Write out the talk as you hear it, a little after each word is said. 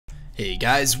Hey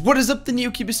guys, what is up?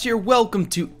 TheNeoCubest here. Welcome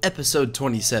to episode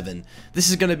 27.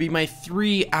 This is going to be my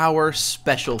 3-hour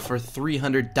special for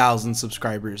 300,000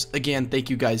 subscribers. Again, thank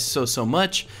you guys so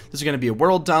much. This is going to be a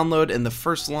world download in the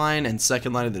first line and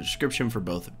second line of the description for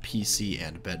both PC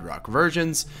and Bedrock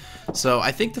versions. So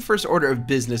I think the first order of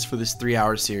business for this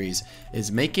 3-hour series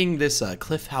is making this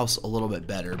cliff house a little bit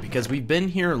better, because we've been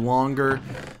here longer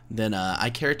than I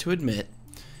care to admit.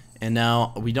 And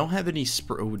now we don't have any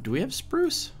do we have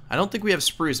spruce? I don't think we have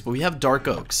spruce, but we have dark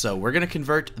oak. So we're going to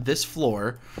convert this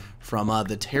floor from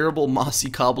the terrible mossy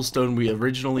cobblestone we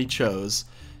originally chose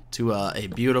to a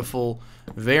beautiful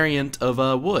variant of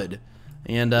wood.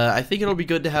 And I think it'll be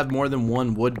good to have more than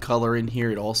one wood color in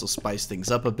here. It'll also spice things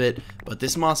up a bit. But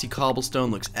this mossy cobblestone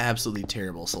looks absolutely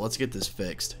terrible. So let's get this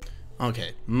fixed.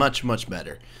 Okay, much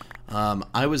better.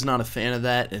 I was not a fan of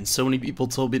that, and so many people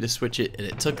told me to switch it, and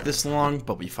it took this long,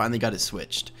 but we finally got it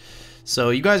switched.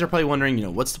 So you guys are probably wondering, you know,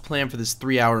 what's the plan for this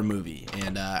 3-hour movie?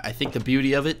 And I think the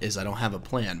beauty of it is I don't have a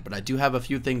plan, but I do have a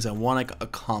few things I want to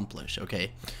accomplish,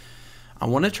 okay? I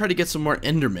want to try to get some more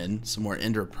Endermen, some more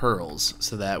Ender Pearls,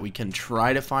 so that we can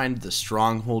try to find the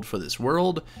stronghold for this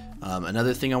world.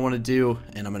 Another thing I want to do,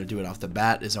 and I'm going to do it off the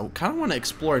bat, is I kind of want to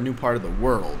explore a new part of the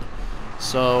world.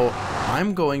 So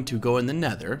I'm going to go in the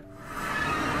Nether.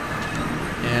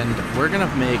 And we're going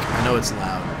to make, I know it's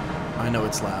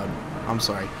loud, I'm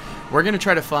sorry. We're going to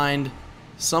try to find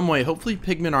some way, hopefully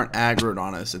pigmen aren't aggroed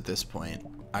on us at this point.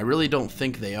 I really don't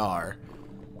think they are.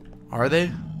 Are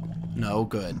they? No,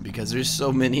 good, because there's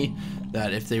so many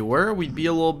that if they were, we'd be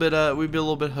a little bit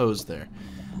hosed there.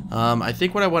 I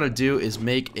think what I want to do is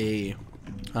make a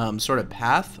sort of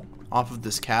path off of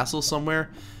this castle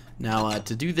somewhere. Now,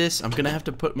 to do this, I'm going to have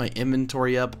to put my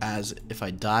inventory up, as if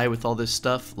I die with all this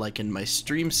stuff, like in my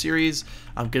stream series,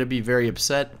 I'm going to be very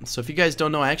upset. So if you guys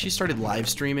don't know, I actually started live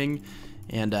streaming,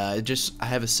 and I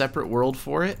have a separate world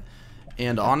for it.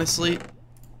 And honestly,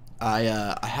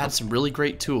 I had some really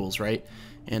great tools, right?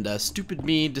 And stupid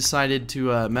me decided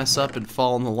to mess up and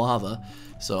fall in the lava.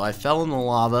 So I fell in the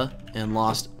lava and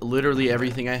lost literally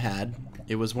everything I had.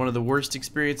 It was one of the worst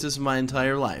experiences of my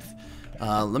entire life.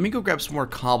 Let me go grab some more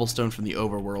cobblestone from the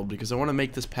overworld, because I want to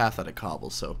make this path out of cobble,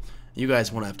 so you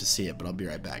guys won't have to see it, but I'll be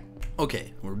right back.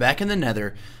 Okay, we're back in the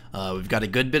Nether. We've got a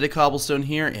good bit of cobblestone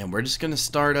here, and we're just going to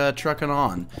start trucking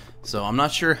on. So I'm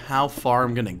not sure how far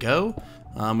I'm going to go.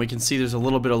 We can see there's a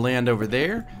little bit of land over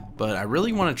there, but I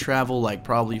really want to travel like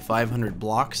probably 500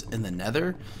 blocks in the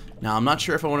Nether. Now, I'm not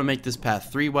sure if I want to make this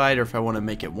path 3 wide or if I want to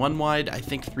make it 1 wide. I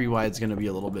think 3 wide is going to be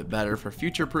a little bit better for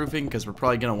future proofing, because we're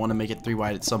probably going to want to make it 3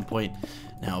 wide at some point.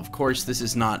 Now, of course, this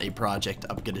is not a project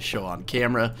I'm going to show on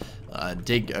camera.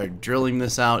 Drilling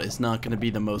this out is not going to be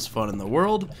the most fun in the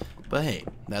world, but hey,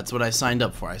 that's what I signed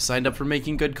up for. I signed up for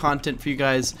making good content for you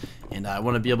guys, and I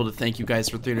want to be able to thank you guys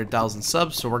for 300,000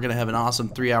 subs, so we're going to have an awesome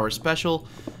 3-hour special.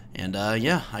 And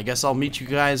yeah, I guess I'll meet you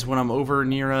guys when I'm over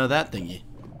near that thingy.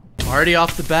 Already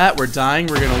off the bat, we're dying.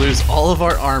 We're going to lose all of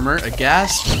our armor. A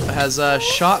ghast has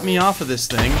shot me off of this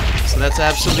thing, so that's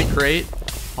absolutely great.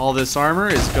 All this armor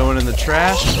is going in the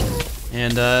trash,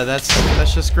 and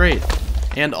that's just great.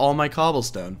 And all my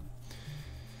cobblestone.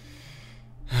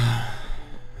 I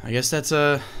guess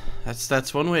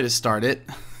that's one way to start it.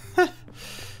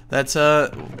 That's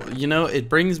you know, it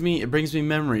brings me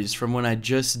memories from when I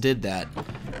just did that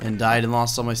and died and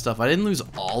lost all my stuff. I didn't lose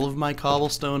all of my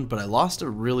cobblestone, but I lost a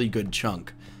really good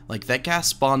chunk. Like, that gas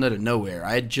spawned out of nowhere.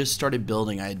 I had just started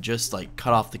building. I had just like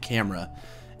cut off the camera,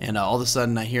 and all of a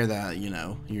sudden I hear that, you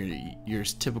know, your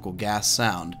typical gas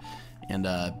sound, and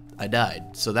I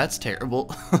died. So that's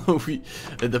terrible.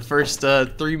 The first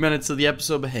 3 minutes of the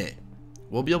episode, but hey,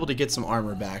 we'll be able to get some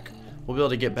armor back. We'll be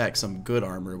able to get back some good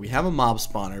armor. We have a mob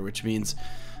spawner, which means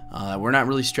we're not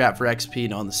really strapped for XP.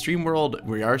 Now, in the stream world,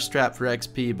 we are strapped for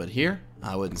XP, but here,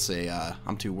 I wouldn't say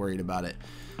I'm too worried about it.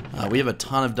 We have a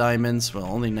ton of diamonds, well,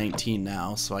 only 19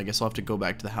 now, so I guess I'll have to go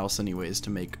back to the house anyways to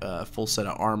make a full set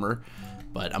of armor.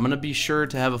 But I'm going to be sure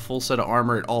to have a full set of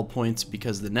armor at all points,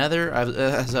 because the Nether,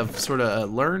 as I've sort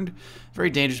of learned, very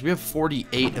dangerous. We have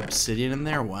 48 obsidian in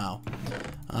there, wow.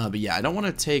 But yeah, I don't want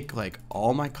to take like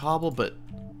all my cobble, but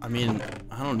I mean,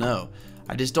 I don't know.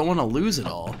 I just don't want to lose it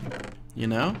all, you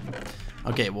know?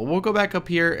 Okay, well, we'll go back up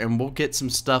here and we'll get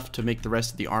some stuff to make the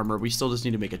rest of the armor. We still just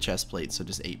need to make a chest plate, so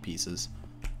just 8 pieces.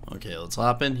 Okay, let's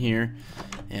hop in here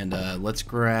and let's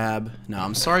grab... Now,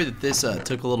 I'm sorry that this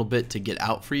took a little bit to get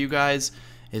out for you guys.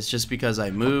 It's just because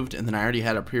I moved and then I already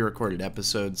had a pre-recorded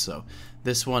episode, so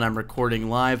this one I'm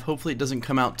recording live. Hopefully it doesn't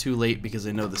come out too late, because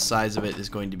I know the size of it is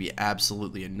going to be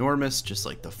absolutely enormous, just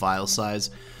like the file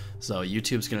size. So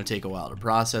YouTube's going to take a while to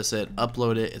process it,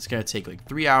 upload it. It's going to take like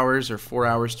 3 hours or 4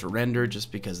 hours to render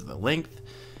just because of the length.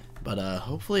 But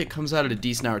hopefully it comes out at a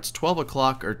decent hour. It's 12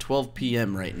 o'clock or 12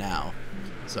 p.m. right now.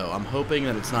 So I'm hoping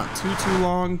that it's not too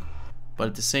long. But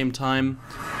at the same time,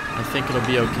 I think it'll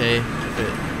be okay if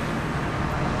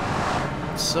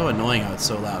it's so annoying how it's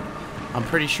so loud. I'm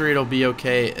pretty sure it'll be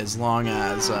okay as long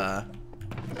as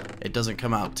it doesn't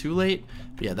come out too late.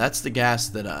 But yeah, that's the gas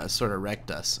that sort of wrecked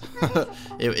us.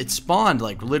 It spawned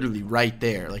like literally right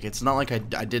there. Like it's not like I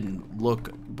didn't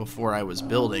look before I was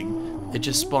building. It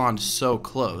just spawned so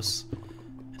close.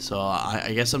 So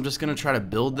I guess I'm just gonna try to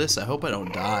build this. I hope I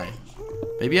don't die.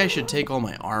 Maybe I should take all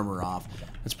my armor off.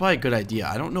 That's probably a good idea.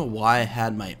 I don't know why I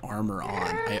had my armor on.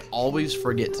 I always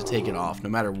forget to take it off no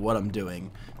matter what I'm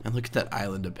doing. And look at that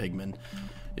island of pigmen.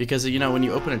 Because, you know, when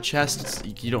you open a chest,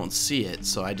 you don't see it.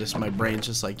 So my brain's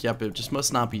just like, yep, it just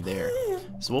must not be there.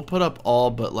 So we'll put up all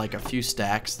but like a few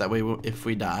stacks. That way if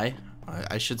we die,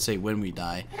 I should say when we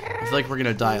die. I feel like we're going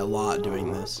to die a lot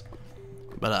doing this.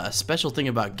 But a special thing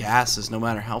about gas is no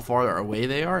matter how far away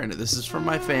they are, and this is from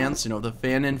my fans, you know, the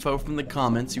fan info from the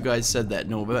comments, you guys said that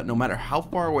no matter how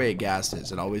far away a gas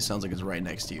is, it always sounds like it's right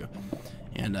next to you.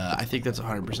 And I think that's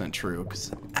 100% true,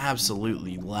 because it's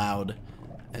absolutely loud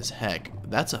as heck.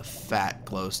 That's a fat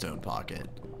glowstone pocket.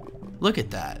 Look at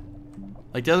that.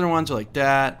 Like the other ones are like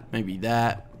that, maybe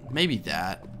that, maybe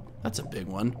that. That's a big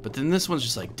one. But then this one's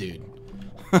just like, dude,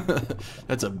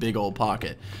 that's a big old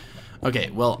pocket.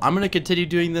 Okay, well, I'm going to continue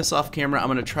doing this off camera. I'm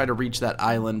going to try to reach that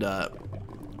island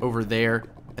over there.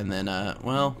 And then,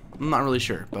 well, I'm not really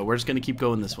sure. But we're just going to keep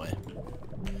going this way.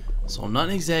 So I'm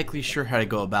not exactly sure how to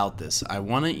go about this. I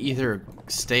want to either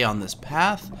stay on this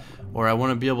path or I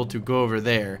want to be able to go over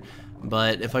there.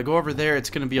 But if I go over there,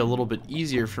 it's going to be a little bit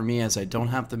easier for me as I don't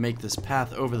have to make this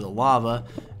path over the lava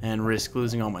and risk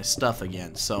losing all my stuff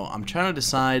again. So I'm trying to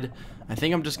decide. I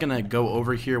think I'm just going to go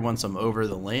over here once I'm over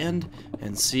the land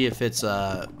and see if it's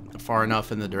far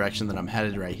enough in the direction that I'm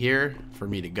headed right here for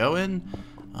me to go in.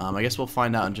 I guess we'll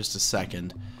find out in just a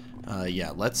second.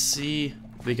 Yeah, let's see,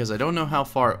 because I don't know how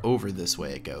far over this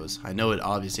way it goes. I know it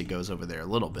obviously goes over there a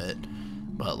little bit,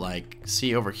 but like,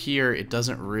 see over here, it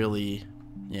doesn't really,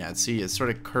 yeah, see, it sort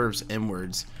of curves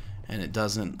inwards and it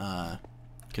doesn't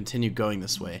continue going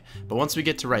this way. But once we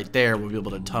get to right there, we'll be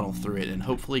able to tunnel through it and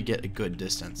hopefully get a good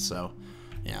distance. So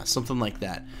yeah, something like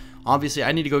that. Obviously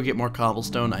I need to go get more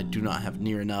cobblestone. I do not have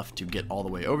near enough to get all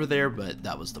the way over there, but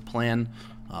that was the plan.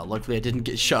 Luckily I didn't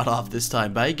get shot off this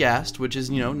time by a ghast, which is,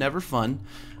 you know, never fun.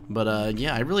 But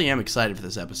yeah, I really am excited for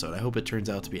this episode. I hope it turns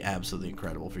out to be absolutely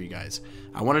incredible for you guys.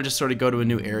 I want to just sort of go to a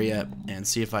new area and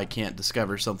see if I can't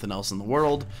discover something else in the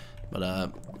world. But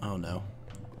oh no.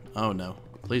 Oh no.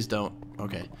 Please don't.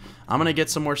 Okay. I'm going to get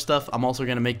some more stuff. I'm also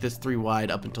going to make this 3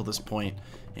 wide up until this point,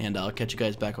 and I'll catch you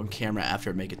guys back on camera after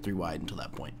I make it 3 wide until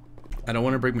that point. I don't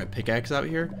want to bring my pickaxe out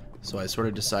here, so I sort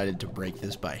of decided to break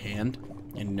this by hand,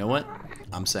 and you know what?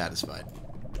 I'm satisfied.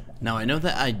 Now I know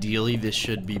that ideally this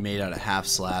should be made out of half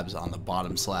slabs on the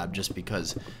bottom slab just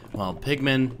because, well,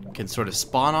 pigmen can sort of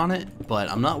spawn on it,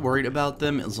 but I'm not worried about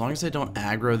them as long as I don't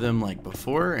aggro them like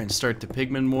before and start to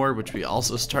pigmen more, which we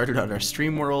also started on our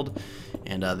stream world,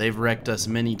 and they've wrecked us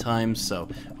many times, so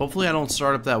hopefully I don't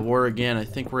start up that war again. I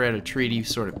think we're at a treaty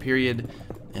sort of period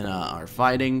in our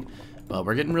fighting, but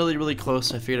we're getting really, really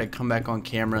close. I figured I'd come back on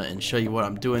camera and show you what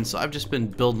I'm doing, so I've just been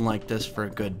building like this for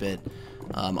a good bit.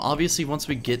 Obviously once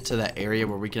we get to that area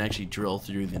where we can actually drill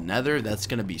through the nether, that's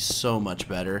going to be so much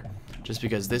better, just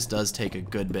because this does take a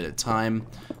good bit of time.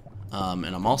 And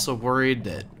I'm also worried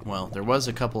that, well, there was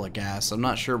a couple of ghast. I'm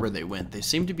not sure where they went. They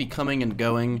seem to be coming and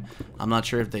going. I'm not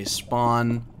sure if they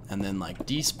spawn and then like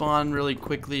despawn really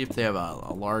quickly, if they have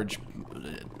a large,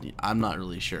 I'm not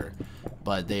really sure,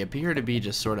 but they appear to be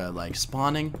just sort of like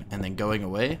spawning and then going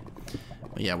away.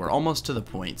 But yeah, we're almost to the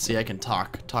point. See, I can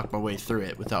talk my way through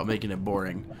it without making it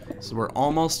boring. So we're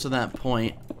almost to that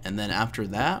point, and then after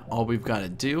that, all we've got to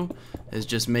do is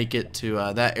just make it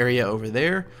to that area over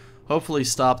there, hopefully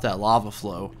stop that lava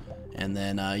flow, and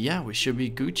then yeah, we should be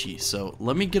Gucci. So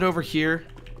let me get over here,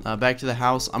 back to the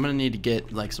house. I'm gonna need to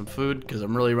get like some food because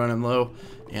I'm really running low,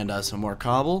 and some more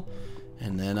cobble,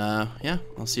 and then yeah,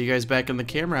 I'll see you guys back on the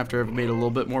camera after I've made a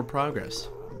little bit more progress.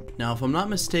 Now, if I'm not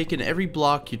mistaken, every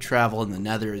block you travel in the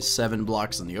nether is 7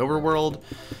 blocks in the overworld,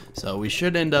 so we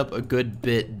should end up a good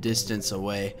bit distance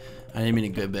away. I didn't mean a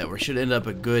good bit. We should end up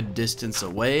a good distance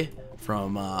away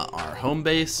from our home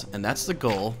base, and that's the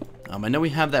goal. I know we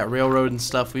have that railroad and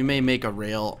stuff. We may make a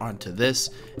rail onto this,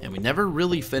 and we never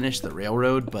really finished the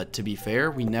railroad, but to be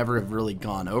fair, we never have really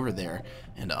gone over there.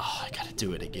 And oh, I gotta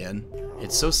do it again.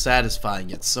 It's so satisfying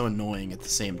yet so annoying at the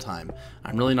same time.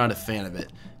 I'm really not a fan of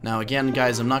it. Now again,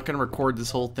 guys, I'm not gonna record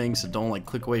this whole thing, so don't like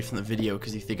click away from the video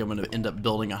because you think I'm gonna end up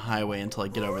building a highway until I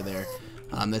get over there.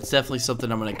 That's definitely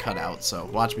something I'm gonna cut out, so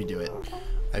watch me do it.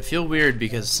 I feel weird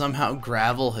because somehow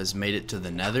gravel has made it to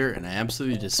the nether, and I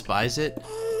absolutely despise it.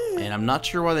 And I'm not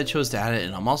sure why they chose to add it,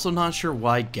 and I'm also not sure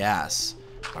why ghast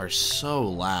are so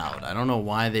loud. I don't know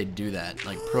why they do that,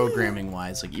 like programming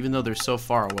wise. Like even though they're so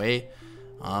far away,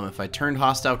 if I turned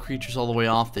hostile creatures all the way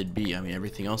off, they'd be, I mean,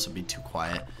 everything else would be too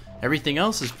quiet. Everything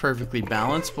else is perfectly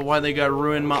balanced, but why they gotta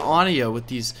ruin my audio with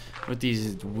these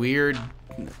weird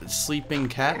sleeping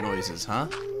cat noises, huh?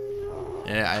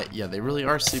 Yeah, they really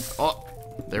are sleep. Oh,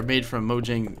 they're made from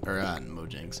Notch's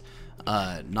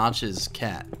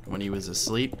cat when he was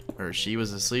asleep, or she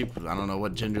was asleep. I don't know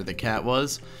what gender the cat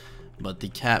was, but the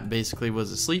cat basically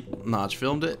was asleep. Notch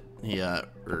filmed it. He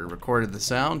recorded the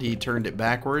sound. He turned it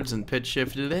backwards and pitch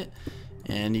shifted it,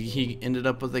 and he ended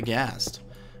up with a ghast.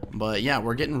 But yeah,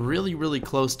 we're getting really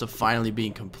close to finally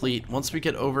being complete. Once we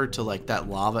get over to like that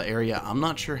lava area, I'm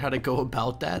not sure how to go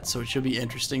about that, so it should be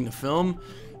interesting to film.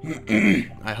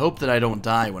 I hope that I don't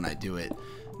die when I do it.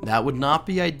 That would not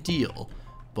be ideal,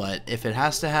 but if it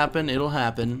has to happen, it'll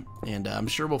happen, and I'm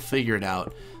sure we'll figure it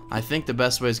out. I think the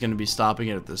best way is going to be stopping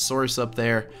it at the source up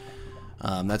there.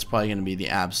 That's probably going to be the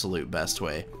absolute best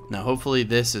way. Now hopefully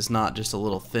this is not just a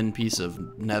little thin piece of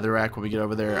netherrack when we get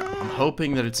over there. I'm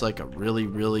hoping that it's like a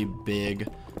really big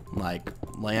like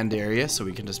land area so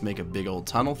we can just make a big old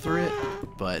tunnel through it,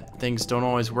 but things don't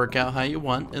always work out how you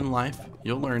want in life.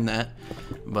 You'll learn that,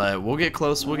 but we'll get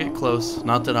close.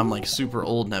 Not that I'm like super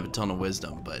old and have a ton of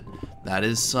wisdom, but that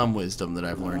is some wisdom that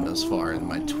I've learned thus far in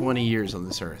my 20 years on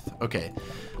this earth. Okay,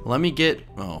 let me get,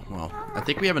 oh well, I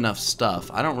think we have enough stuff.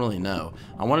 I don't really know.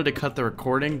 I wanted to cut the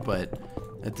recording, but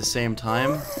at the same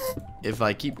time, if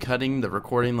I keep cutting the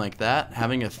recording like that,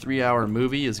 having a 3-hour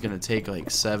movie is going to take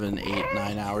like 7, 8,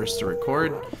 9 hours to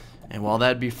record. And while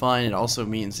that'd be fine, it also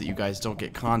means that you guys don't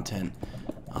get content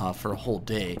for a whole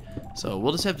day. So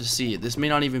we'll just have to see. This may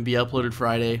not even be uploaded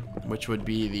Friday, which would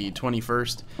be the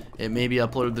 21st. It may be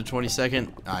uploaded the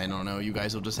 22nd. I don't know. You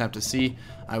guys will just have to see.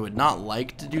 I would not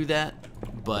like to do that,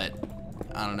 but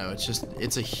I don't know.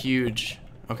 It's a huge...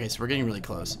 Okay, so we're getting really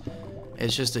close.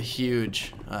 It's just a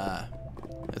huge,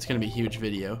 it's going to be a huge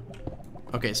video.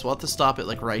 Okay, so we'll have to stop it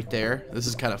like right there. This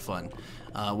is kind of fun.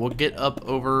 We'll get up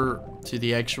over to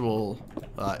the actual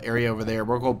area over there.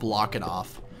 We'll go block it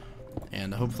off.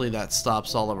 And hopefully that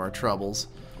stops all of our troubles.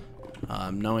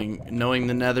 Knowing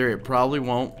the nether, it probably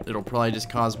won't. It'll probably just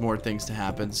cause more things to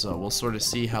happen. So we'll sort of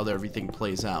see how everything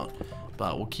plays out.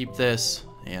 But we'll keep this,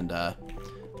 and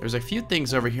there's a few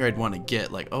things over here I'd want to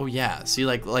get. Like, oh yeah, see,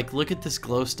 like look at this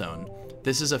glowstone.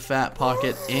 This is a fat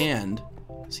pocket, and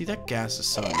see, that ghast is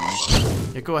so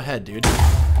annoying. Yeah, go ahead, dude.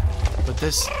 But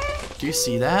this, do you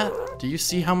see that? Do you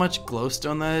see how much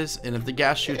glowstone that is? And if the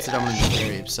ghast shoots it, I'm gonna be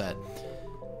very upset.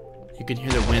 You can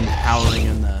hear the wind howling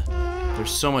in the...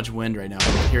 There's so much wind right now. I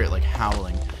can hear it like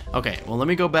howling. Okay, well, let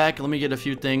me go back. Let me get a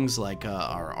few things like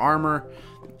our armor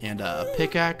and a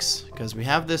pickaxe, because we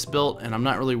have this built, and I'm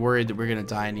not really worried that we're gonna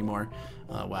die anymore.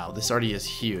 Wow, this already is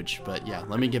huge, but yeah,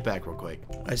 let me get back real quick.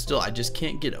 I just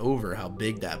can't get over how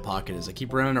big that pocket is. I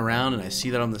keep running around and I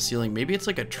see that on the ceiling. Maybe it's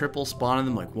like a triple spawn of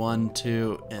them, like 1,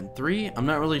 2, and 3. I'm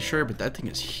not really sure, but that thing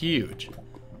is huge.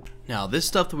 Now, this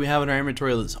stuff that we have in our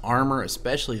inventory, this armor,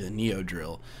 especially the Neo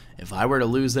drill, if I were to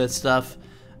lose that stuff,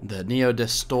 the Neo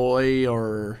Destoy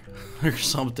or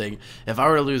something, if I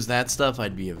were to lose that stuff,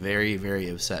 I'd be a very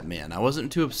upset man. I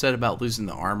wasn't too upset about losing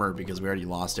the armor because we already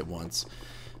lost it once,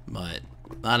 but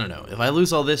I don't know. If I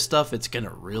lose all this stuff, it's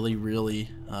gonna really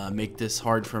make this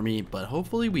hard for me, but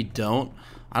hopefully we don't.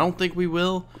 I don't think we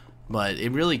will, but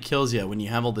it really kills you when you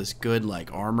have all this good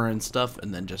like armor and stuff,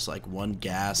 and then just like one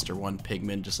ghast or one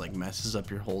pigment just like messes up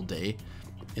your whole day.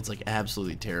 It's like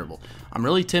absolutely terrible. I'm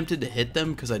really tempted to hit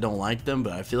them because I don't like them,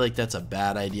 but I feel like that's a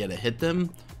bad idea to hit them.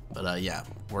 But yeah,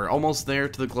 we're almost there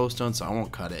to the glowstone, so I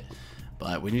won't cut it.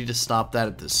 But we need to stop that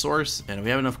at the source, and if we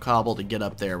have enough cobble to get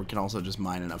up there, we can also just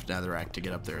mine enough netherrack to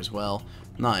get up there as well.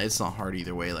 It's not hard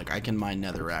either way. Like, I can mine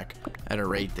netherrack at a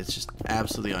rate that's just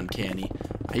absolutely uncanny.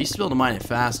 I used to be able to mine it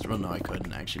faster. Well, no, I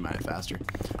couldn't actually mine it faster.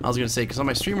 I was going to say, because on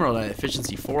my stream world I had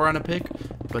efficiency 4 on a pick,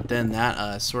 but then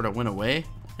that sort of went away,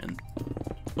 and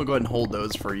we'll go ahead and hold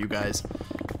those for you guys.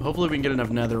 Hopefully we can get enough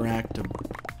netherrack to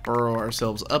burrow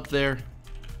ourselves up there.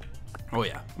 Oh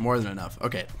yeah, more than enough.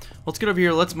 Okay, let's get over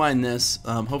here. Let's mine this.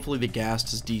 Hopefully the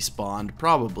ghast is despawned.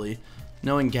 Probably.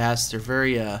 Knowing gas, they're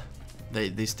very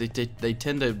they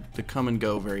tend to come and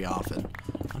go very often.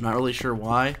 I'm not really sure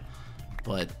why,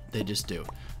 but they just do.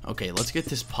 Okay, let's get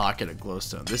this pocket of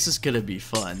glowstone. This is gonna be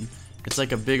fun. It's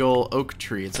like a big old oak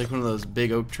tree. It's like one of those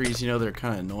big oak trees, you know, they're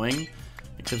kind of annoying.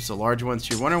 Except it's a large one.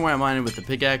 So you're wondering why I'm mining with the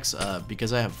pickaxe?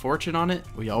 Because I have fortune on it.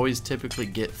 We always typically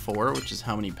get 4, which is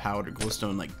how many powdered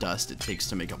glowstone like dust it takes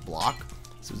to make a block.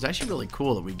 So it's actually really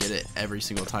cool that we get it every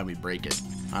single time we break it.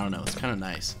 I don't know, it's kind of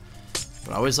nice.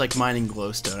 But I always like mining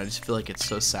glowstone. I just feel like it's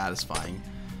so satisfying.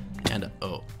 And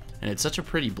it's such a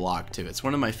pretty block too. It's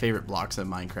one of my favorite blocks in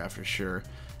Minecraft for sure.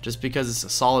 Just because it's a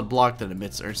solid block that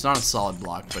emits, or it's not a solid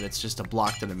block, but it's just a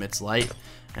block that emits light.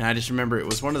 And I just remember it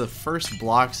was one of the first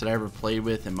blocks that I ever played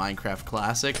with in Minecraft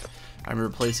Classic. I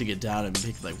remember placing it down and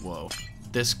being like, whoa,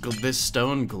 this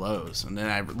stone glows. And then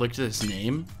I looked at its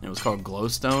name, and it was called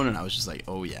glowstone, and I was just like,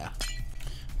 oh yeah.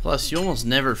 Plus, you almost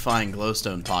never find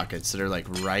glowstone pockets that are like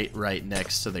right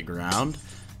next to the ground.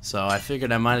 So I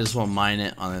figured I might as well mine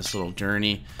it on this little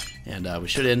journey. And we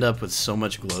should end up with so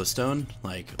much glowstone.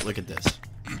 Like, look at this.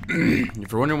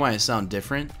 If you're wondering why I sound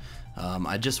different,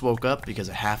 I just woke up because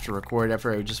I have to record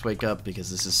after I just wake up because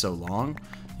this is so long.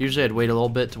 Usually I'd wait a little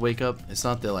bit to wake up. It's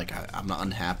not that like I'm not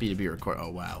unhappy to be recording. Oh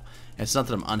wow. It's not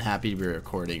that I'm unhappy to be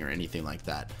recording or anything like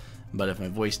that. But if my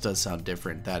voice does sound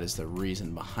different, that is the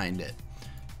reason behind it.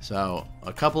 So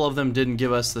a couple of them didn't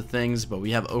give us the things, but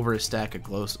we have over a stack of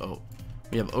glowstone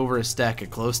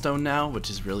now, which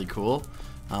is really cool.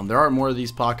 There are more of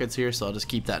these pockets here, so I'll just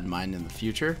keep that in mind in the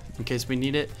future in case we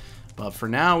need it. But for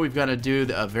now, we've got to do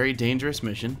a very dangerous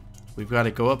mission. We've got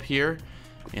to go up here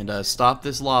and stop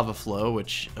this lava flow,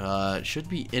 which should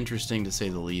be interesting to say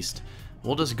the least.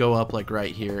 We'll just go up like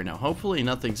right here. Now, hopefully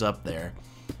nothing's up there.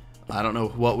 I don't know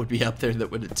what would be up there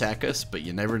that would attack us, but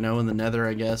you never know in the nether,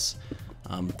 I guess.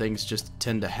 Things just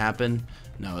tend to happen.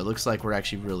 No, it looks like we're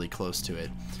actually really close to it.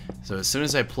 So as soon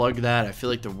as I plug that, I feel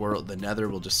like the nether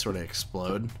will just sort of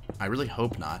explode. I really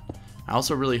hope not. I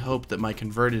also really hope that my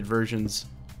converted versions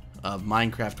of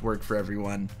Minecraft work for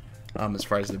everyone, as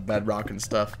far as the Bedrock and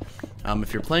stuff.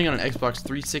 If you're playing on an Xbox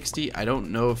 360, I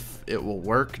don't know if it will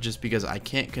work just because I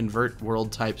can't convert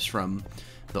world types from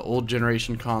the old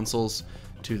generation consoles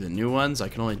to the new ones. I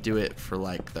can only do it for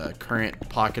like the current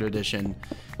Pocket Edition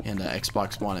and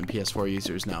Xbox One and PS4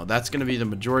 users. Now that's going to be the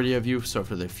majority of you, so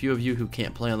for the few of you who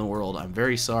can't play on the world, I'm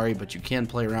very sorry, but you can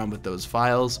play around with those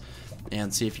files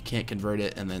and see if you can't convert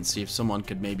it, and then see if someone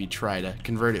could maybe try to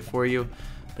convert it for you.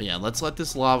 But yeah, let's let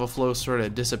this lava flow sort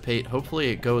of dissipate. Hopefully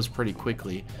it goes pretty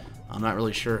quickly. I'm not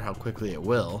really sure how quickly it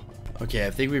will. Okay,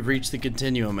 I think we've reached the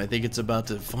continuum. I think it's about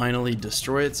to finally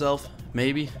destroy itself,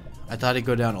 maybe. I thought it'd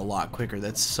go down a lot quicker.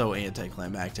 That's so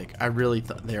anticlimactic. I really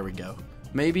thought, there we go.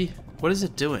 Maybe? What is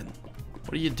it doing?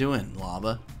 What are you doing,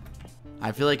 lava?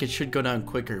 I feel like it should go down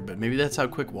quicker, but maybe that's how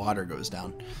quick water goes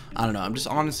down. I don't know. I'm just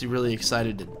honestly really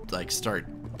excited to like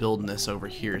start building this over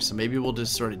here. So maybe we'll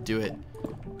just sort of do it.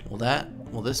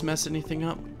 Will this mess anything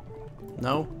up?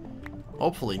 No?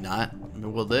 Hopefully not. I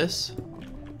mean, will this?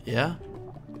 Yeah?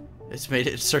 It's made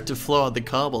it start to flow out the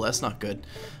cobble. That's not good.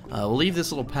 We'll leave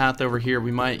this little path over here.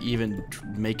 We might even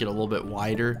make it a little bit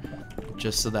wider,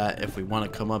 just so that if we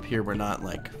want to come up here, we're not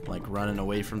like running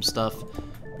away from stuff,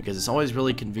 because it's always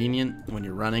really convenient when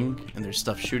you're running and there's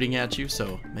stuff shooting at you.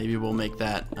 So maybe we'll make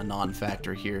that a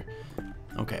non-factor here.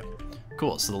 Okay,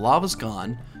 cool. So the lava's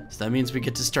gone. So that means we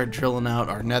get to start drilling out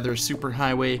our nether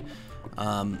superhighway.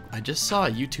 I just saw a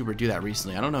YouTuber do that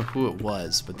recently. I don't know who it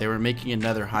was, but they were making a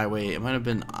nether highway. It might have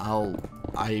been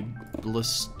I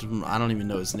don't even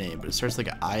know his name, but it starts like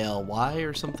an ILY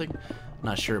or something. I'm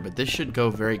not sure, but this should go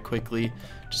very quickly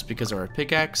just because of our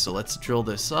pickaxe. So let's drill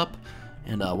this up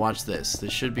and watch this.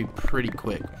 This should be pretty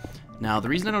quick. Now, the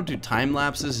reason I don't do time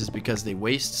lapses is because they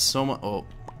waste so much.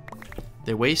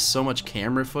 They waste so much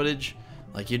camera footage.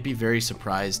 Like, you'd be very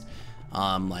surprised.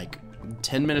 Like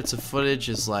 10 minutes of footage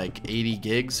is like 80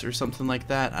 gigs or something like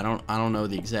that. I don't know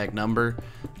the exact number,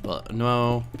 but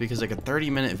no, because like a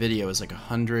 30-minute video is like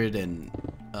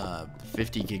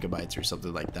 150 gigabytes or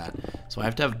something like that. So I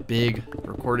have to have big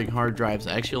recording hard drives.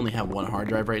 I actually only have one hard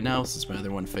drive right now since my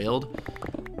other one failed,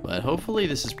 but hopefully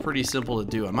this is pretty simple to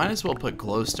do. I might as well put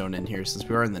glowstone in here since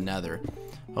we are in the nether.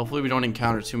 Hopefully we don't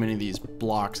encounter too many of these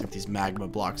blocks, like these magma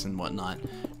blocks and whatnot,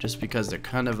 just because they're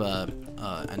kind of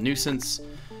a nuisance.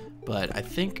 But I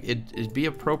think it'd be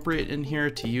appropriate in here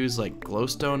to use like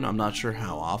glowstone. I'm not sure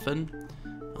how often.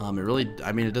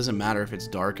 It doesn't matter if it's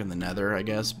dark in the nether, I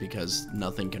guess, because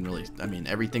nothing can really,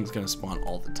 everything's gonna spawn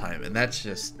all the time, and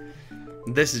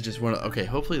this is just one of, okay,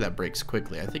 hopefully that breaks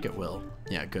quickly. I think it will.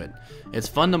 Yeah, good. It's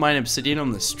fun to mine obsidian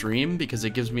on the stream because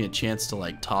it gives me a chance to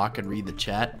like talk and read the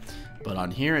chat, But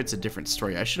on here, it's a different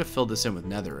story. I should have filled this in with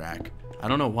netherrack. I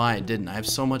don't know why I didn't. I have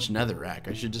so much netherrack.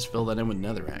 I should just fill that in with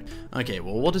netherrack. Okay,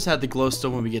 well, we'll just add the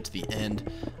glowstone when we get to the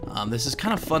end. This is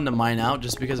kind of fun to mine out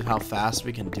just because of how fast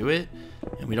we can do it.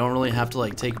 And we don't really have to,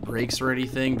 like, take breaks or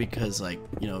anything because, like,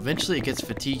 you know, eventually it gets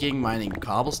fatiguing mining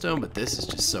cobblestone, but this is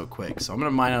just so quick. So I'm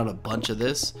going to mine out a bunch of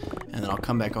this, and then I'll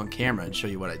come back on camera and show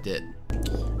you what I did.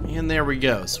 And there we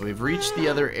go. So we've reached the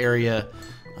other area.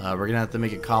 We're going to have to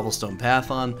make a cobblestone path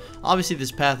on. Obviously,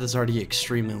 this path is already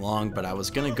extremely long, but I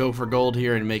was going to go for gold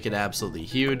here and make it absolutely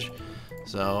huge.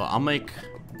 So I'll make,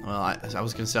 well, I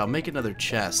was going to say I'll make another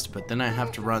chest, but then I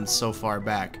have to run so far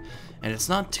back. And it's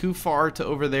not too far to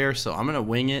over there, so I'm going to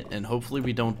wing it, and hopefully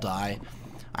we don't die.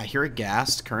 I hear a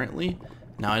ghast currently.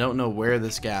 Now, I don't know where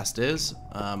this ghast is.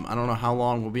 I don't know how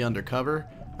long we'll be undercover.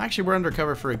 Actually, we're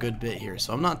undercover for a good bit here,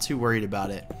 so I'm not too worried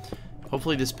about it.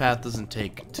 Hopefully this path doesn't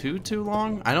take too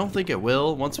long. I don't think it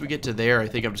will. Once we get to there, I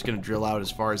think I'm just going to drill out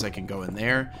as far as I can go in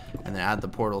there and then add the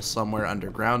portal somewhere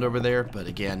underground over there. But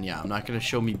again, yeah, I'm not going to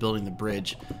show me building the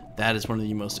bridge. That is one of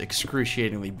the most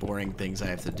excruciatingly boring things I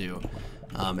have to do.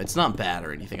 It's not bad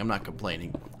or anything. I'm not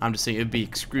complaining. I'm just saying it would be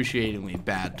excruciatingly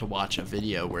bad to watch a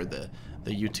video where the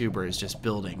YouTuber is just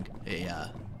building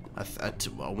a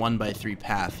 1x3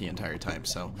 path the entire time.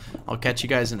 So I'll catch you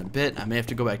guys in a bit. I may have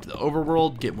to go back to the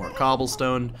overworld, get more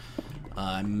cobblestone.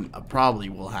 I probably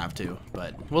will have to,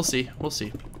 but we'll see.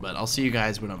 But I'll see you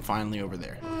guys when I'm finally over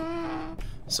there.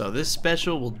 So this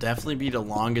special will definitely be the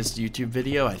longest YouTube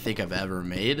video I think I've ever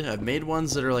made. I've made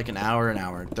ones that are like an hour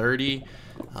and 30.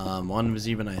 One was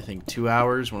even, I think, 2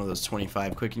 hours, one of those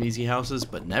 25 quick and easy houses,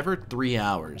 but never 3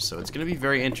 hours. So it's going to be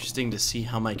very interesting to see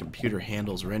how my computer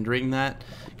handles rendering that,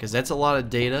 because that's a lot of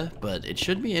data, but it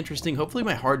should be interesting. Hopefully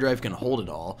my hard drive can hold it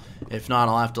all. If not,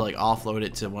 I'll have to like offload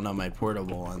it to one of my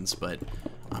portable ones, but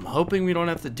I'm hoping we don't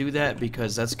have to do that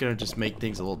because that's going to just make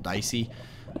things a little dicey.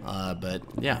 But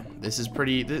yeah, this is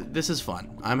pretty, this is fun.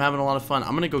 I'm having a lot of fun.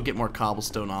 I'm gonna go get more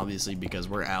cobblestone, obviously, because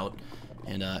we're out.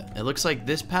 And it looks like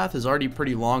this path is already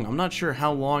pretty long. I'm not sure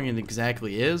how long it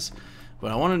exactly is,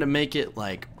 but I wanted to make it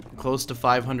like close to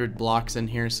 500 blocks in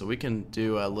here so we can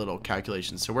do a little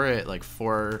calculation. So we're at like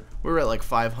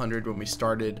 500 when we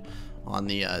started on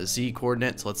the Z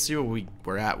coordinates. Let's see what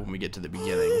we're at when we get to the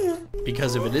beginning,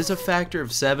 because if it is a factor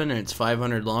of 7 and it's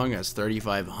 500 long, that's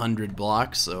 3,500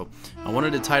 blocks. So I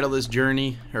wanted to title this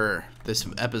journey, or this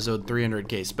episode,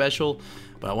 300k special,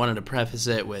 but I wanted to preface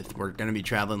it with we're going to be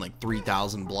traveling like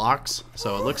 3,000 blocks.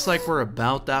 So it looks like we're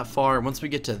about that far. Once we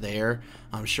get to there,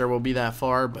 I'm sure we'll be that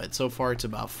far, but so far it's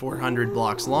about 400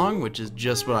 blocks long, which is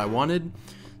just what I wanted.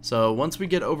 So once we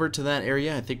get over to that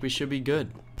area, I think we should be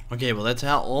good. Okay, well that's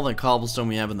all the cobblestone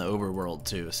we have in the overworld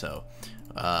too, so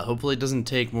hopefully it doesn't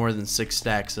take more than 6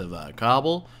 stacks of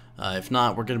cobble. If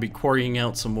not, we're going to be quarrying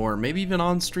out some more, maybe even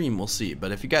on stream, we'll see.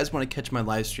 But if you guys want to catch my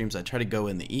live streams, I try to go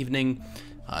in the evening,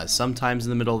 sometimes in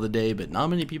the middle of the day, but not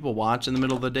many people watch in the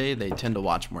middle of the day. They tend to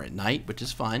watch more at night, which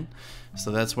is fine.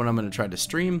 So that's when I'm going to try to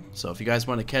stream. So if you guys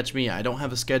want to catch me, I don't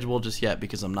have a schedule just yet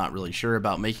because I'm not really sure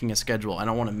about making a schedule. I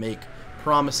don't want to make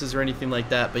promises or anything like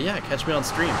that, but yeah, catch me on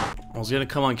stream. I was gonna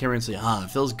come on camera and say, it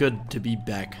feels good to be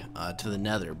back to the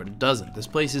nether, but it doesn't. This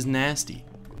place is nasty.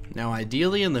 Now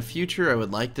ideally in the future I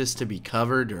would like this to be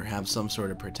covered or have some sort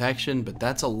of protection, but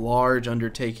that's a large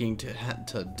undertaking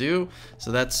to do,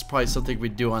 so that's probably something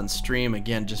we'd do on stream,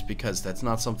 again, just because that's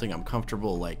not something I'm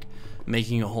comfortable like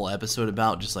making a whole episode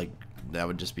about. Just like that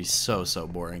would just be so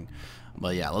boring.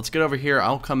 But yeah, let's get over here.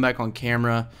 I'll come back on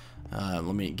camera. Let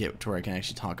me get to where I can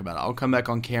actually talk about it. I'll come back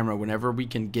on camera whenever we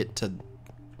can get to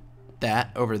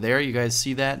that over there. You guys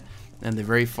see that in the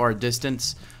very far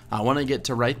distance. I want to get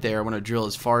to right there. I want to drill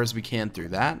as far as we can through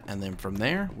that, and then from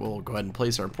there we'll go ahead and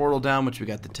place our portal down, which we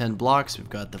got the 10 blocks. We've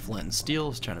got the flint and steel.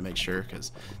 Just trying to make sure,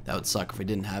 because that would suck if we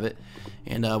didn't have it.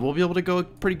 And we'll be able to go a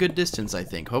pretty good distance, I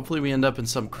think. Hopefully we end up in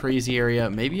some crazy area,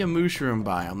 maybe a mushroom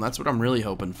biome. That's what I'm really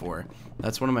hoping for.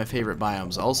 That's one of my favorite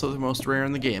biomes, also the most rare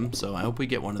in the game, so I hope we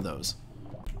get one of those.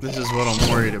 This is what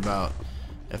I'm worried about.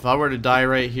 If I were to die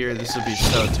right here, this would be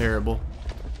so terrible.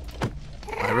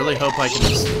 I really hope I can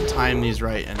just time these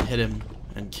right and hit him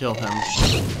and kill him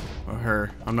or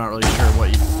her. I'm not really sure what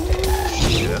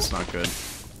you... Dude, that's not good.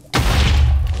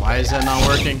 Why is that not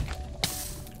working?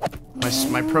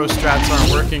 My pro strats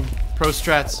aren't working. Pro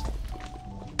strats.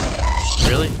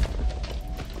 Really?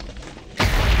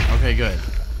 Okay, good.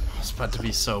 I was about to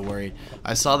be so worried.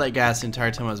 I saw that gas the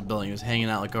entire time I was building. He was hanging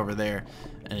out like over there,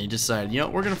 and he decided, you know,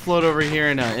 we're gonna float over here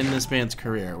and end this man's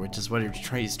career, which is what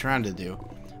he's trying to do.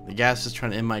 The gas is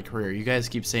trying to end my career. You guys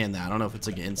keep saying that. I don't know if it's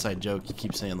like an inside joke. You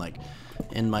keep saying like,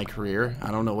 end my career. I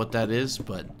don't know what that is,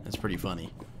 but it's pretty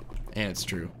funny, and it's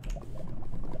true.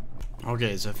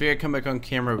 Okay, so if I come back on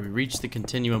camera, we reached the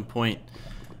continuum point.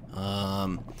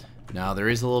 Now there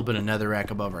is a little bit of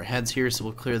netherrack above our heads here, so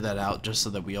we'll clear that out just so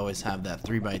that we always have that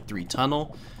 3x3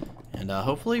 tunnel. And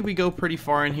hopefully we go pretty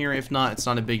far in here. If not, it's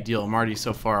not a big deal. I'm already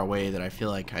so far away that I feel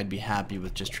like I'd be happy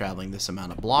with just traveling this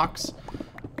amount of blocks.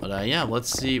 But yeah, let's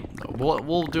see.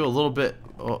 We'll do a little bit.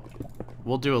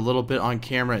 We'll do a little bit on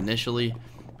camera initially.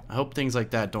 I hope things like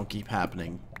that don't keep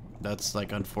happening. That's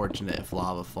like unfortunate if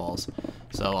lava falls.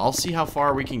 So I'll see how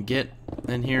far we can get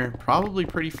in here. Probably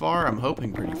pretty far. I'm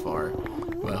hoping pretty far.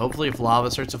 But hopefully if lava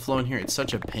starts to flow in here, it's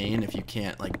such a pain if you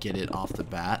can't like get it off the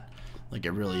bat. Like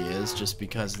it really is, just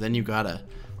because then you gotta,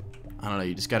 I don't know,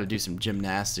 you just gotta do some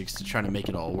gymnastics to try to make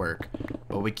it all work.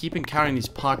 But we keep encountering these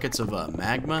pockets of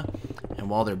magma, and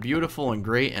while they're beautiful and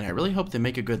great, and I really hope they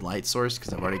make a good light source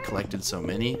because I've already collected so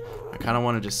many, I kind of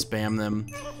want to just spam them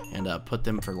and put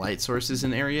them for light sources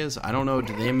in areas. I don't know,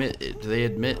 do they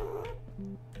emit?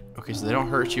 Okay, so they don't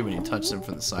hurt you when you touch them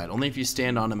from the side. Only if you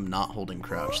stand on them not holding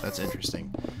crouch. That's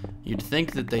interesting. You'd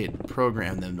think that they'd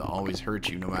program them to always hurt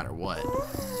you no matter what.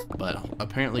 But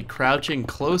apparently crouching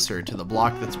closer to the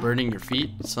block that's burning your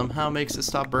feet somehow makes it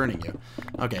stop burning you.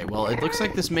 Okay, well, it looks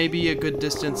like this may be a good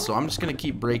distance, so I'm just going to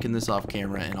keep breaking this off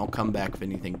camera, and I'll come back if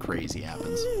anything crazy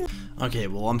happens. Okay,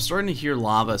 well, I'm starting to hear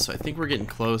lava, so I think we're getting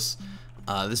close.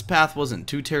 This path wasn't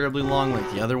too terribly long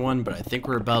like the other one, but I think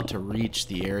we're about to reach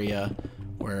the area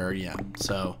where, yeah,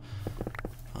 so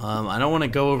I don't want to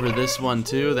go over this one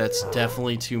too. That's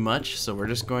definitely too much, so we're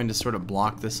just going to sort of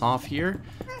block this off here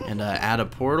and add a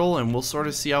portal, and we'll sort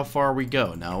of see how far we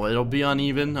go. Now it'll be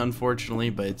uneven, unfortunately,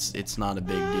 but it's not a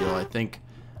big deal. I think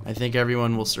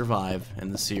everyone will survive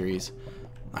in the series.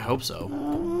 I hope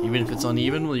so. Even if it's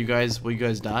uneven, will you guys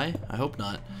die? I hope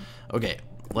not. Okay,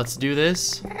 let's do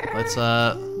this. Let's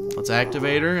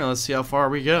activate her and let's see how far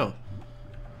we go.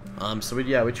 So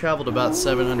we traveled about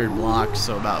 700 blocks,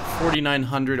 so about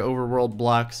 4,900 overworld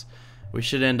blocks. We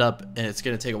should end up, and it's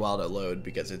gonna take a while to load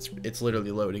because it's literally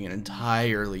loading an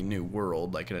entirely new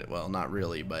world. Like, well, not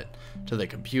really, but to the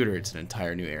computer, it's an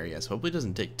entire new area. So hopefully, it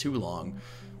doesn't take too long,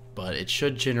 but it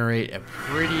should generate a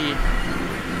pretty.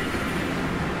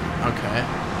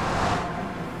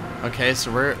 Okay,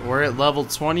 so we're at level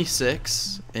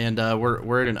 26, and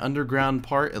we're at an underground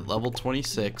part at level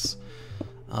 26.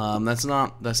 That's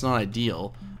not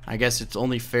ideal. I guess it's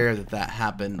only fair that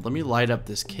happened. Let me light up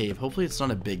this cave. Hopefully it's not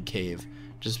a big cave,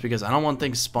 just because I don't want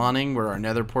things spawning where our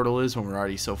nether portal is when we're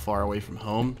already so far away from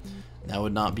home. That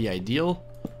would not be ideal.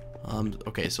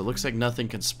 Okay, so it looks like nothing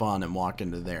can spawn and walk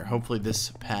into there. Hopefully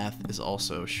this path is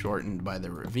also shortened by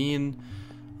the ravine.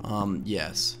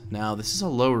 Yes. Now this is a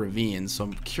low ravine, so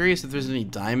I'm curious if there's any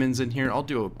diamonds in here. I'll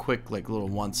do a quick little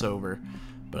once over.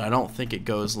 But I don't think it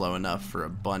goes low enough for a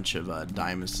bunch of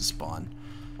diamonds to spawn.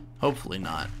 Hopefully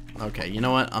not. Okay, you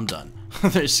know what? I'm done.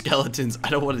 There's skeletons. I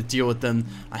don't want to deal with them.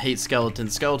 I hate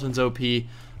skeletons. Skeletons OP.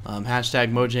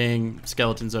 Hashtag Mojang.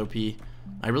 Skeletons OP.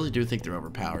 I really do think they're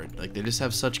overpowered. Like, they just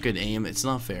have such good aim. It's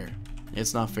not fair.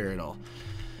 It's not fair at all.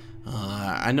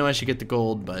 I know I should get the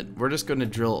gold, but we're just going to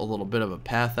drill a little bit of a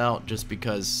path out just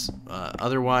because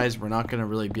otherwise we're not going to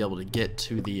really be able to get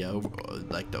to the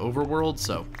the overworld.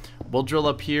 So we'll drill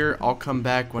up here. I'll come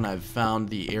back when I've found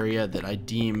the area that I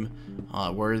deem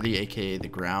worthy, aka the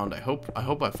ground. I hope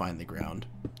I find the ground.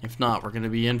 If not, we're going to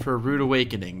be in for a rude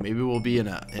awakening. Maybe we'll be in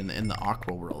the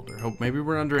aqua world, or maybe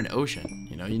we're under an ocean.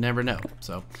 You know, you never know.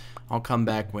 So I'll come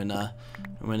back when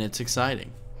it's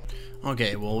exciting.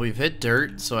 Okay, well, we've hit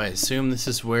dirt, so I assume this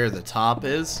is where the top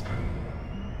is.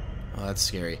 Oh, that's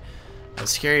scary.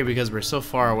 That's scary because we're so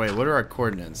far away. What are our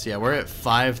coordinates? Yeah, we're at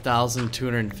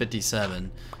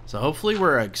 5,257. So hopefully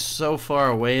we're like so far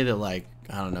away that, like,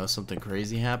 I don't know, something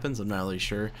crazy happens. I'm not really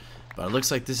sure. But it looks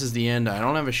like this is the end. I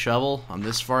don't have a shovel. I'm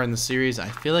this far in the series. I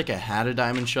feel like I had a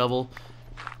diamond shovel.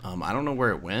 I don't know where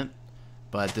it went.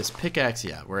 But this pickaxe,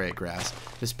 yeah, we're at grass.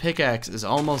 This pickaxe is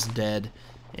almost dead.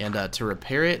 And to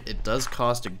repair it, it does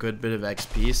cost a good bit of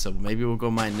XP, so maybe we'll go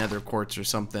mine nether quartz or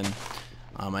something.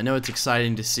 I know it's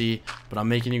exciting to see, but I'm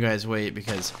making you guys wait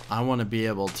because I want to be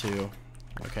able to.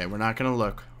 Okay, we're not gonna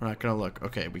look. We're not gonna look.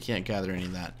 Okay, we can't gather any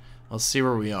of that. Let's see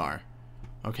where we are.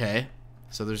 Okay,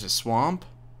 so there's a swamp.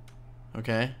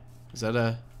 Okay, is that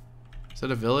a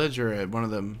village or one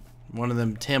of them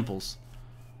temples?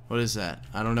 What is that?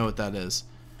 I don't know what that is.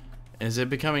 Is it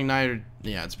becoming night? Or,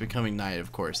 yeah, it's becoming night,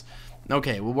 of course.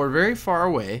 Okay, well, we're very far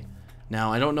away.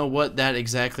 Now, I don't know what that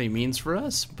exactly means for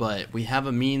us, but we have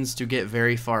a means to get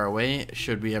very far away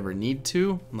should we ever need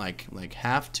to, like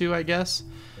have to, I guess.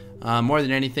 More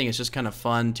than anything, it's just kind of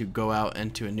fun to go out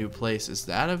into a new place. Is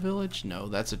that a village? No,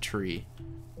 that's a tree.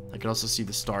 I can also see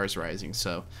the stars rising,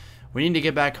 so we need to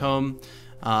get back home.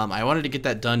 I wanted to get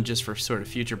that done just for sort of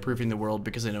future-proofing the world,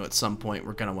 because I know at some point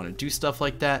we're going to want to do stuff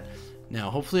like that. Now,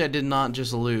 hopefully I did not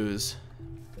just lose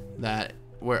that.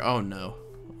 Where? Oh, no.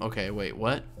 Okay, wait,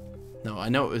 what? No, I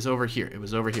know it was over here. It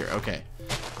was over here. Okay.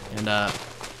 And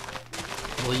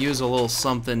we'll use a little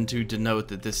something to denote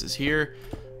that this is here.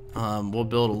 We'll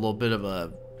build a little bit of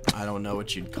a, I don't know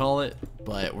what you'd call it,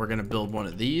 but we're going to build one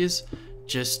of these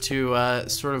just to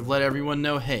sort of let everyone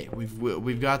know, hey,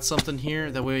 we've got something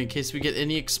here. That way, in case we get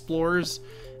any explorers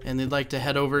and they'd like to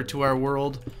head over to our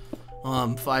world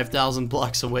 5,000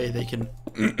 blocks away, they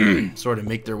can sort of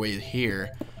make their way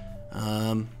here.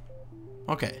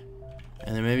 Okay.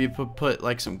 And then maybe put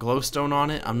like some glowstone on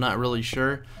it. I'm not really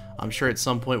sure. I'm sure at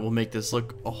some point we'll make this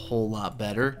look a whole lot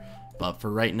better. But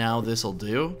for right now, this will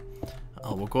do.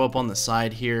 We'll go up on the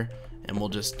side here and we'll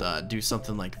just do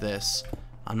something like this.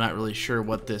 I'm not really sure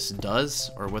what this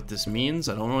does or what this means.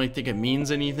 I don't really think it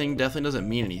means anything. Definitely doesn't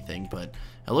mean anything, but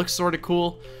it looks sort of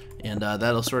cool. And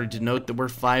that'll sort of denote that we're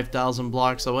 5,000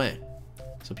 blocks away.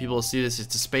 So people will see this.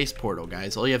 It's a space portal,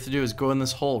 guys. All you have to do is go in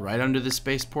this hole right under the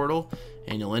space portal,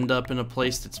 and you'll end up in a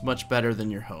place that's much better than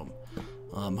your home.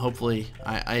 Hopefully,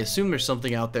 I assume there's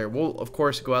something out there. We'll, of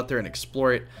course, go out there and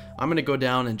explore it. I'm going to go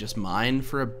down and just mine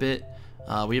for a bit.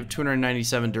 We have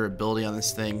 297 durability on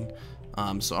this thing.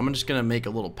 So I'm just going to make a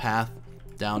little path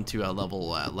down to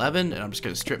level 11, and I'm just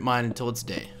going to strip mine until it's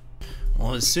day.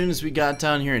 Well, as soon as we got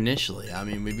down here initially, I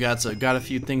mean, we've got a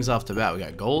few things off the bat. We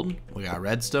got gold, we got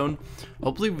redstone.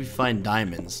 Hopefully we find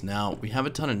diamonds. Now, we have a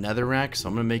ton of netherrack, so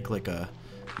I'm going to make like a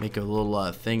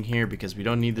little thing here, because we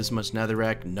don't need this much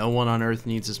netherrack. No one on Earth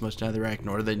needs this much netherrack,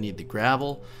 nor do they need the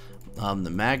gravel. The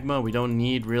magma, we don't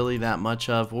need really that much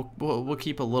of. We'll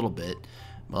keep a little bit.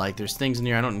 But like, there's things in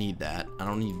here, I don't need that. I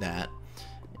don't need that.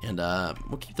 And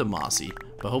we'll keep the mossy.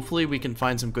 But hopefully we can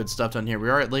find some good stuff down here. We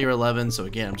are at layer 11, so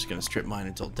again, I'm just going to strip mine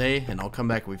until day, and I'll come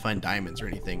back if we find diamonds or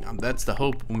anything. That's the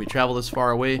hope. When we travel this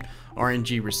far away,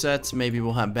 RNG resets. Maybe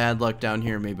we'll have bad luck down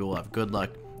here. Maybe we'll have good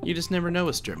luck. You just never know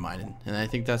with strip mining, and I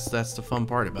think that's the fun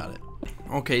part about it.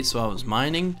 Okay, so I was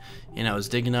mining, and I was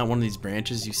digging out one of these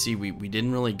branches. You see, we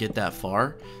didn't really get that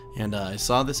far, and I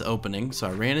saw this opening, so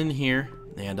I ran in here.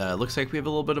 And it looks like we have a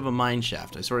little bit of a mine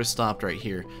shaft. I sort of stopped right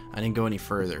here. I didn't go any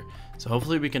further. So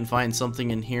hopefully we can find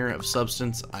something in here of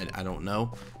substance. I don't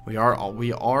know. We are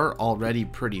already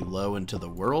pretty low into the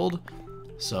world.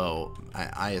 So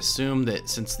I assume that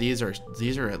since these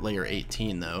are at layer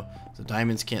 18 though, so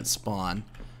diamonds can't spawn.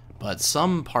 But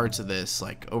some parts of this,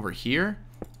 like over here,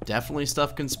 definitely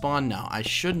stuff can spawn. Now I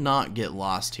should not get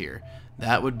lost here.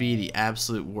 That would be the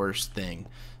absolute worst thing.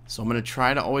 So I'm going to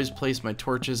try to always place my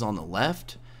torches on the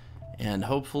left, and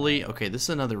hopefully, okay, this is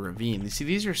another ravine. You see,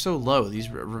 these are so low. These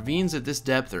ravines at this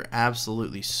depth are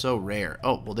absolutely so rare.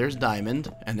 Oh, well, there's diamond,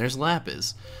 and there's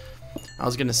lapis. I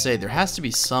was going to say, there has to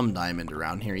be some diamond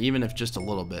around here, even if just a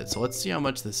little bit. So let's see how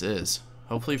much this is.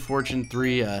 Hopefully Fortune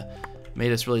 3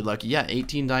 made us really lucky. Yeah,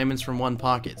 18 diamonds from one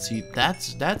pocket. See,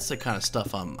 that's the kind of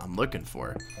stuff I'm looking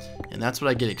for. And that's what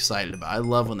I get excited about. I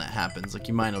love when that happens. Like,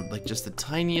 you mine like just the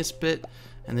tiniest bit,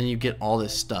 and then you get all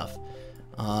this stuff.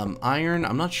 Iron,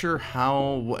 I'm not sure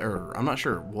I'm not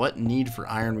sure what need for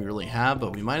iron we really have,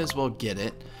 but we might as well get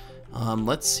it.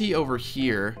 Let's see over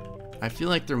here. I feel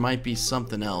like there might be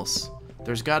something else.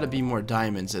 There's got to be more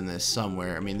diamonds in this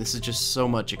somewhere. I mean, this is just so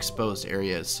much exposed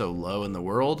area. It's so low in the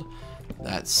world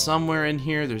that somewhere in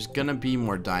here there's gonna be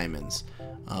more diamonds.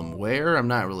 Where? I'm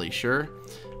not really sure.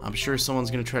 I'm sure someone's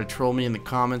gonna try to troll me in the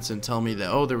comments and tell me that,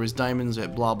 oh, there was diamonds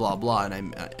at blah blah blah,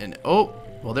 and oh,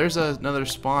 well, there's another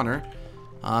spawner.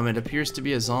 It appears to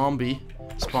be a zombie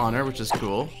spawner, which is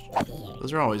cool.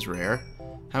 Those are always rare.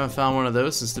 Haven't found one of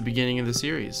those since the beginning of the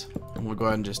series. And we'll go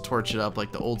ahead and just torch it up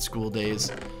like the old school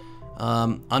days.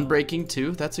 Unbreaking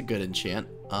 2, that's a good enchant.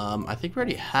 I think we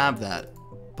already have that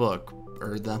book,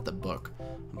 or not the book.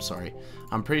 I'm sorry.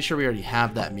 I'm pretty sure we already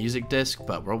have that music disc,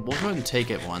 but we'll go ahead and take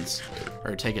it once,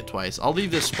 or take it twice. I'll leave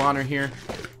this spawner here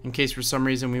in case for some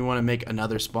reason we want to make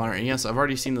another spawner. And yes, I've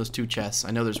already seen those two chests.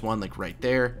 I know there's one like right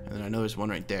there, and then I know there's one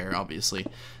right there, obviously.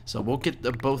 So we'll get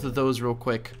both of those real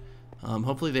quick.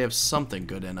 Hopefully they have something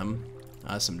good in them.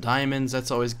 Some diamonds,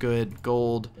 that's always good.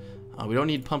 Gold. We don't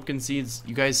need pumpkin seeds.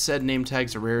 You guys said name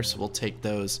tags are rare, so we'll take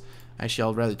those. Actually,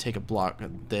 I'll rather take a block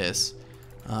of this.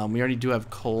 We already do have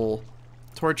coal.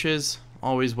 Torches,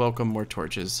 always welcome more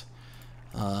torches.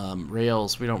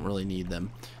 Rails, we don't really need them.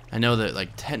 I know that like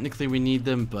technically we need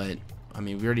them, but I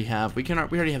mean we already have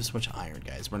so much iron,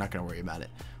 guys. We're not gonna worry about it.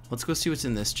 Let's go see what's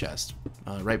in this chest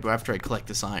right after I collect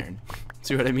this iron.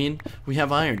 See what I mean? We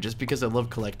have iron just because I love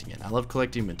collecting it. I love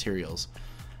collecting materials.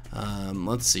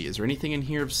 Let's see, is there anything in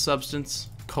here of substance?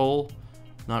 Coal?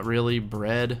 Not really.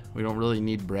 Bread. We don't really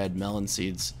need bread. Melon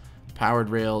seeds. Powered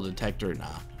rail detector.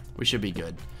 Nah. We should be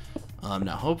good.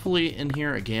 Now, hopefully in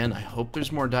here, again, I hope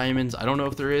there's more diamonds. I don't know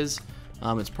if there is.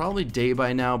 It's probably day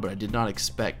by now, but I did not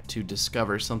expect to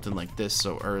discover something like this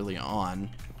so early on.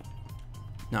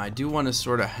 Now, I do want to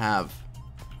sort of have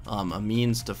a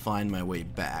means to find my way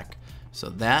back. So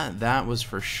that was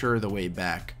for sure the way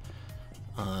back.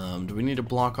 Do we need to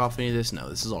block off any of this? No,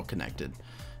 this is all connected.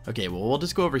 Okay, well, we'll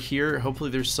just go over here. Hopefully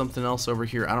there's something else over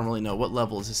here. I don't really know. What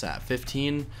level is this at?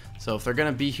 15? So if they're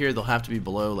going to be here, they'll have to be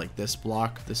below, like, this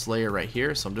block, this layer right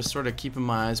here. So I'm just sort of keeping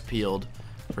my eyes peeled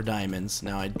for diamonds.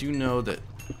 Now, I do know that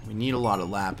we need a lot of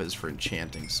lapis for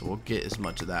enchanting, so we'll get as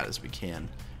much of that as we can.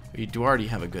 We do already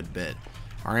have a good bit.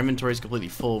 Our inventory is completely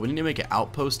full. We need to make an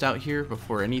outpost out here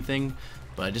before anything,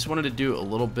 but I just wanted to do a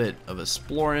little bit of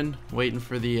exploring, waiting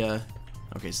for the...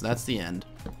 Okay, so that's the end.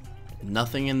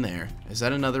 Nothing in there. Is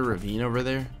that another ravine over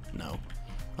there? No.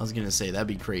 I was gonna say, that'd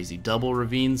be crazy. Double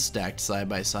ravines stacked side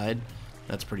by side.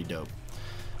 That's pretty dope.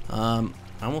 I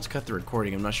almost cut the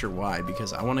recording. I'm not sure why,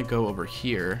 because I want to go over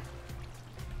here.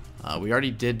 We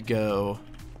already did go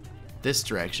this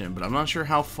direction, but I'm not sure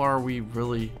how far we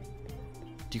really...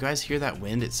 Do you guys hear that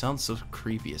wind? It sounds so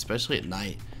creepy, especially at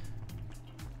night.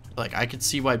 Like, I could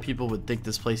see why people would think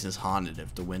this place is haunted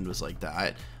if the wind was like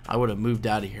that. I would have moved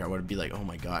out of here. I would be like, oh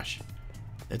my gosh,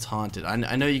 it's haunted.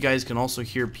 I know you guys can also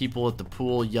hear people at the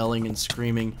pool yelling and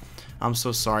screaming. I'm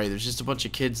so sorry. There's just a bunch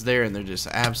of kids there, and they're just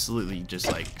absolutely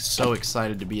just like so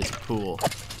excited to be at the pool.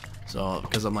 So,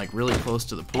 because I'm like really close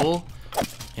to the pool,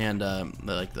 and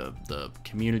like the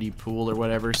community pool or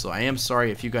whatever. So I am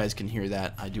sorry if you guys can hear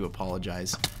that. I do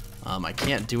apologize. I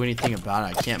can't do anything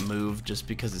about it. I can't move just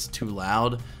because it's too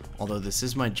loud. Although this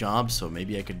is my job, so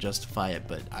maybe I could justify it,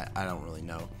 but I don't really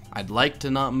know. I'd like to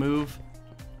not move.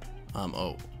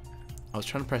 Oh, I was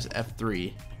trying to press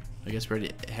F3. I guess we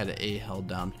already had an A held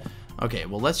down. Okay,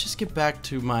 well, let's just get back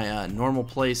to my normal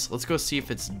place. Let's go see if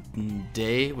it's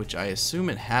day, which I assume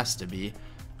it has to be.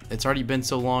 It's already been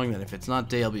so long that if it's not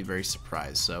day, I'll be very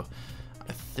surprised. So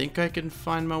I think I can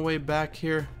find my way back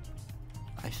here.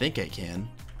 I think I can.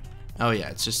 Oh yeah,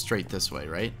 it's just straight this way,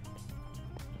 right?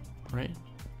 Right?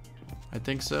 I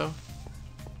think so.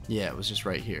 Yeah, it was just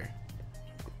right here.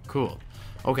 Cool.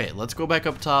 Okay, let's go back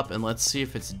up top and let's see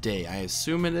if it's day. I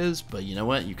assume it is, but you know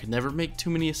what? You can never make too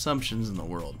many assumptions in the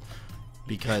world.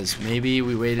 Because maybe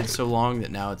we waited so long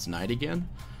that now it's night again?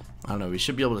 I don't know, we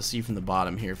should be able to see from the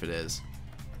bottom here if it is.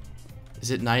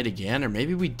 Is it night again? Or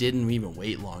maybe we didn't even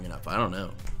wait long enough. I don't know.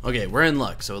 Okay, we're in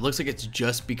luck. So it looks like it's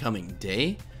just becoming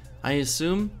day, I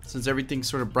assume, since everything's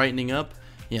sort of brightening up.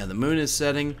 Yeah, the moon is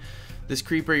setting. This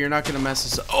creeper, you're not gonna mess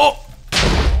us up. Oh!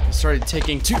 It started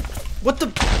taking two. What the?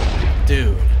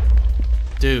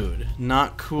 Dude,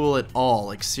 not cool at all.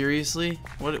 Like, seriously?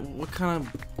 What kind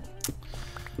of...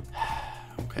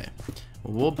 Okay.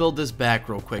 Well, we'll build this back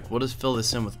real quick. We'll just fill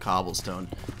this in with cobblestone.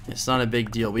 It's not a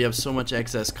big deal. We have so much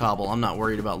excess cobble. I'm not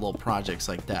worried about little projects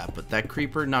like that. But that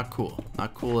creeper, not cool.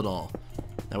 Not cool at all.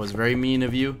 That was very mean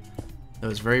of you. That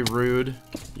was very rude.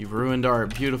 You've ruined our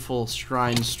beautiful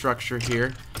shrine structure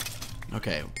here.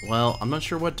 Okay, well, I'm not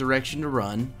sure what direction to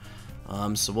run.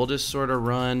 So we'll just sort of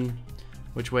run...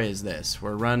 Which way is this?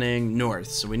 We're running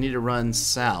north, so we need to run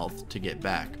south to get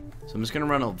back. So I'm just going to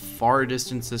run a far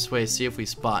distance this way, see if we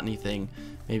spot anything.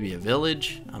 Maybe a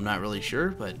village? I'm not really sure,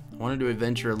 but I wanted to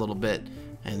adventure a little bit,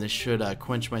 and this should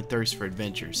quench my thirst for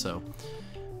adventure. So,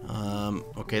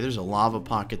 okay, there's a lava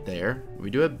pocket there. We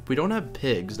don't have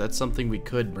pigs. That's something we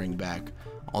could bring back,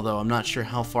 although I'm not sure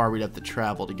how far we'd have to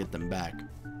travel to get them back.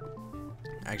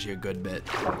 Actually, a good bit.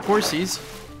 Horsies,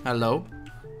 hello.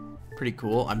 Pretty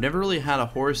cool. I've never really had a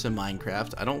horse in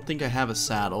Minecraft. I don't think I have a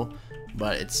saddle,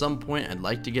 but at some point I'd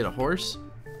like to get a horse,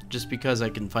 just because I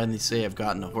can finally say I've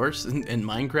gotten a horse in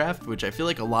Minecraft, which I feel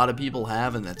like a lot of people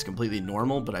have, and that's completely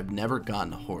normal, but I've never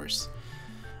gotten a horse.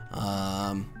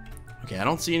 Okay, I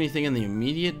don't see anything in the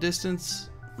immediate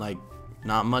distance, like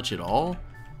not much at all.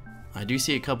 I do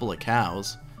see a couple of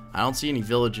cows. I don't see any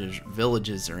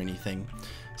villages or anything.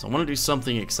 So I want to do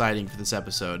something exciting for this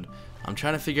episode. I'm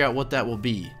trying to figure out what that will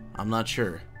be. I'm not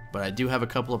sure, but I do have a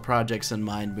couple of projects in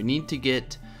mind. We need to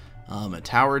get a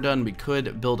tower done. We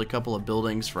could build a couple of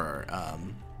buildings for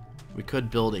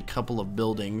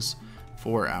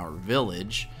our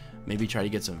village. Maybe try to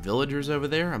get some villagers over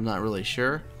there. I'm not really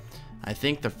sure. I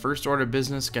think the first order of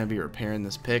business is going to be repairing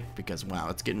this pick because, wow,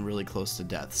 it's getting really close to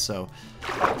death. So,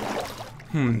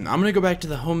 I'm going to go back to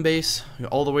the home base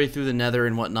all the way through the nether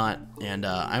and whatnot, and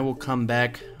I will come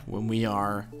back when we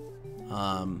are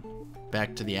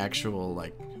back to the actual,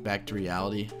 like, back to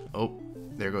reality. Oh,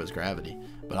 there goes gravity.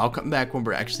 But I'll come back when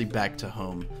we're actually back to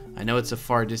home. I know it's a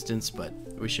far distance, but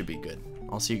we should be good.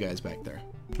 I'll see you guys back there.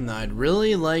 Now, I'd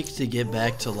really like to get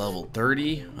back to level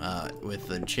 30 with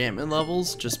the enchantment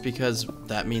levels, just because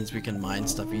that means we can mine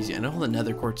stuff easy. I know the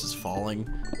nether quartz is falling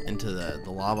into the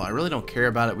lava. I really don't care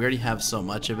about it. We already have so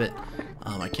much of it.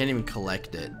 I can't even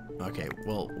collect it. Okay,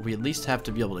 well, we at least have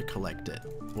to be able to collect it.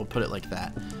 We'll put it like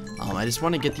that. I just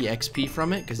want to get the XP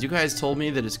from it, because you guys told me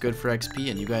that it's good for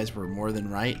XP, and you guys were more than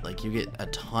right. Like, you get a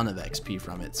ton of XP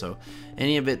from it. So,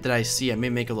 any of it that I see, I may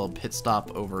make a little pit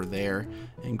stop over there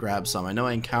and grab some. I know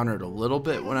I encountered a little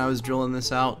bit when I was drilling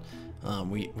this out.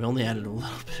 We only added a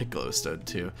little bit of glowstone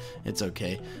too. It's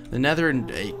okay. The nether,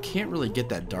 it can't really get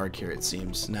that dark here, it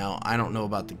seems. Now, I don't know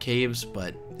about the caves,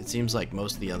 but it seems like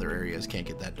most of the other areas can't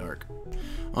get that dark.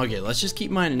 Okay, let's just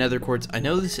keep mining nether quartz. I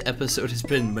know this episode has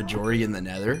been majority in the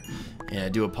nether, and I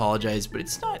do apologize, but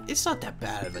it's not that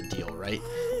bad of a deal, right?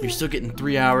 You're still getting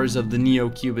 3 hours of the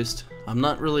NeoCubest. I'm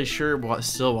not really sure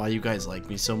why you guys like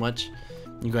me so much.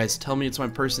 You guys tell me it's my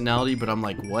personality, but I'm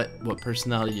like, what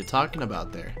personality are you talking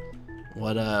about there?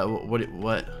 What?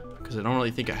 Because I don't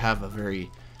really think I have a very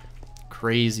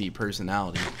crazy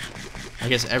personality. I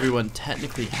guess everyone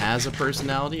technically has a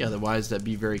personality, otherwise that'd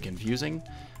be very confusing.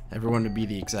 Everyone would be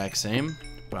the exact same,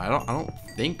 but I don't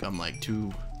think I'm like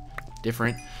too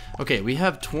different. Okay, we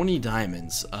have 20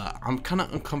 diamonds. I'm kind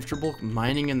of uncomfortable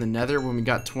mining in the nether when we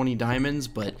got 20 diamonds,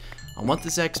 but I want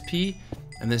this XP,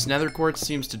 and this nether quartz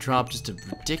seems to drop just a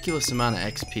ridiculous amount of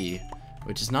XP,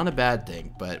 which is not a bad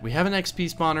thing, but we have an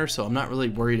XP spawner, so I'm not really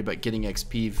worried about getting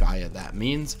XP via that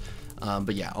means.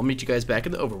 But yeah, I'll meet you guys back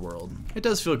in the overworld. It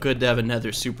does feel good to have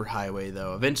another superhighway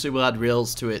though. Eventually we'll add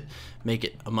rails to it, make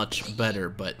it a much better,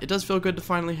 but it does feel good to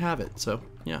finally have it, so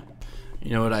yeah.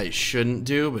 You know what I shouldn't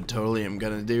do, but totally am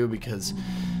gonna do because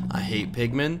I hate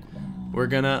pigmen? We're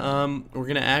gonna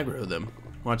aggro them.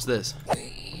 Watch this.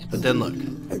 But then look,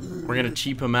 we're gonna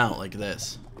cheap them out like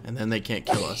this, and then they can't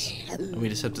kill us. And we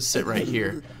just have to sit right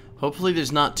here. Hopefully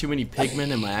there's not too many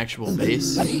pigmen in my actual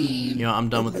base. You know, I'm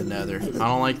done with the nether. I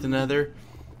don't like the nether.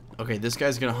 Okay, this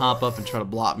guy's gonna hop up and try to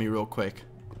block me real quick.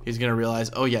 He's gonna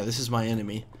realize, oh yeah, this is my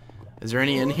enemy. Is there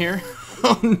any in here?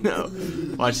 Oh no.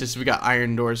 Watch this, we got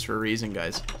iron doors for a reason,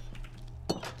 guys.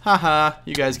 Haha,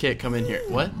 you guys can't come in here.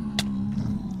 What?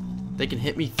 They can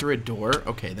hit me through a door?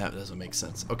 Okay, that doesn't make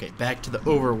sense. Okay, back to the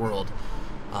overworld.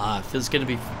 It's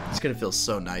gonna feel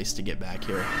so nice to get back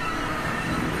here.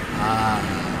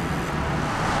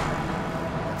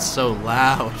 It's so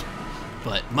loud,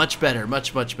 but much better,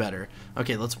 much better.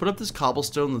 Okay, let's put up this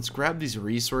cobblestone. Let's grab these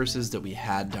resources that we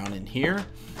had down in here,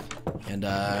 and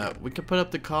we can put up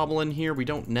the cobble in here. We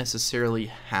don't necessarily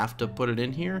have to put it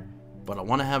in here, but I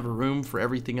want to have room for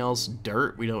everything else.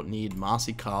 Dirt, we don't need.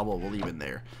 Mossy cobble, we'll leave in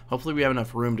there. Hopefully we have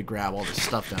enough room to grab all this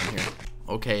stuff down here.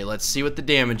 Okay, let's see what the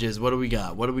damage is. What do we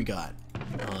got? What do we got?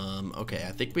 Okay,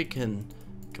 I think we can.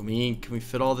 Can we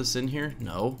fit all this in here?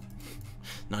 No.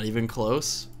 Not even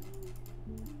close.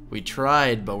 We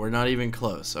tried, but we're not even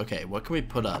close. Okay, what can we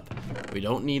put up? We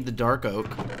don't need the dark oak.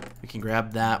 We can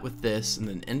grab that with this, and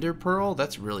then ender pearl.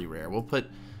 That's really rare. We'll put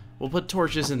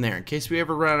torches in there in case we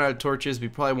ever run out of torches. We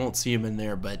probably won't see them in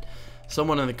there, but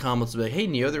someone in the comments will be like, "Hey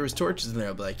Neo, there was torches in there."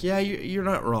 I'll be like, "Yeah, you're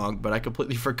not wrong, but I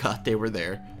completely forgot they were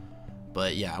there."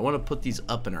 But yeah, I want to put these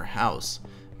up in our house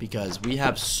because we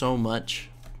have so much.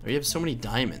 We have so many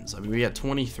diamonds. I mean, we got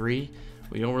 23.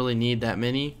 We don't really need that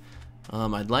many.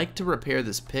 I'd like to repair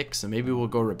this pick, so maybe we'll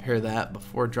go repair that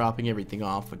before dropping everything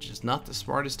off, which is not the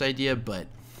smartest idea, but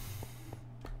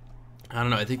I don't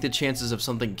know. I think the chances of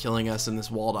something killing us in this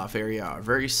walled off area are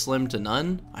very slim to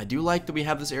none. I do like that we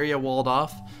have this area walled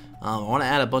off. I want to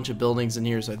add a bunch of buildings in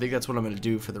here, so I think that's what I'm going to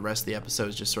do for the rest of the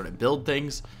episodes, just sort of build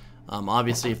things.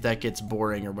 Obviously, if that gets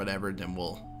boring or whatever, then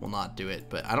we'll not do it.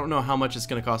 But I don't know how much it's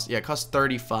going to cost. Yeah, it costs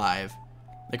 35.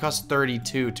 It costs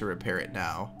 32 to repair it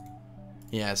now.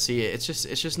 Yeah, see, it's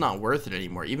just not worth it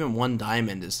anymore. Even one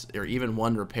diamond is, or even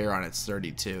one repair on it's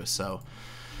 32. So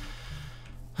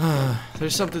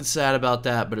there's something sad about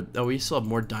that. But oh, we still have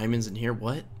more diamonds in here.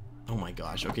 What? Oh my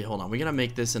gosh. Okay, hold on. We're gonna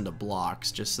make this into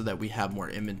blocks just so that we have more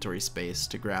inventory space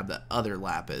to grab that other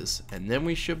lapis, and then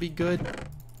we should be good.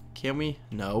 Can we?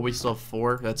 No, we still have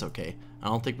 4. That's okay. I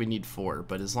don't think we need 4,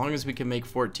 but as long as we can make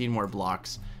 14 more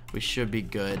blocks, we should be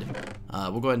good.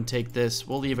 We'll go ahead and take this.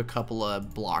 We'll leave a couple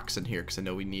of blocks in here because I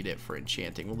know we need it for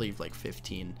enchanting. We'll leave like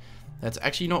 15. That's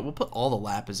actually, you know what? We'll put all the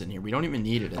lapis in here. We don't even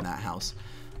need it in that house.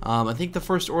 I think the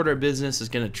first order of business is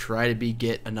going to try to be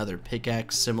get another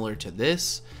pickaxe similar to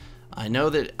this. I know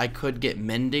that I could get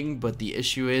mending, but the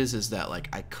issue is that like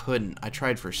I couldn't. I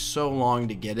tried for so long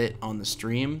to get it on the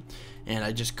stream, and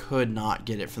I just could not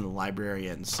get it from the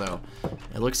librarian. So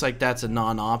it looks like that's a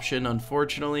non-option,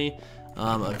 unfortunately.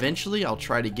 Eventually I'll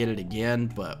try to get it again,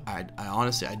 but I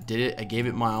honestly, I did it. I gave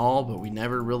it my all, but we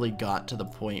never really got to the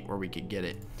point where we could get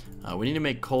it. We need to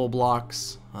make coal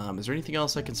blocks. Is there anything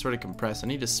else I can sort of compress? I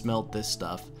need to smelt this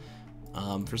stuff.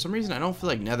 For some reason I don't feel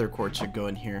like nether quartz should go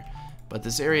in here. But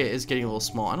this area is getting a little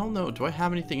small. I don't know. Do I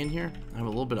have anything in here? I have a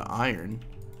little bit of iron.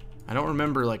 I don't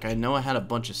remember. Like, I know I had a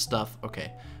bunch of stuff.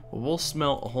 Okay. Well, we'll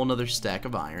smelt a whole nother stack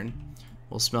of iron.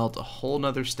 We'll smelt a whole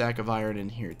nother stack of iron in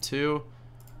here, too.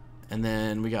 And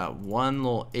then we got one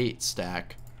little 8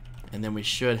 stack. And then we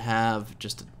should have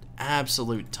just an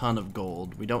absolute ton of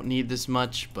gold. We don't need this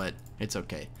much, but it's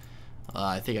okay.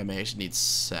 I think I may actually need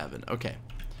 7. Okay.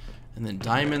 And then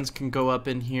diamonds can go up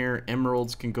in here.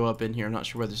 Emeralds can go up in here. I'm not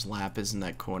sure where there's lapis in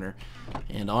that corner.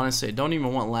 And honestly, I don't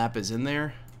even want lapis in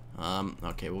there.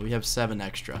 Okay, well, we have 7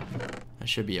 extra. That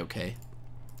should be okay.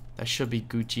 That should be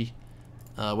Gucci.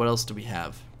 What else do we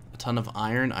have? A ton of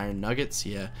iron. Iron nuggets,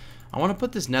 yeah. I want to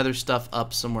put this nether stuff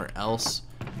up somewhere else.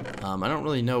 I don't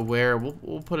really know where.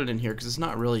 We'll put it in here because it's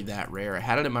not really that rare. I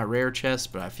had it in my rare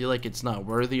chest, but I feel like it's not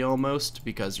worthy almost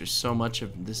because there's so much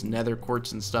of this nether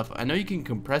quartz and stuff. I know you can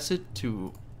compress it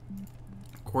to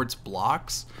quartz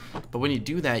blocks, but when you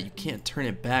do that, you can't turn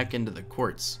it back into the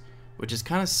quartz, which is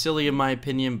kind of silly in my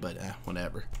opinion, but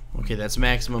whatever. Okay, that's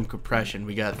maximum compression.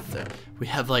 We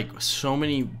have like so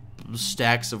many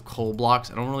stacks of coal blocks.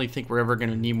 I don't really think we're ever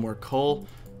gonna need more coal.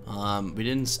 We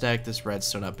didn't stack this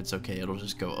redstone up. It's okay. It'll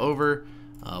just go over.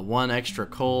 1 extra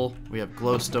coal. We have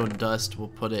glowstone dust. We'll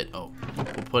put it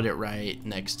right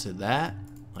next to that,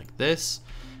 like this.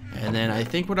 And then I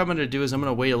think what I'm gonna do is I'm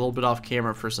gonna wait a little bit off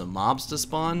camera for some mobs to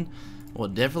spawn. Well,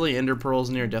 definitely ender pearls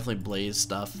in here. Definitely blaze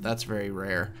stuff. That's very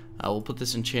rare. We'll put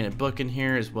this enchanted book in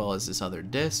here as well as this other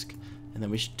disc. And then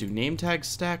we should do name tags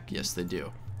stack. Yes, they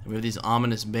do. We have these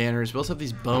ominous banners. We also have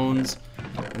these bones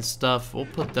and stuff. We'll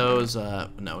put those,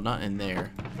 no, not in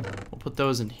there. We'll put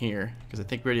those in here, because I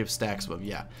think we already have stacks of them,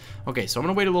 yeah. Okay, so I'm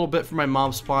going to wait a little bit for my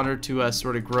mob spawner to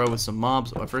sort of grow with some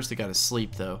mobs. Oh, first I got to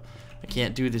sleep, though. I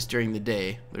can't do this during the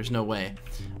day. There's no way.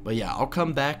 But yeah, I'll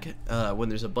come back when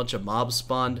there's a bunch of mobs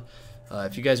spawned.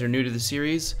 If you guys are new to the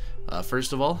series,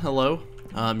 first of all, hello.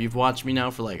 You've watched me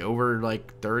now for like over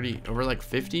like 30, over like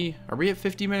 50. Are we at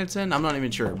 50 minutes in? I'm not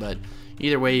even sure, but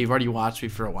either way, you've already watched me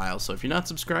for a while. So if you're not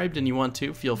subscribed and you want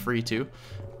to, feel free to.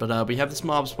 But we have this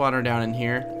mob spawner down in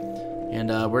here, and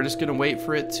we're just gonna wait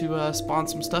for it to spawn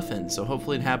some stuff in. So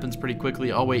hopefully it happens pretty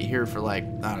quickly. I'll wait here for like,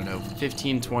 I don't know,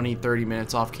 15, 20, 30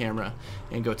 minutes off camera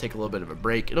and go take a little bit of a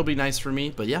break. It'll be nice for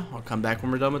me, but yeah, I'll come back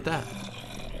when we're done with that.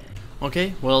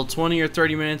 Okay, well, 20 or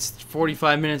 30 minutes,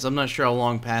 45 minutes, I'm not sure how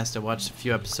long passed. I watched a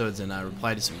few episodes and I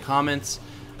replied to some comments.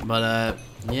 But,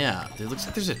 yeah, it looks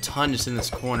like there's a ton just in this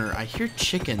corner. I hear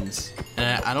chickens,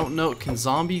 and I don't know, can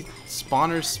zombie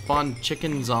spawners spawn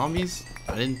chicken zombies?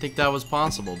 I didn't think that was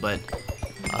possible, but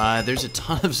there's a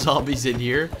ton of zombies in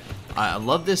here. I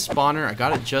love this spawner. I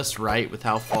got it just right with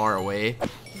how far away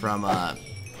from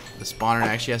the spawner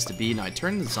actually has to be. Now I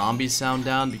turned the zombie sound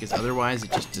down because otherwise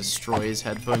it just destroys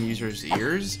headphone users'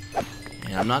 ears,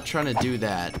 and I'm not trying to do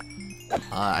that.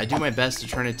 I do my best to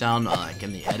turn it down like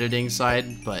in the editing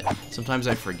side, but sometimes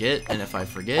I forget, and if I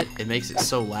forget, it makes it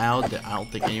so loud that I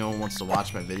don't think anyone wants to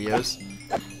watch my videos.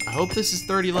 I hope this is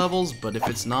 30 levels, but if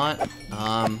it's not,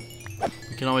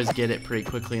 you can always get it pretty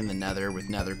quickly in the nether with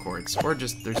nether quartz, or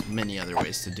just there's many other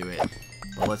ways to do it.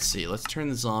 But let's see, let's turn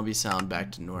the zombie sound back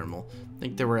to normal. I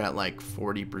think they were at like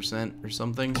 40% or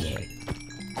something.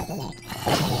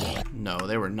 No,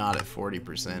 they were not at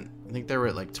 40%. I think they were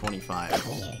at like 25.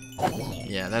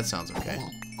 Yeah, that sounds okay.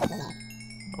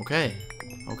 Okay.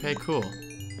 Okay, cool.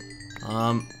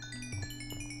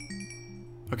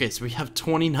 Okay, so we have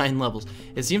 29 levels.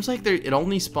 It seems like it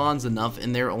only spawns enough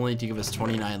in there only to give us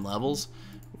 29 levels,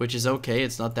 which is okay.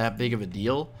 It's not that big of a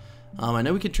deal. I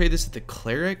know we can trade this at the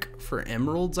cleric for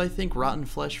emeralds, I think. Rotten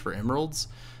flesh for emeralds.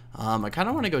 I kind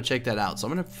of want to go check that out. So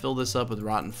I'm going to fill this up with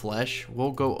rotten flesh.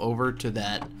 We'll go over to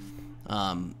that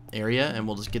area and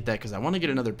we'll just get that because I want to get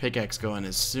another pickaxe going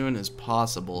as soon as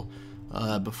possible.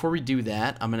 Before we do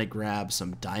that, I'm going to grab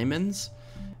some diamonds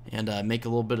and make a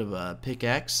little bit of a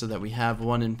pickaxe so that we have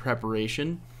one in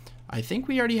preparation. I think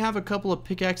we already have a couple of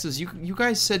pickaxes. You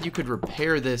guys said you could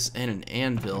repair this in an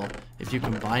anvil if you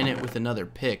combine it with another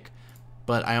pick,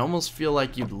 but I almost feel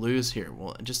like you'd lose here.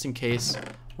 Well, just in case,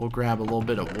 we'll grab a little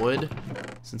bit of wood.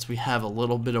 Since we have a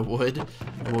little bit of wood,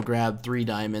 we'll grab 3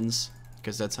 diamonds.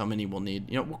 because that's how many we'll need.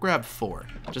 You know, we'll grab 4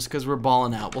 just because we're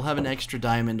balling out. We'll have an extra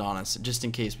diamond on us just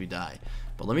in case we die.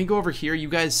 But let me go over here. You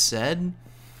guys said,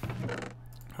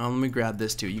 let me grab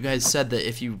this too. You guys said that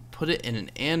if you put it in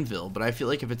an anvil, but I feel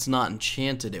like if it's not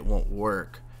enchanted, it won't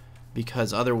work,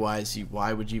 because otherwise,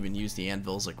 why would you even use the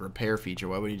anvil's like repair feature?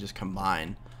 Why would you just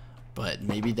combine? But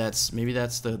maybe that's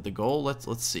the goal.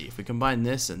 Let's see if we combine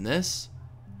this and this.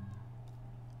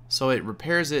 So it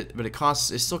repairs it, but it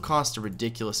still costs a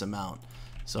ridiculous amount.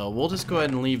 So we'll just go ahead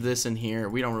and leave this in here.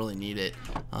 We don't really need it.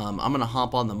 I'm gonna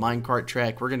hop on the minecart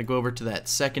track. We're gonna go over to that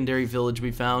secondary village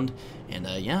we found, and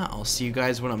yeah, I'll see you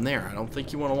guys when I'm there. I don't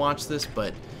think you want to watch this,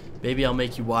 but maybe I'll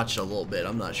make you watch it a little bit.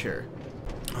 I'm not sure.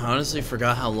 I honestly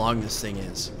forgot how long this thing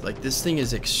is. Like, this thing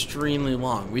is extremely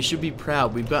long. We should be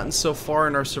proud. We've gotten so far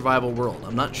in our survival world.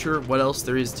 I'm not sure what else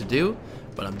there is to do,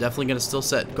 but I'm definitely going to still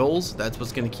set goals. That's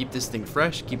what's going to keep this thing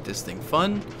fresh, keep this thing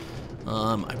fun.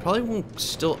 I probably won't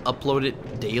still upload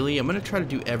it daily. I'm going to try to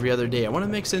do every other day. I want to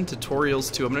mix in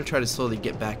tutorials too. I'm going to try to slowly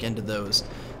get back into those,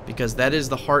 because that is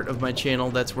the heart of my channel.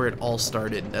 That's where it all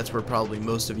started. That's where probably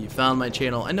most of you found my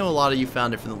channel. I know a lot of you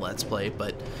found it from the Let's Play,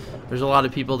 but there's a lot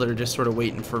of people that are just sort of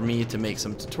waiting for me to make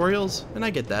some tutorials, and I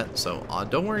get that. So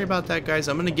don't worry about that, guys.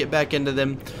 I'm going to get back into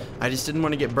them. I just didn't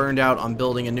want to get burned out on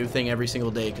building a new thing every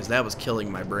single day, because that was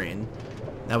killing my brain.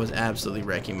 That was absolutely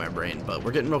wrecking my brain. But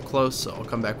we're getting real close, so I'll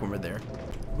come back when we're there.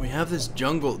 We have this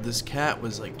jungle. This cat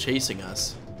was like chasing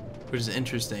us, which is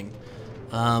interesting.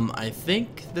 I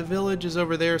think the village is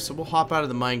over there, so we'll hop out of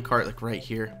the minecart like right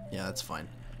here. Yeah, that's fine.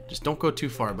 Just don't go too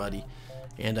far, buddy.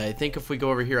 And I think if we go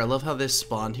over here, I love how this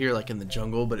spawned here like in the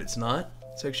jungle, but it's not.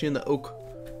 It's actually in the oak,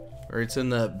 or it's in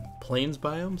the plains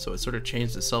biome, so it sort of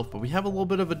changed itself. But we have a little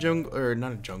bit of a jungle, or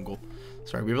not a jungle.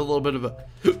 Sorry, we have a little bit of a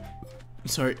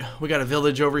sorry, we got a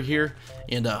village over here,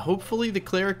 and hopefully the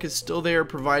cleric is still there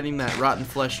providing that rotten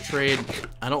flesh trade.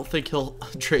 I don't think he'll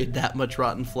trade that much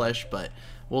rotten flesh, but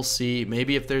we'll see.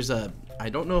 Maybe if there's a, I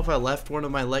don't know if I left one of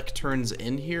my lecterns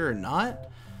in here or not.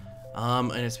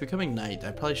 And it's becoming night.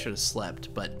 I probably should have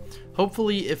slept, but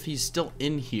hopefully if he's still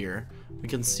in here, we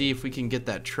can see if we can get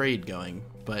that trade going.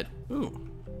 But, ooh,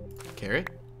 carrot?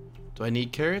 Do I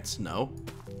need carrots? No.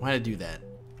 Why did I do that?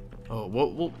 Oh,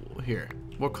 we'll here.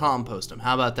 We'll compost him.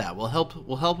 How about that? We'll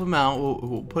help him out.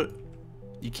 We'll put,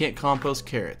 you can't compost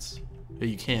carrots.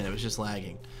 You can, it was just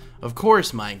lagging. Of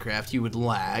course, Minecraft, you would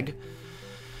lag.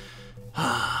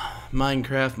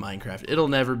 Minecraft, it'll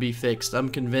never be fixed. I'm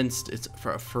convinced it's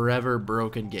a forever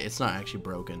broken game. It's not actually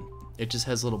broken. It just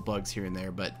has little bugs here and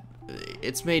there, but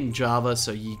it's made in Java,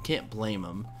 so you can't blame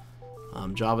them.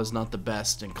 Java's not the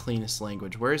best and cleanest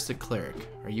language. Where's the cleric?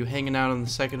 Are you hanging out on the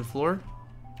second floor?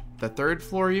 The third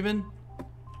floor even?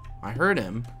 I heard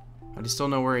him. I just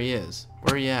don't know where he is.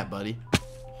 Where are you at, buddy?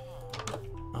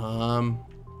 I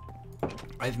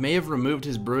may have removed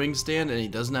his brewing stand and he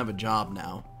doesn't have a job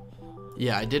now.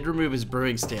 Yeah, I did remove his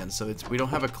brewing stand, so we don't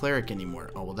have a cleric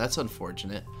anymore. Oh, well, that's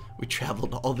unfortunate. We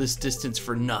traveled all this distance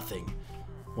for nothing.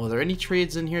 Well, are there any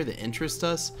trades in here that interest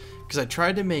us? Because I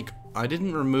tried to make, I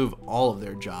didn't remove all of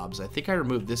their jobs. I think I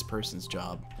removed this person's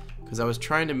job, because I was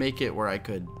trying to make it where I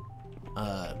could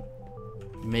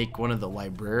make one of the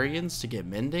librarians to get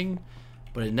mending,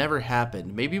 but it never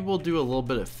happened. Maybe we'll do a little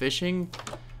bit of fishing.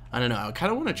 I don't know. I kind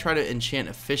of want to try to enchant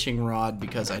a fishing rod,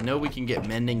 because I know we can get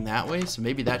mending that way. So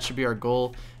maybe that should be our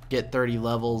goal. Get 30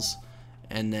 levels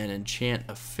and then enchant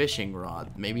a fishing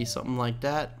rod. Maybe something like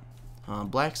that.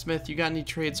 Blacksmith, you got any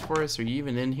trades for us? Are you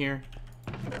even in here?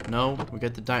 No? We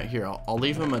got the diamond. Here, I'll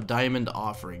leave him a diamond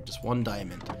offering. Just 1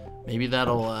 diamond. Maybe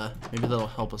that'll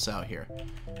help us out here.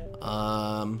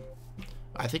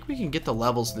 I think we can get the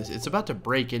levels. It's about to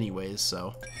break anyways,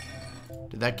 so...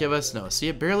 Did that give us? No. See,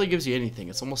 it barely gives you anything.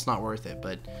 It's almost not worth it.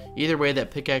 But either way,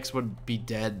 that pickaxe would be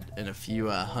dead in a few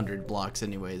 100 blocks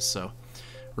anyways. So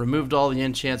removed all the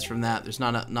enchants from that. There's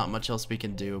not much else we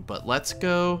can do. But let's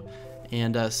go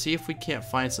and see if we can't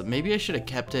find some. Maybe I should have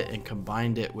kept it and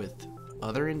combined it with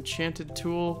other enchanted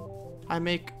tool I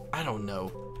make. I don't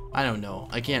know.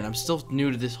 Again, I'm still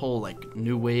new to this whole like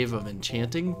new wave of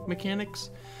enchanting mechanics.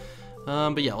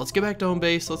 But yeah, let's get back to home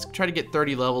base. Let's try to get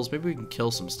 30 levels. Maybe we can kill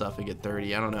some stuff and get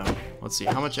 30. I don't know. Let's see.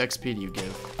 How much XP do you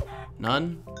give?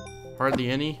 None?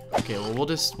 Hardly any? Okay, well we'll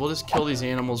just kill these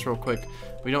animals real quick.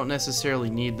 We don't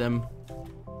necessarily need them.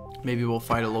 Maybe we'll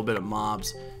fight a little bit of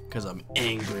mobs because I'm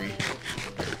angry.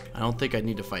 I don't think I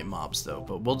need to fight mobs though,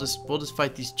 but we'll just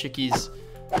fight these chickies.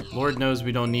 Lord knows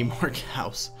we don't need more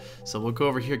cows. So we'll go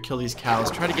over here, kill these cows,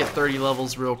 try to get 30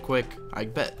 levels real quick. I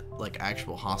bet like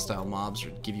actual hostile mobs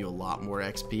would give you a lot more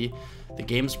XP. The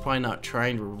game's probably not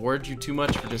trying to reward you too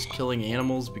much for just killing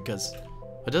animals, because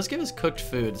it does give us cooked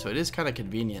food, so it is kind of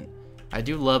convenient. I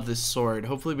do love this sword.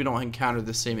 Hopefully we don't encounter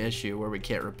the same issue where we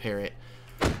can't repair it.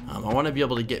 I want to be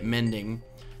able to get mending,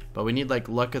 but we need like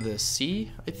Luck of the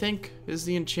Sea, I think, is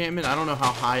the enchantment. I don't know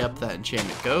how high up that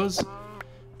enchantment goes,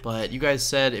 but you guys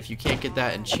said if you can't get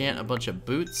that, enchant a bunch of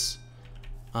boots,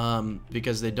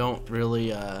 because they don't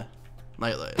really,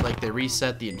 like they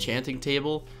reset the enchanting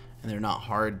table, and they're not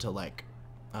hard to like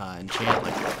enchant,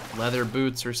 like leather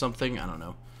boots or something. I don't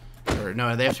know. Or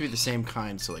no, they have to be the same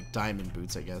kind, so like diamond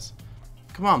boots, I guess.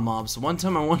 Come on, mobs. One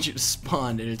time I want you to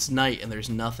spawn and it's night and there's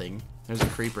nothing. There's a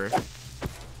creeper. How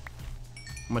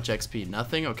much XP?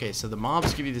 Nothing? Okay, so the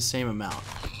mobs give you the same amount.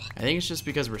 I think it's just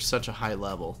because we're such a high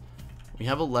level. We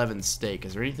have 11 steak.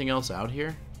 Is there anything else out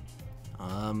here?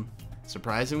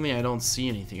 Surprisingly, I don't see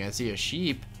anything. I see a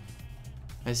sheep.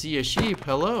 I see a sheep.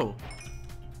 Hello.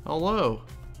 Hello.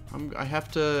 I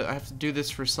have to do this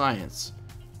for science.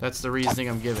 That's the reasoning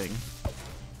I'm giving.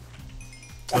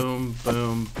 Boom,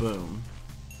 boom, boom.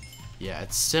 Yeah,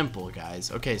 it's simple,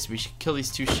 guys. Okay, so we should kill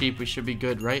these 2 sheep. We should be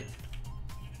good, right?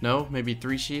 No? Maybe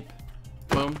 3 sheep?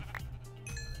 Boom.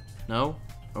 No?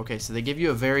 Okay, so they give you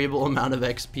a variable amount of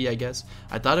XP, I guess.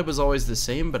 I thought it was always the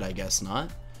same, but I guess not.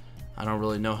 I don't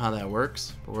really know how that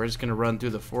works. But we're just going to run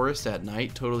through the forest at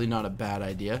night. Totally not a bad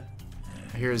idea.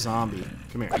 I hear a zombie.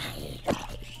 Come here.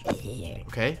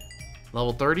 Okay.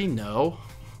 Level 30? No.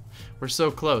 We're so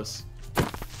close.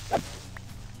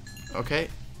 Okay.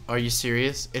 Are you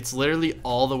serious? It's literally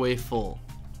all the way full.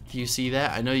 Do you see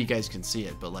that? I know you guys can see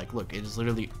it, but like, look, it is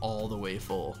literally all the way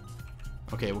full.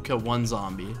 Okay, we'll kill 1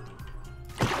 zombie.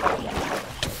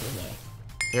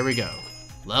 There we go.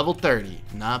 Level 30.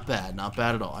 Not bad. Not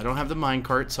bad at all. I don't have the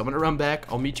minecart, so I'm going to run back.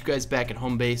 I'll meet you guys back at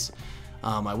home base.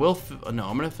 I'm going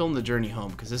to film the journey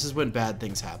home, because this is when bad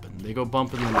things happen. They go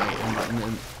bump in the night, and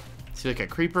then see like a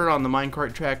creeper on the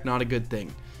minecart track, not a good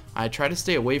thing. I try to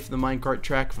stay away from the minecart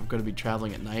track if I'm going to be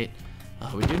traveling at night.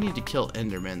 We do need to kill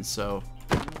endermen, so...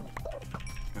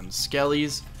 And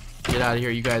skellies, get out of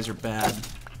here. You guys are bad.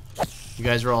 You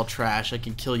guys are all trash. I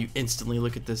can kill you instantly.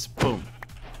 Look at this. Boom.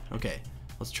 Okay,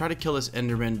 let's try to kill this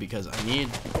enderman because I need...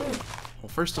 Well,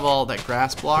 first of all, that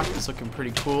grass block is looking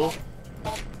pretty cool.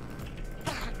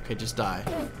 Okay, just die.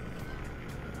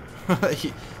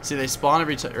 See, they spawn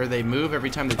every time, or they move every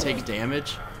time they take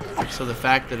damage. So the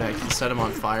fact that I can set them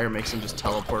on fire makes them just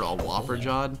teleport all whopper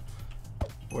jawed.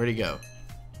 Where'd he go?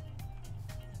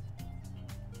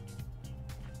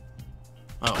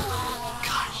 Oh,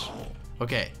 gosh.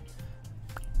 Okay.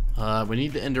 We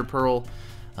need the ender pearl.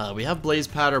 We have blaze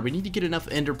powder. We need to get enough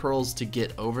ender pearls to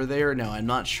get over there. Now, I'm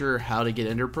not sure how to get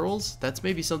ender pearls. That's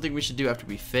maybe something we should do after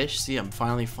we fish. See, I'm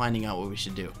finally finding out what we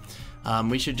should do.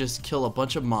 We should just kill a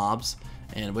bunch of mobs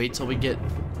and wait till we get,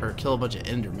 or kill a bunch of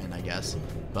endermen, I guess.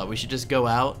 But we should just go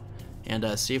out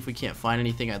and see if we can't find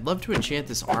anything. I'd love to enchant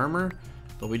this armor,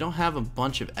 but we don't have a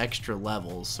bunch of extra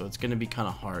levels, so it's going to be kind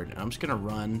of hard. And I'm just going to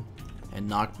run and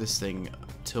knock this thing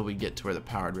till we get to where the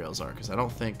powered rails are, because I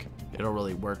don't think it'll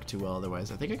really work too well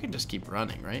otherwise. I think I can just keep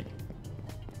running, right?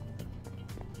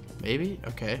 Maybe?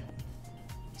 Okay.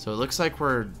 So it looks like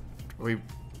we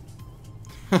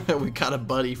got a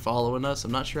buddy following us.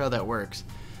 I'm not sure how that works,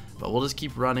 but we'll just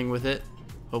keep running with it.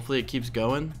 Hopefully it keeps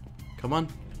going. Come on.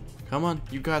 Come on.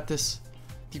 You got this.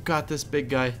 You got this, big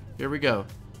guy. Here we go.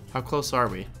 How close are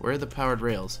we? Where are the powered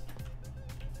rails?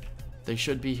 They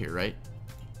should be here, right?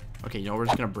 Okay, you know, we're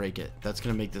just going to break it. That's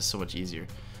going to make this so much easier.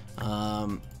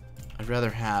 I'd rather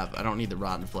have... I don't need the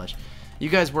rotten flesh. You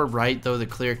guys were right, though. The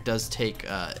cleric does take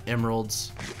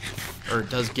emeralds, or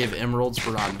does give emeralds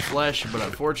for rotten flesh, but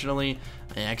unfortunately,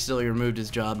 I accidentally removed his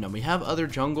job. Now, we have other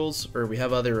jungles, or we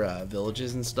have other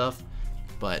villages and stuff,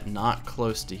 but not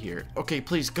close to here. Okay,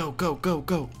 please, go, go, go,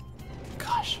 go.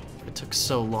 Gosh, it took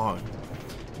so long.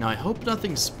 Now, I hope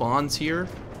nothing spawns here,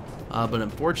 but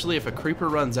unfortunately, if a creeper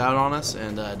runs out on us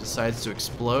and decides to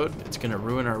explode, it's going to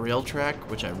ruin our rail track,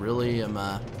 which I really am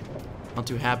not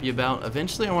too happy about.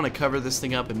 Eventually, I want to cover this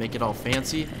thing up and make it all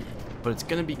fancy, but it's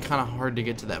going to be kind of hard to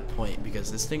get to that point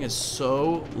because this thing is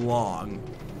so long.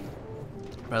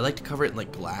 But I'd like to cover it in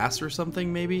like glass or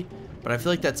something maybe, but I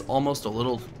feel like that's almost a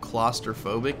little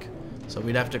claustrophobic, so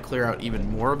we'd have to clear out even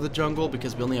more of the jungle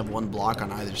because we only have 1 block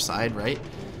on either side, right?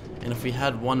 And if we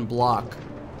had 1 block,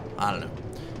 I don't know.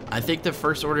 I think the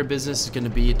first order of business is going to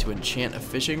be to enchant a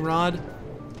fishing rod.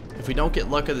 If we don't get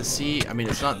Luck of the Sea, I mean,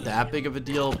 it's not that big of a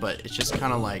deal, but it's just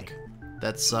kind of like,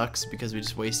 that sucks because we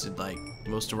just wasted like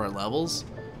most of our levels.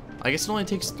 I guess it only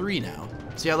takes 3 now.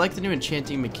 See, I like the new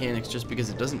enchanting mechanics just because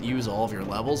it doesn't use all of your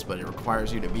levels, but it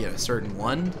requires you to be at a certain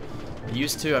one. It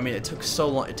used to, I mean, it takes so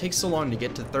long to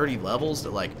get to 30 levels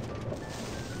that like,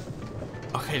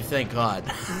 okay, thank God.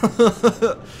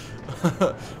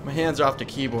 My hands are off the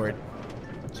keyboard.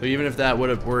 So even if that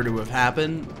were to have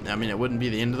happened, I mean, it wouldn't be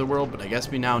the end of the world, but I guess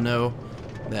we now know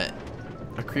that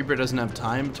a creeper doesn't have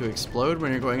time to explode when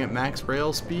you're going at max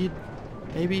rail speed.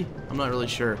 Maybe? I'm not really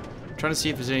sure. I'm trying to see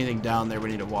if there's anything down there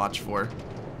we need to watch for.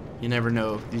 You never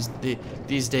know.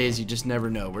 These days, you just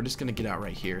never know. We're just going to get out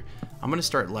right here. I'm going to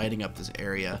start lighting up this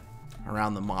area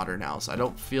around the modern house. I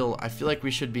feel like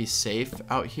we should be safe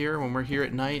out here when we're here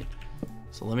at night.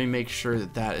 So let me make sure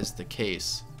that that is the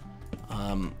case.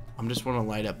 I'm just want to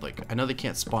light up, like, I know they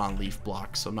can't spawn leaf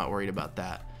blocks, so I'm not worried about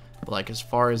that. But like as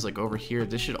far as like over here,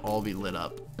 this should all be lit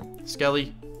up.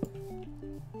 Skelly,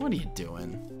 what are you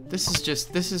doing? This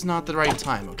is not the right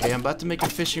time, okay? I'm about to make a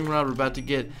fishing rod. We're about to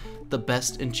get the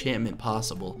best enchantment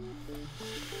possible.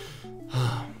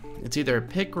 It's either a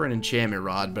pick or an enchantment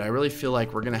rod, but I really feel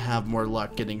like we're gonna have more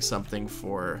luck getting something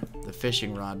for the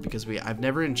fishing rod because I've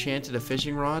never enchanted a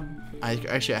fishing rod. I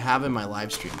have in my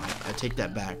live stream. I take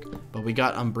that back, but we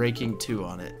got Unbreaking 2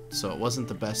 on it, so it wasn't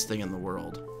the best thing in the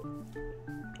world.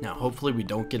 Now, hopefully we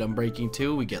don't get Unbreaking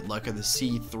 2. We get Luck of the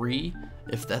Sea 3,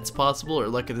 if that's possible, or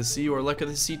Luck of the Sea or Luck of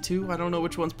the Sea 2. I don't know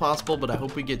which one's possible, but I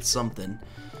hope we get something.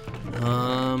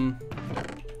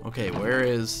 Okay,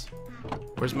 where's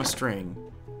my string?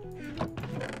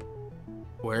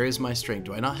 Where is my string?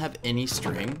 Do I not have any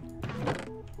string?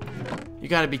 You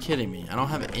gotta be kidding me. I don't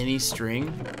have any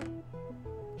string?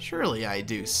 Surely I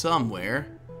do somewhere.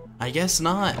 I guess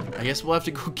not. I guess we'll have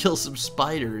to go kill some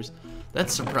spiders.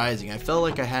 That's surprising. I felt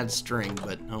like I had string,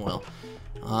 but oh well.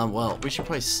 Well, we should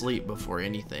probably sleep before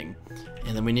anything.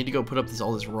 And then we need to go put up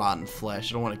all this rotten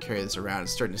flesh. I don't want to carry this around.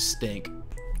 It's starting to stink.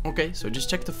 Okay, so just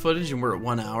check the footage and we're at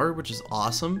 1 hour, which is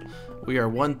awesome. We are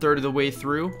 1/3 of the way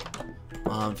through.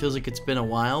 Feels like it's been a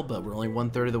while, but we're only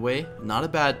 1/3 of the way. Not a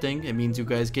bad thing. It means you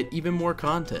guys get even more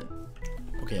content.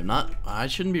 Okay, I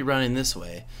shouldn't be running this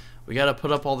way. We gotta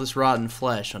put up all this rotten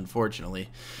flesh, unfortunately.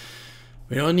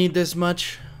 We don't need this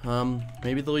much.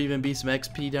 Maybe there'll even be some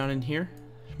XP down in here.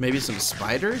 Maybe some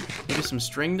spider? Maybe some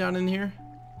string down in here?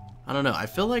 I don't know. I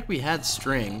feel like we had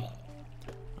string.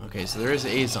 Okay, so there is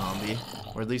a zombie,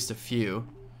 or at least a few.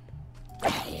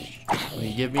 Will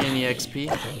you give me any XP?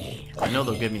 I know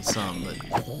they'll give me some, but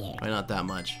probably not that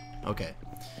much. Okay.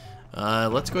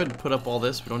 Let's go ahead and put up all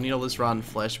this. We don't need all this rotten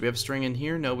flesh. Do we have string in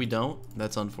here? No, we don't.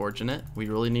 That's unfortunate. We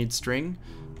really need string.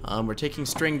 We're taking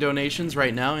string donations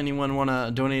right now. Anyone want to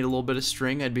donate a little bit of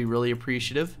string? I'd be really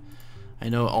appreciative. I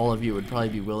know all of you would probably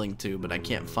be willing to, but I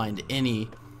can't find any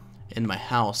in my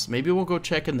house. Maybe we'll go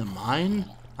check in the mine?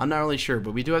 I'm not really sure,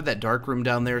 but we do have that dark room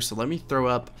down there, so let me throw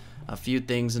up a few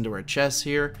things into our chests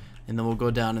here, and then we'll go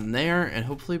down in there, and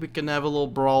hopefully we can have a little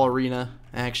brawl arena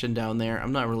action down there.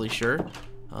 I'm not really sure.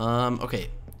 Okay,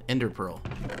 ender pearl.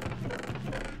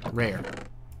 Rare.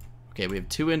 Okay, we have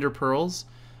 2 ender pearls.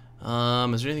 Is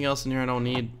there anything else in here I don't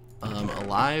need?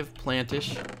 Alive,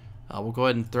 plantish. We'll go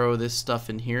ahead and throw this stuff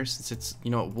in here since it's, you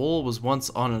know, wool was once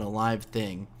on an alive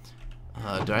thing.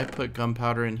 Did I put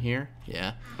gunpowder in here?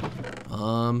 Yeah.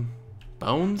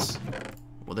 Bones?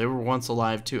 Well, they were once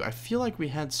alive too. I feel like we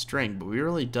had string, but we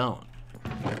really don't.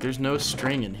 Like, there's no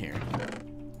string in here.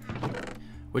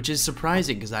 Which is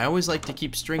surprising, because I always like to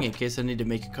keep string in case I need to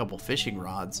make a couple fishing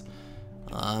rods.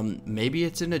 Maybe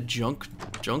it's in a junk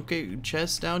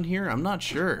chest down here? I'm not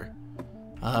sure.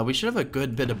 We should have a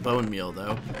good bit of bone meal,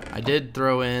 though. I did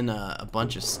throw in a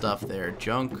bunch of stuff there.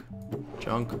 Junk.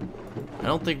 I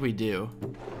don't think we do.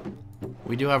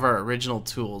 We do have our original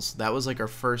tools. That was like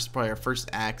probably our first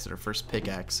axe and our first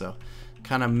pickaxe, so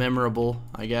kind of memorable,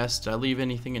 I guess. Did I leave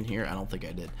anything in here? I don't think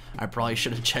I did. I probably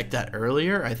should have checked that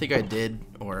earlier. I think I did,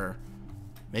 or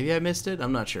maybe I missed it.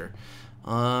 I'm not sure.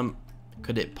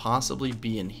 Could it possibly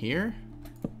be in here?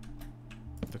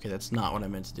 Okay, that's not what I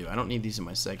meant to do. I don't need these in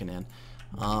my second hand.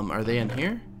 Are they in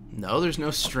here? No, there's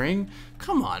no string.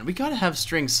 Come on, we gotta have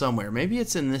string somewhere. Maybe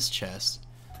it's in this chest.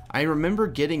 I remember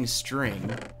getting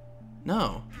string.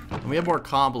 No. And we have more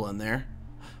cobble in there.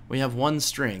 We have 1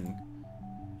 string.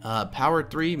 Power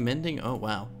 3, mending. Oh,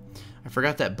 wow. I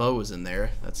forgot that bow was in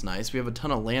there. That's nice. We have a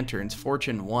ton of lanterns.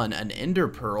 Fortune 1. An ender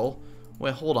pearl.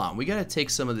 Wait, hold on. We gotta take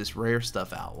some of this rare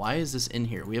stuff out. Why is this in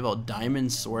here? We have a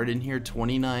diamond sword in here.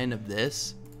 29 of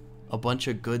this. A bunch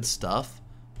of good stuff.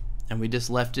 And we just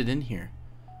left it in here.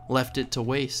 Left it to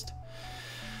waste.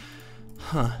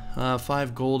 Huh.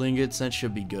 5 gold ingots. That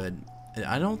should be good.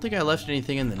 I don't think I left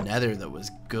anything in the nether that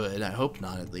was good. I hope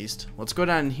not, at least. Let's go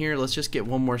down in here. Let's just get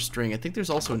 1 more string. I think there's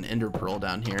also an ender pearl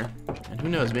down here. And who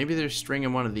knows, maybe there's string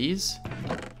in one of these?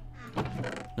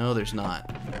 No, there's not.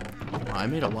 Wow, I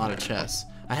made a lot of chests.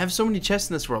 I have so many chests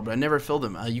in this world, but I never filled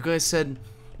them. You guys said,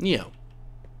 Neo,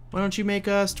 why don't you make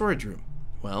a storage room?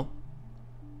 Well,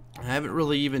 I haven't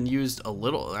really even used a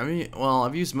little. I mean, well,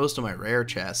 I've used most of my rare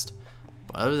chest.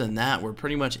 But other than that, we're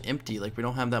pretty much empty. Like, we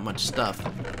don't have that much stuff.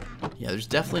 Yeah, there's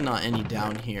definitely not any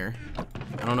down here.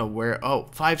 I don't know where. Oh,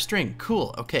 5 string.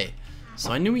 Cool. Okay.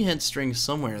 So I knew we had string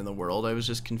somewhere in the world. I was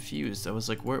just confused. I was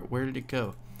like, where did it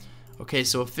go? Okay,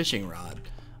 so a fishing rod.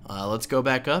 Let's go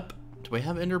back up. Do we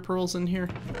have ender pearls in here?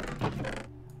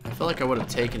 I feel like I would have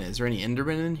taken it. Is there any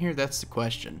endermen in here? That's the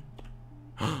question.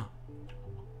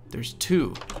 There's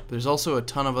 2. There's also a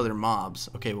ton of other mobs.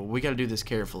 Okay, well, we gotta do this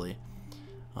carefully.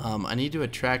 I need to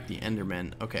attract the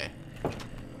enderman. Okay.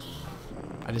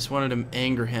 I just wanted to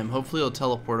anger him. Hopefully he'll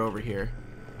teleport over here.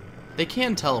 They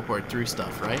can teleport through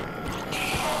stuff, right?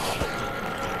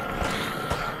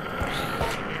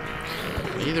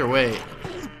 Either way.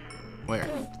 Where?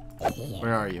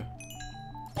 Where are you?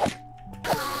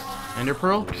 Ender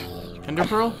pearl? Ender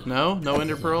pearl? No? No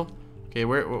ender pearl? Okay,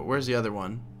 where's the other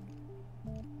one?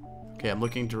 Okay, I'm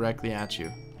looking directly at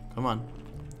you. Come on.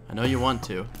 I know you want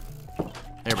to.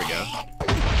 There we go.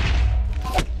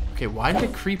 Okay, why did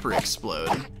a creeper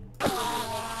explode?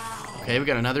 Okay, we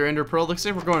got another ender pearl. Looks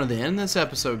like we're going to the end of this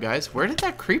episode, guys. Where did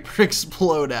that creeper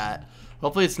explode at?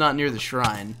 Hopefully it's not near the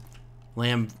shrine.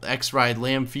 X-Ride,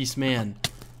 Lamb Feast Man.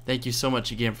 Thank you so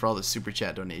much again for all the super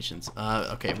chat donations.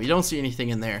 Okay, we don't see anything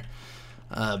in there.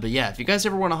 But yeah, if you guys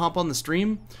ever want to hop on the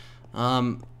stream,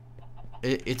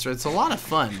 it's a lot of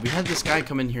fun. We had this guy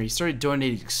come in here. He started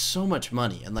donating so much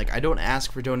money, and like, I don't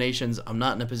ask for donations. I'm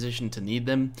not in a position to need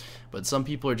them, but some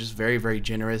people are just very, very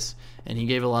generous, and he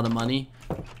gave a lot of money.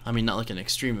 I mean, not like an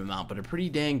extreme amount, but a pretty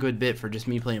dang good bit for just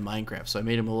me playing Minecraft. So I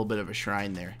made him a little bit of a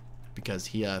shrine there because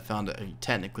he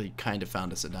technically kind of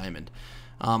found us a diamond.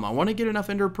 I want to get enough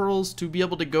ender pearls to be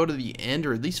able to go to the end,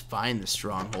 or at least find the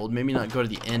stronghold. Maybe not go to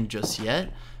the end just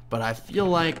yet, but I feel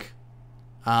like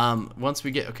once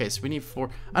we get, okay, so we need 4.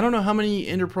 I don't know how many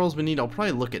ender pearls we need. I'll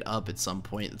probably look it up at some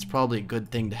point. It's probably a good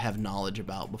thing to have knowledge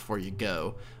about before you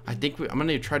go. I think I'm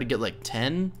gonna try to get like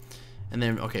 10, and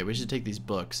then, okay, we should take these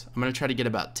books. I'm gonna try to get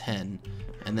about 10,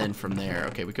 and then from there,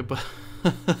 okay, we could put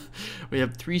we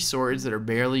have 3 swords that are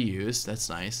barely used. That's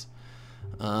nice.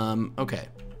 Okay,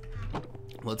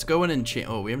 let's go in and change.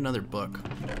 Oh, we have another book.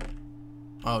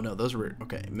 Oh no, those were,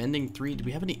 okay, mending 3. Do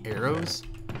we have any arrows?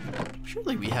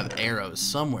 Surely we have arrows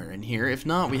somewhere in here. If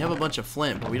not, we have a bunch of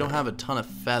flint, but we don't have a ton of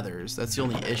feathers. That's the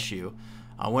only issue.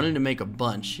 I wanted to make a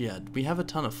bunch. Yeah, we have a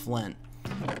ton of flint,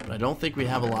 but I don't think we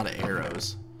have a lot of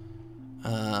arrows.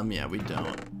 Yeah, we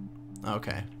don't.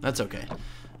 Okay, that's okay.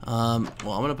 Well,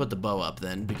 I'm gonna put the bow up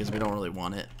then, because we don't really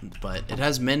want it, but it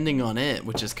has mending on it,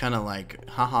 which is kind of like,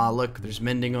 haha, look, there's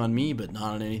mending on me, but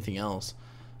not on anything else.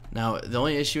 Now, the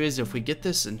only issue is if we get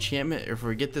this enchantment, or if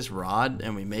we get this rod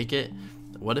and we make it,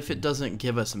 what if it doesn't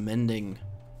give us mending,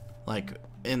 like,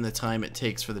 in the time it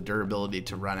takes for the durability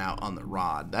to run out on the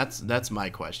rod? That's my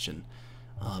question.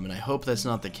 And I hope that's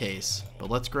not the case. But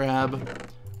let's grab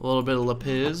a little bit of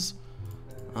lapis.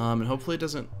 And hopefully it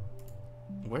doesn't...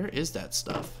 Where is that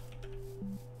stuff?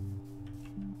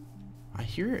 I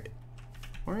hear it.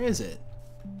 Where is it?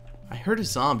 I heard a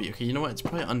zombie. Okay, you know what? It's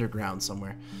probably underground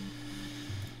somewhere.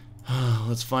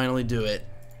 Let's finally do it.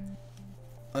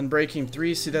 Unbreaking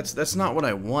 3. See, that's not what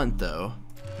I want, though.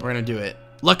 We're gonna do it.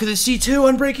 Luck of the Sea 2,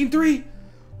 Unbreaking 3!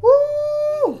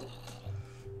 Woo!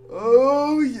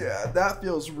 Oh, yeah, that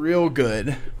feels real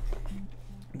good.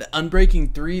 The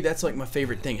Unbreaking 3, that's like my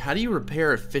favorite thing. How do you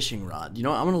repair a fishing rod? You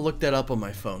know what? I'm gonna look that up on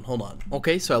my phone. Hold on.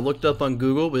 Okay, so I looked up on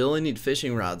Google. We only need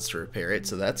fishing rods to repair it,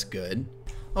 so that's good.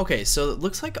 Okay, so it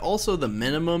looks like also the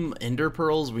minimum ender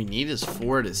pearls we need is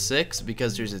 4 to 6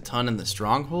 because there's a ton in the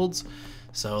strongholds.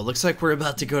 So it looks like we're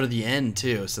about to go to the end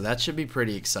too, so that should be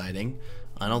pretty exciting.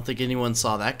 I don't think anyone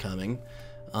saw that coming.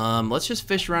 Let's just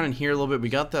fish around in here a little bit. We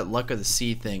got that Luck of the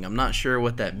Sea thing. I'm not sure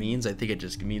what that means. I think it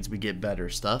just means we get better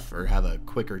stuff or have a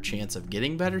quicker chance of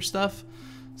getting better stuff.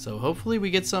 So hopefully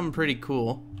we get something pretty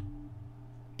cool.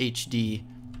 HD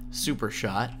super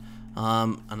shot.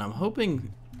 And I'm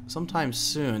hoping sometime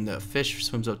soon the fish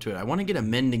swims up to it. I want to get a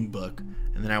mending book,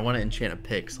 and then I want to enchant a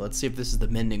pick. So let's see if this is the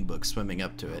mending book swimming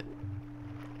up to it.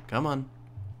 Come on.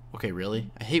 Okay,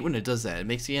 really? I hate when it does that. It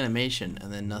makes the animation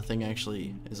and then nothing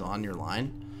actually is on your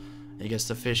line. I guess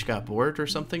the fish got bored or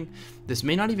something. This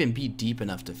may not even be deep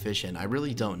enough to fish in. I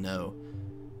really don't know.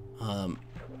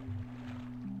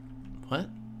 What?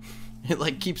 It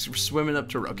like keeps swimming up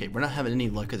to... Okay, we're not having any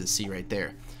Luck of the Sea right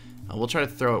there. We'll try to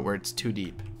throw it where it's too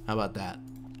deep. How about that?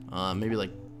 Maybe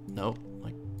like... Nope.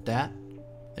 Like that?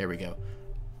 There we go.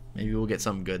 Maybe we'll get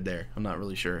something good there. I'm not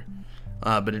really sure.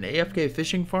 But an AFK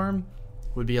fishing farm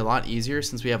would be a lot easier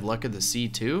since we have Luck of the Sea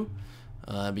too.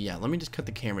 But yeah, let me just cut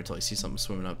the camera till I see something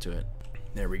swimming up to it.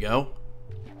 There we go.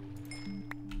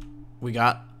 We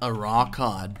got a raw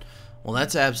cod. Well,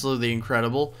 that's absolutely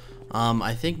incredible.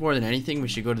 I think more than anything we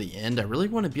should go to the end. I really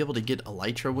want to be able to get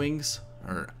elytra wings,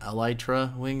 or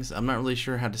elytra wings. I'm not really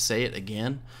sure how to say it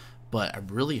again, but I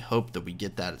really hope that we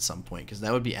get that at some point, because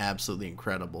that would be absolutely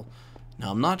incredible.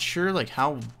 Now, I'm not sure like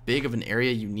how big of an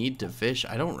area you need to fish.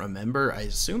 I don't remember. I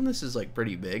assume this is like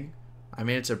pretty big. I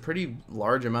mean, it's a pretty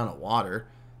large amount of water,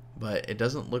 but it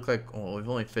doesn't look like, well, we've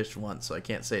only fished once, so I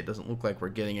can't say it doesn't look like we're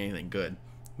getting anything good.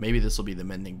 Maybe this will be the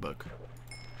mending book.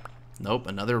 Nope,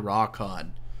 another raw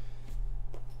cod.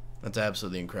 That's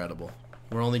absolutely incredible.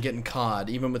 We're only getting cod,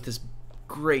 even with this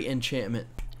great enchantment.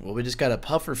 Well, we just got a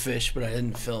puffer fish, but I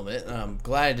didn't film it. I'm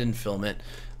glad I didn't film it.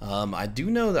 I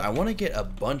do know that I want to get a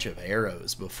bunch of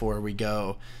arrows before we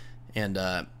go. And,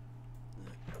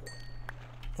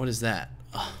 what is that?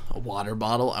 A water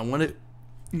bottle. I want to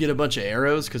get a bunch of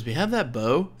arrows because we have that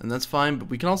bow, and that's fine. But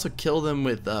we can also kill them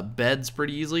with beds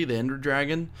pretty easily, the Ender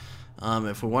Dragon.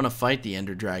 If we want to fight the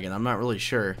Ender Dragon, I'm not really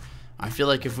sure. I feel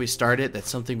like if we start it, that's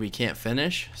something we can't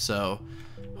finish. So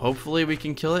hopefully we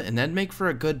can kill it, and that'd make for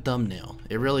a good thumbnail.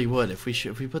 It really would. If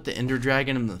we put the Ender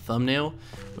Dragon in the thumbnail,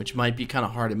 which might be kind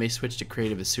of hard. It may switch to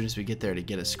creative as soon as we get there to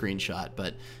get a screenshot.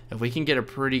 But if we can get a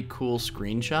pretty cool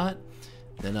screenshot,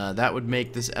 then that would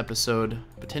make this episode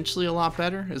potentially a lot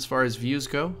better as far as views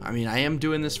go. I mean, I am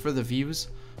doing this for the views,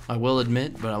 I will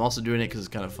admit, but I'm also doing it because it's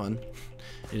kind of fun.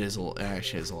 It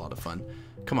actually is a lot of fun.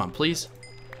 Come on, please.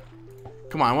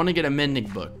 Come on, I want to get a mending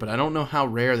book, but I don't know how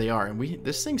rare they are. And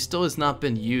this thing still has not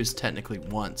been used technically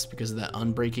once because of that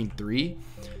Unbreaking 3.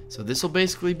 So this will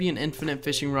basically be an infinite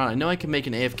fishing rod. I know I can make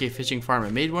an AFK fishing farm.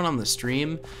 I made one on the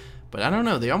stream, but I don't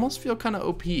know. They almost feel kind of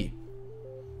OP.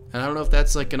 And I don't know if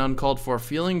that's like an uncalled for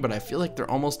feeling, but I feel like they're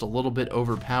almost a little bit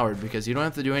overpowered because you don't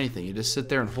have to do anything. You just sit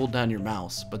there and hold down your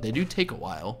mouse. But they do take a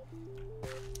while.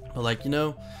 But like, you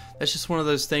know, that's just one of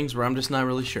those things where I'm just not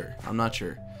really sure. I'm not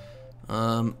sure.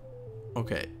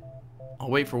 Okay.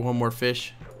 I'll wait for one more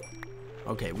fish.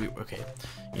 Okay, okay.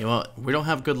 You know what? We don't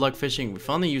have good luck fishing. We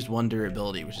finally used 1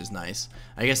 durability, which is nice.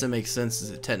 I guess it makes sense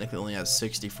as it technically only has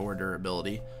 64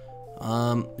 durability.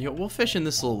 You know, we'll fish in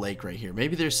this little lake right here.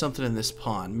 Maybe there's something in this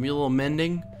pond. Maybe a little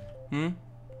mending?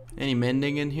 Any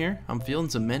mending in here? I'm feeling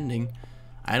some mending.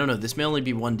 I don't know. This may only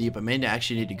be 1 deep. I may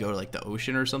actually need to go to like the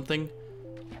ocean or something.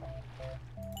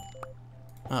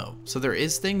 Oh, so there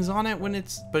is things on it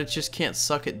but it just can't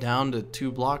suck it down to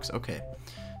 2 blocks? Okay.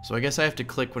 So I guess I have to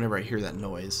click whenever I hear that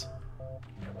noise.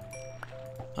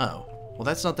 Oh. Well,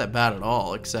 that's not that bad at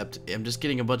all, except I'm just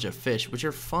getting a bunch of fish, which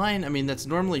are fine. I mean, that's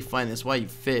normally fine. That's why you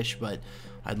fish, but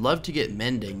I'd love to get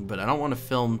mending, but I don't want to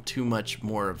film too much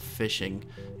more of fishing.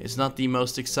 It's not the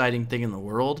most exciting thing in the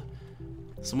world.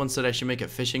 Someone said I should make a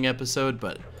fishing episode,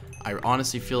 but I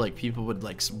honestly feel like people would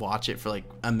like watch it for like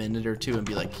a minute or two and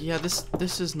be like, yeah,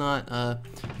 this is not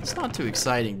it's not too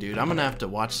exciting, dude. I'm gonna have to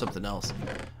watch something else.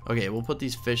 Okay, we'll put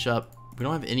these fish up. We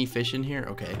don't have any fish in here.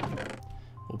 Okay,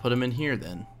 we'll put them in here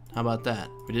then. How about that?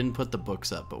 We didn't put the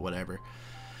books up, but whatever.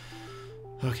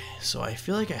 Okay, so I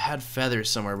feel like I had feathers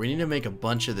somewhere. We need to make a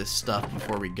bunch of this stuff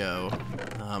before we go.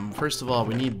 First of all,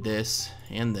 we need this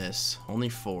and this. Only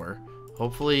 4.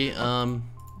 Hopefully,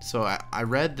 so I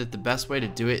read that the best way to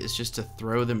do it is just to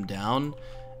throw them down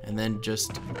and then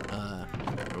just,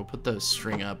 we'll put the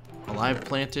string up. A live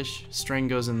plantish string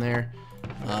goes in there.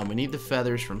 We need the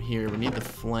feathers from here. We need the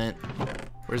flint.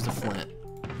 Where's the flint?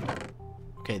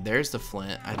 Okay, there's the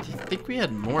flint. I think we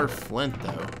had more flint,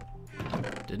 though.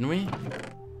 Didn't we?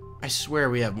 I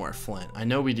swear we have more flint. I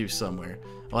know we do somewhere.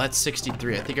 Well, that's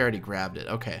 63. I think I already grabbed it.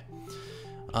 Okay.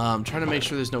 Trying to make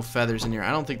sure there's no feathers in here. I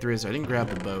don't think there is. I didn't grab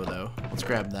the bow, though. Let's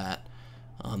grab that.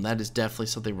 That is definitely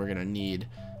something we're going to need.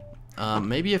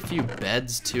 Maybe a few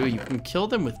beds, too. You can kill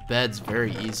them with beds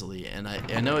very easily. And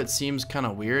I know it seems kind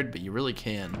of weird, but you really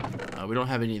can. We don't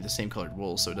have any of the same colored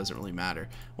wool, so it doesn't really matter.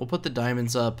 We'll put the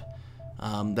diamonds up.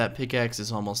 That pickaxe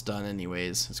is almost done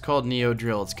anyways. It's called Neo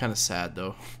Drill. It's kind of sad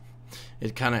though.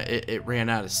 It ran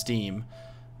out of steam.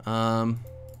 We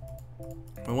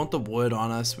want the wood on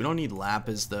us. We don't need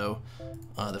lapis though.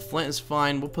 The flint is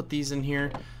fine. We'll put these in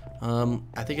here.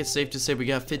 I think it's safe to say we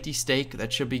got 50 steak.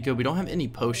 That should be good. We don't have any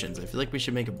potions. I feel like we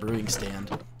should make a brewing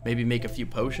stand. Maybe make a few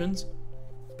potions.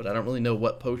 But I don't really know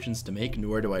what potions to make,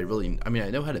 nor do I really... I mean,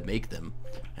 I know how to make them.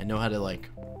 I know how to,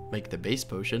 like, make the base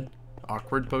potion.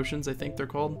 Awkward potions, I think they're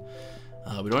called.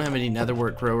 We don't have any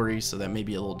netherwort groweries, so that may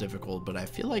be a little difficult, but I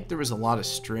feel like there was a lot of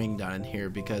string down in here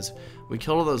because we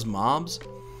killed all those mobs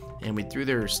and we threw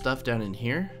their stuff down in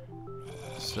here.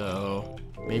 So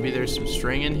maybe there's some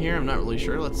string in here. I'm not really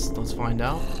sure. Let's find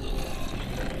out.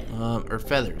 Or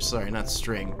feathers, sorry, not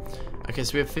string. Okay,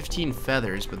 so we have 15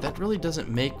 feathers, but that really doesn't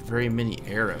make very many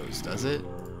arrows, does it?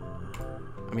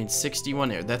 I mean,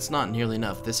 61 air. That's not nearly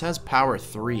enough. This has power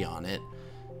 3 on it.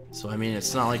 So, I mean,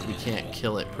 it's not like we can't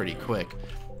kill it pretty quick.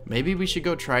 Maybe we should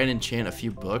go try and enchant a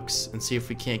few books and see if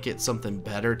we can't get something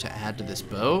better to add to this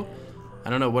bow. I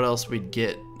don't know what else we'd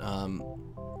get on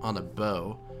a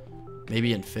bow.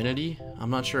 Maybe infinity? I'm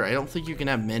not sure. I don't think you can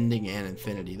have mending and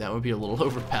infinity. That would be a little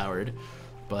overpowered.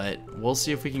 But we'll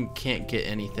see if we can't get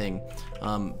anything.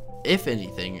 If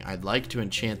anything, I'd like to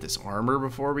enchant this armor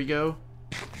before we go.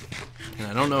 And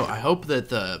I don't know, I hope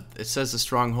that it says the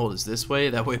stronghold is this way,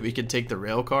 that way we can take the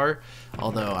rail car,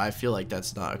 although I feel like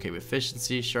that's not, okay,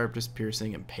 efficiency, sharpness,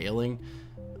 piercing, impaling,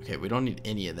 okay, we don't need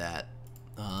any of that.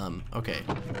 Okay,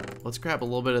 let's grab a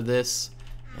little bit of this,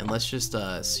 and let's just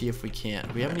see if we can't,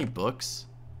 do we have any books?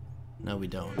 No, we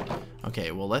don't.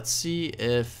 Okay, well, let's see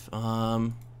if,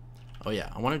 oh yeah,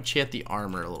 I want to enchant the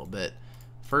armor a little bit.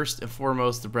 First and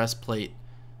foremost, the breastplate,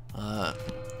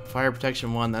 fire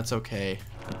protection 1, that's okay.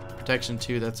 Protection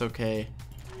 2, that's okay.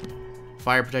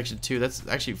 Fire protection 2, that's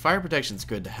actually fire protection's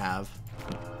good to have.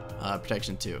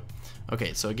 Protection 2.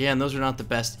 Okay, so again, those are not the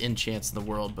best enchants in the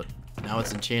world, but now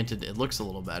it's enchanted, it looks a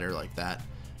little better like that.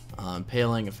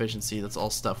 Paling, efficiency, that's all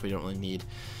stuff we don't really need.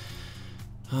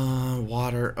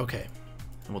 Water, okay.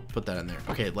 We'll put that in there.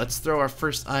 Okay, let's throw our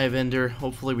first Eye of Ender.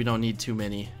 Hopefully we don't need too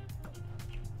many.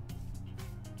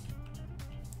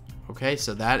 Okay,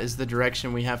 so that is the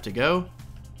direction we have to go.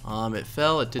 It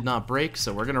fell, it did not break,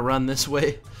 so we're gonna run this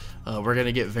way. We're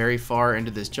gonna get very far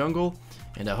into this jungle,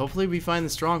 and hopefully we find the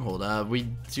stronghold. We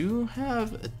do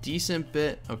have a decent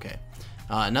bit. Okay.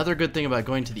 Another good thing about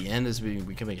going to the end is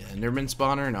we can make an Enderman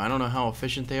spawner. Now I don't know how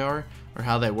efficient they are or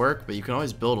how they work, but you can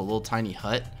always build a little tiny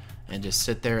hut and just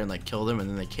sit there and like kill them, and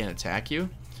then they can't attack you.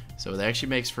 So that actually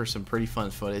makes for some pretty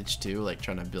fun footage too, like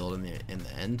trying to build in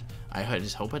the end. I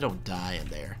just hope I don't die in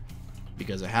there,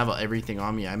 because I have everything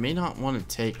on me. I may not want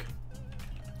to take,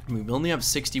 I mean, we only have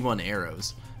 61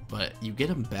 arrows, but you get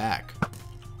them back,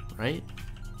 right?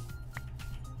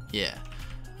 Yeah.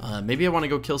 Maybe I want to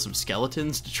go kill some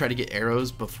skeletons to try to get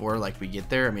arrows before like we get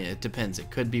there. I mean, it depends.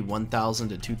 It could be 1,000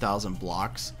 to 2,000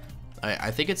 blocks. I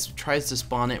think it tries to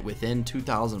spawn it within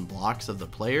 2,000 blocks of the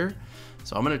player.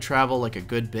 So I'm going to travel like a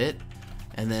good bit,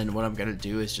 and then what I'm going to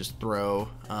do is just throw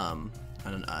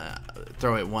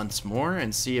throw it once more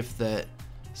and see if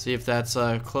that's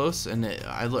close. And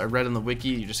I read in the wiki,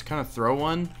 you just kind of throw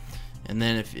one, and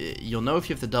then you'll know if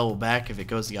you have to double back if it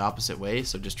goes the opposite way.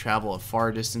 So just travel a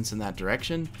far distance in that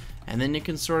direction, and then you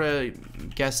can sort of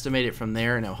guesstimate it from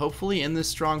there. Now hopefully in this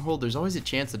stronghold there's always a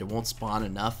chance that it won't spawn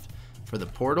enough for the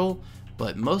portal,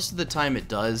 but most of the time it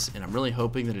does, and I'm really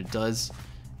hoping that it does.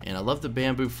 And I love the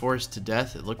bamboo forest to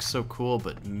death. It looks so cool,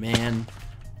 but man,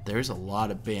 there's a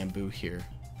lot of bamboo here.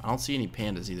 I don't see any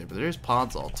pandas either, but there's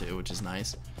podzol too, which is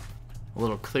nice. A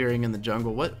little clearing in the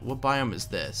jungle. What biome is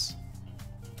this?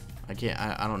 I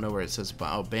don't know where it says.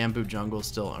 Oh, bamboo jungle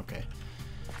still. Okay.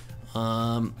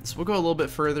 So we'll go a little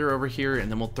bit further over here, and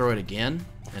then we'll throw it again,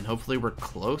 and hopefully we're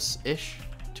close-ish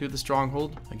to the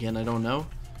stronghold. Again, I don't know.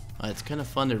 It's kind of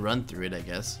fun to run through it, I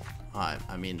guess.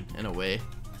 I mean, in a way,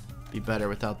 be better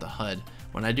without the HUD.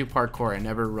 When I do parkour, I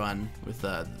never run with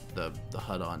the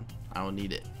HUD on. I don't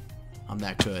need it. I'm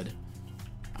that good.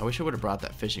 I wish I would have brought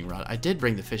that fishing rod. I did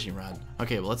bring the fishing rod.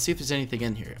 Okay, well, let's see if there's anything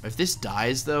in here. If this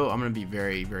dies, though, I'm going to be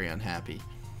very, very unhappy.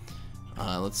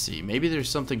 Let's see. Maybe there's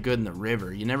something good in the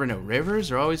river. You never know.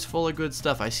 Rivers are always full of good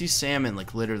stuff. I see salmon,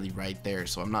 like, literally right there,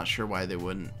 so I'm not sure why they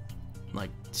wouldn't,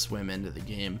 like, swim into the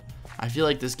game. I feel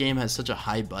like this game has such a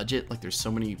high budget. Like, there's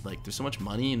so much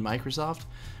money in Microsoft.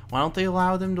 Why don't they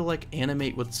allow them to, like,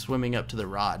 animate what's swimming up to the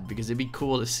rod? Because it'd be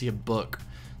cool to see a book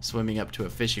swimming up to a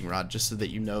fishing rod, just so that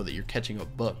you know that you're catching a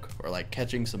book, or like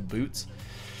catching some boots.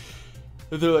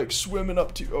 They're like swimming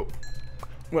up to, oh,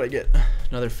 what'd I get?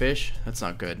 Another fish? That's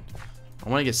not good. I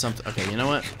want to get something. Okay, you know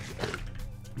what?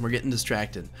 We're getting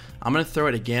distracted. I'm gonna throw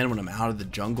it again when I'm out of the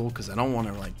jungle, because I don't want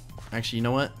to, like, actually, you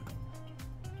know what?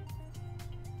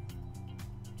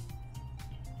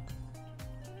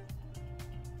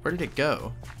 Where did it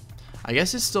go? I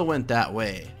guess it still went that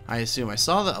way, I assume. I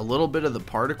saw that a little bit of the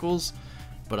particles,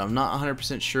 but I'm not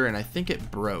 100% sure, and I think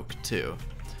it broke too,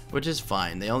 which is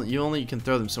fine. You only can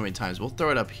throw them so many times. We'll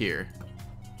throw it up here.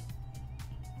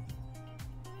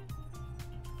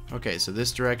 Okay, so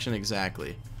this direction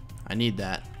exactly. I need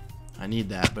that,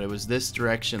 but it was this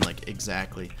direction, like,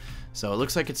 exactly. So it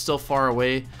looks like it's still far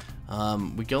away.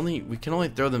 We can only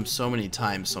throw them so many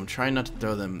times, so I'm trying not to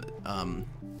throw them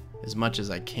as much as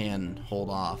I can hold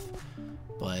off.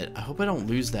 But I hope I don't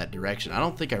lose that direction. I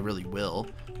don't think I really will.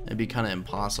 It'd be kind of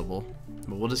impossible.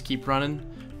 But we'll just keep running.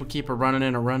 We'll keep a running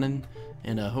and a running.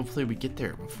 And hopefully we get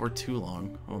there before too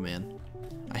long. Oh, man.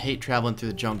 I hate traveling through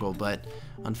the jungle, but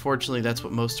unfortunately that's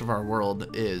what most of our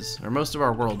world is, or most of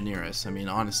our world near us. I mean,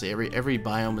 honestly, every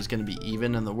biome is going to be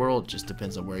even in the world. It just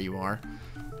depends on where you are.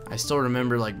 I still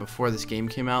remember, like, before this game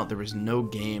came out, there was no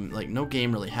game, like, no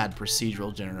game really had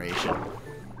procedural generation.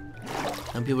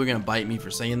 And people are gonna bite me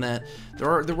for saying that.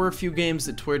 There were a few games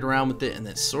that toyed around with it and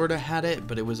that sort of had it,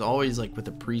 but it was always like with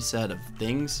a preset of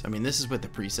things. I mean, this is with the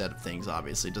preset of things,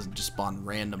 obviously. It doesn't just spawn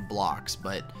random blocks,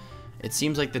 but it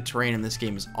seems like the terrain in this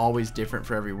game is always different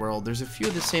for every world. There's a few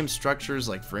of the same structures,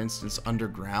 like for instance,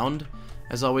 underground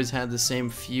has always had the same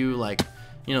few, like,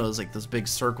 you know, there's like those big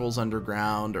circles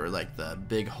underground, or like the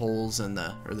big holes in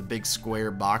the, or the big square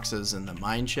boxes in the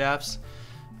mine shafts.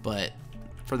 But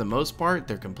for the most part,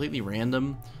 they're completely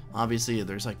random. Obviously,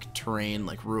 there's like terrain,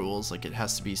 like rules, like it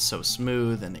has to be so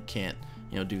smooth and it can't,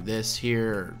 you know, do this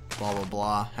here, or blah blah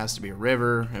blah. Has to be a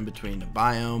river in between the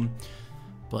biome.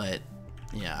 But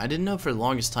yeah, I didn't know for the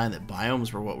longest time that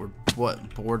biomes were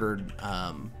what bordered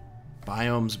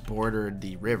biomes bordered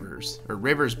the rivers, or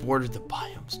rivers bordered the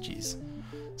biomes. Jeez.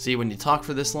 See, when you talk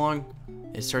for this long,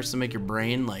 it starts to make your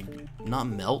brain like not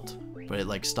melt, but it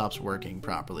like stops working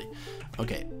properly.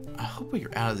 Okay. I hope we're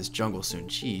out of this jungle soon.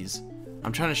 Jeez.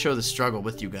 I'm trying to show the struggle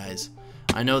with you guys.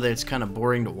 I know that it's kind of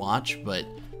boring to watch, but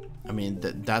I mean,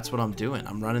 that's what I'm doing.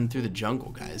 I'm running through the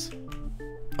jungle, guys.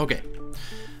 Okay.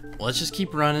 Well, let's just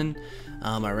keep running.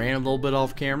 I ran a little bit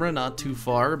off camera, not too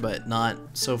far, but not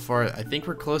so far. I think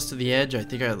we're close to the edge. I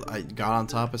think I got on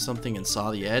top of something and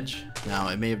saw the edge. Now,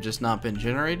 it may have just not been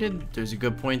generated. There's a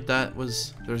good point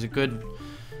there's a good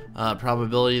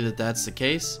probability that that's the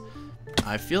case.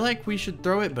 I feel like we should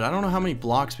throw it, but I don't know how many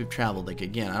blocks we've traveled. Like,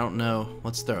 again, I don't know.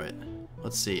 Let's throw it.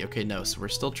 Let's see. Okay, no, so we're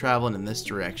still traveling in this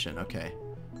direction. Okay.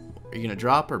 Are you gonna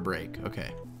drop or break?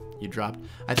 Okay. You dropped.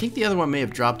 I think the other one may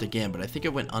have dropped again, but I think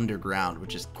it went underground,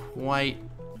 which is quite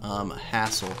a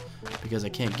hassle because I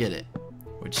can't get it,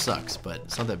 which sucks, but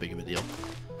it's not that big of a deal.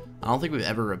 I don't think we've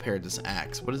ever repaired this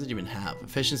axe. What does it even have?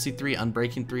 Efficiency 3,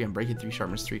 Unbreaking 3, Unbreaking 3,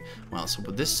 Sharpness 3. Wow, so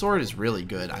but this sword is really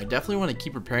good. I definitely want to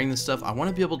keep repairing this stuff. I want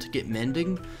to be able to get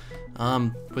mending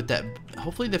with that.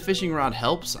 Hopefully the fishing rod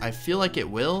helps. I feel like it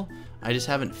will. I just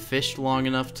haven't fished long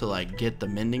enough to like get the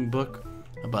mending book.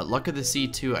 But Luck of the Sea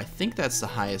 2, I think that's the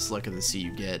highest Luck of the Sea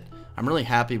you get. I'm really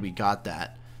happy we got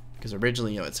that, because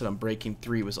originally, you know, it said Unbreaking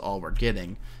 3 was all we're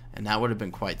getting, and that would have been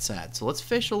quite sad. So let's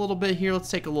fish a little bit here. Let's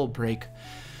take a little break.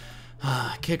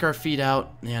 Kick our feet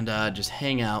out and just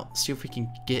hang out, see if we can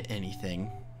get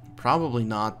anything. Probably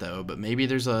not though, but maybe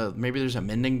there's a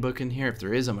mending book in here. If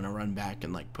there is, I'm gonna run back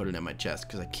and like put it in my chest,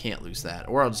 because I can't lose that,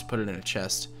 or I'll just put it in a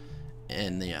chest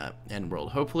in the end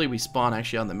world. Hopefully we spawn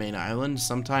actually on the main island.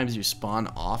 Sometimes you spawn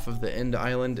off of the end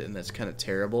island, and that's kind of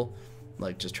terrible,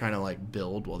 like just trying to like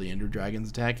build while the ender dragon's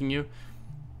attacking you.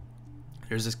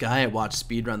 There's this guy I watched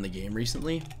speedrun the game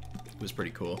recently. It was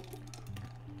pretty cool.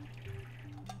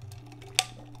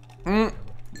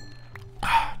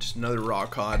 Just another raw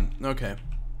cod. Okay.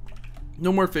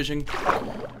 No more fishing.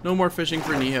 No more fishing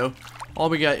for Neo. All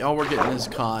we're getting is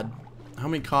cod. How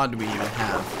many cod do we even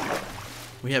have?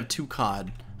 We have 2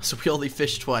 cod. So we only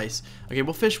fished twice. Okay,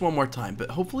 we'll fish one more time,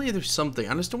 but hopefully there's something.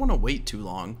 I just don't want to wait too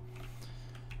long.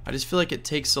 I just feel like it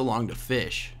takes so long to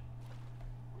fish.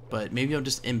 But maybe I'm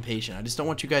just impatient. I just don't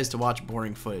want you guys to watch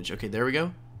boring footage. Okay, there we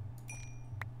go.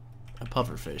 A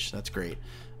pufferfish. That's great.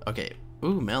 Okay.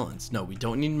 Ooh, melons. No, we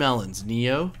don't need melons.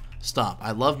 Neo, stop.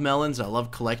 I love melons. I love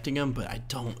collecting them, but I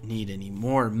don't need any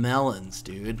more melons,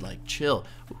 dude. Like, chill.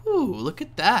 Ooh, look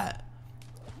at that.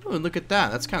 Ooh, look at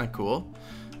that. That's kind of cool.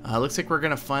 Looks like we're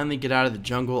going to finally get out of the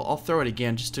jungle. I'll throw it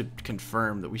again just to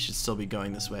confirm that we should still be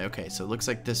going this way. Okay, so it looks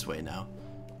like this way now.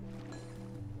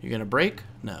 You're going to break?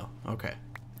 No. Okay.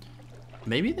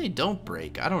 Maybe they don't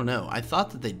break. I don't know. I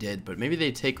thought that they did, but maybe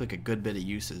they take like a good bit of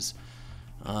uses.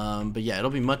 But yeah,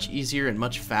 it'll be much easier and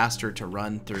much faster to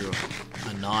run through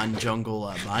a non-jungle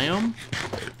biome.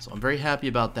 So I'm very happy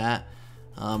about that.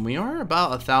 We are about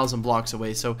 1,000 blocks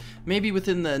away, so maybe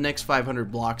within the next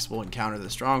 500 blocks we'll encounter the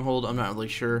stronghold. I'm not really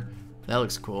sure. That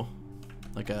looks cool.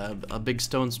 Like a big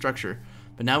stone structure.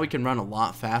 But now we can run a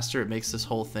lot faster. It makes this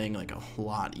whole thing like a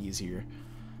lot easier.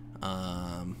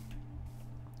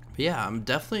 But yeah, I'm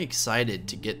definitely excited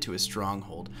to get to a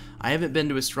stronghold. I haven't been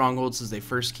to a stronghold since they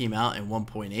first came out in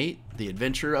 1.8, the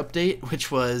adventure update,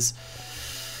 which was,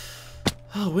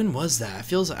 oh, when was that?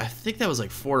 I think that was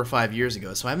like 4 or 5 years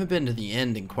ago, so I haven't been to the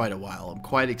end in quite a while. I'm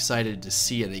quite excited to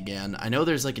see it again. I know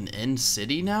there's like an end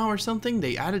city now or something.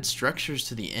 They added structures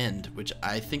to the end, which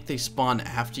I think they spawn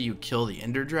after you kill the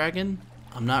ender dragon.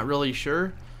 I'm not really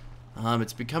sure.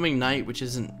 It's becoming night, which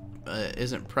isn't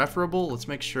preferable. Let's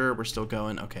make sure we're still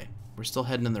going. Okay, we're still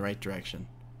heading in the right direction.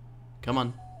 Come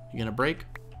on, you gonna break?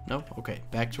 No? Okay,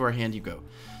 back to our hand you go.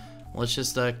 Let's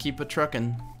just keep a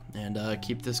trucking and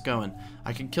keep this going.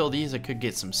 I could kill these. I could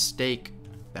get some steak.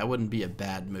 That wouldn't be a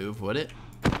bad move, would it?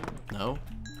 No?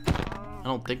 I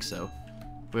don't think so.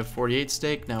 We have 48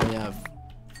 steak. Now we have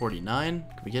 49.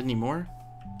 Can we get any more?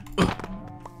 Ugh.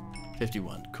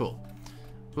 51. Cool.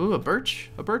 Ooh, a birch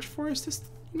forest. This,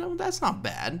 you know, that's not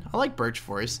bad. I like birch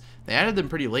forests. They added them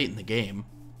pretty late in the game.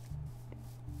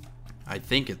 I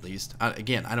think, at least.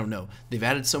 Again, I don't know. They've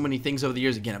added so many things over the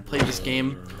years. Again, I've played this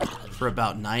game for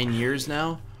about 9 years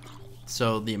now.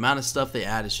 So the amount of stuff they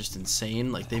add is just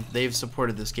insane. Like, they've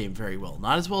supported this game very well.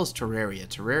 Not as well as Terraria.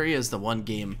 Terraria is the one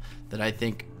game that I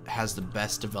think has the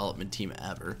best development team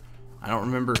ever. I don't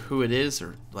remember who it is,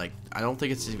 or, like, I don't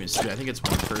think it's even a studio. I think it's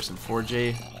one person.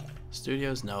 4J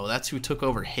Studios? No, that's who took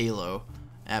over Halo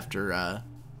after,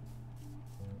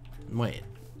 wait.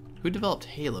 Who developed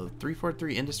Halo?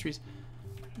 343 Industries?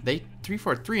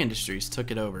 343 Industries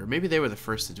took it over. Maybe they were the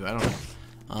first to do it. I don't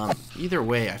know. Either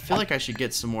way, I feel like I should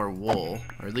get some more wool,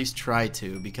 or at least try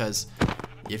to, because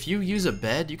if you use a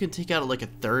bed, you can take out like a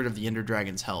third of the Ender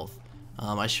Dragon's health.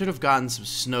 I should have gotten some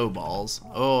snowballs.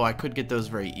 Oh, I could get those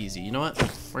very easy. You know what?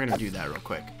 We're gonna do that real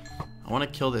quick. I want to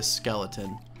kill this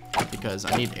skeleton because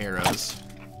I need arrows.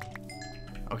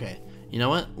 Okay. You know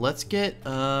what? Let's get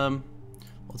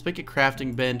let's make a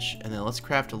crafting bench, and then let's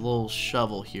craft a little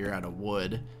shovel here out of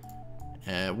wood.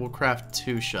 We'll craft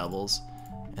 2 shovels,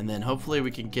 and then hopefully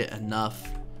we can get enough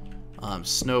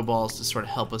snowballs to sort of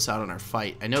help us out on our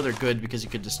fight. I know they're good because you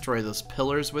could destroy those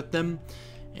pillars with them,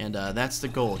 and that's the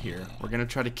goal here. We're going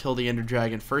to try to kill the Ender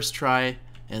Dragon first try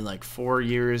in like 4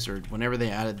 years, or whenever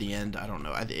they added the end. I don't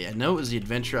know. I know it was the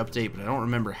adventure update, but I don't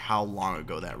remember how long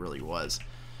ago that really was.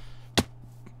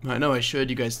 I know I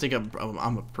should. You guys think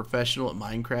I'm a professional at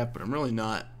Minecraft, but I'm really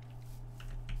not.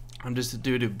 I'm just a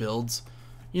dude who builds,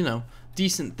 you know,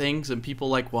 decent things, and people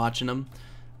like watching them.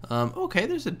 Okay,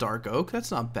 there's a dark oak. That's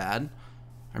not bad.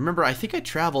 I remember, I think I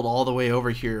traveled all the way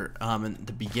over here in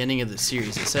the beginning of the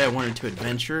series. I said I wanted to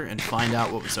adventure and find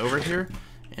out what was over here,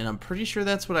 and I'm pretty sure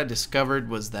that's what I discovered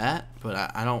was that, but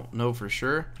I don't know for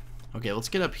sure. Okay, let's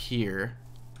get up here.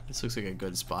 This looks like a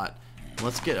good spot.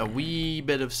 Let's get a wee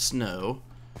bit of snow.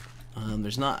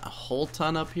 There's not a whole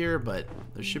ton up here, but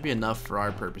there should be enough for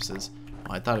our purposes.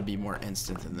 Oh, I thought it'd be more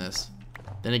instant than this.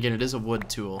 Then again, it is a wood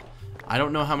tool. I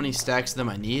don't know how many stacks of them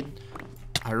I need.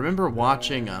 I remember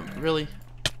watching, really?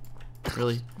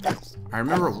 I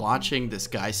remember watching this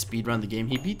guy speedrun the game.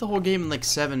 He beat the whole game in like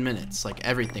 7 minutes. Like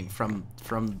everything from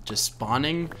just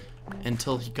spawning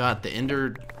until he got the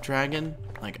Ender Dragon.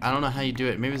 Like, I don't know how you do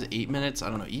it. Maybe it was 8 minutes. I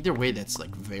don't know. Either way, that's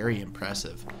like very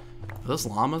impressive. Are those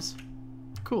llamas?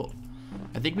 Cool.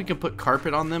 I think we can put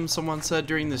carpet on them, someone said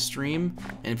during the stream.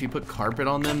 And if you put carpet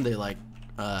on them, they like,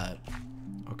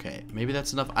 okay, maybe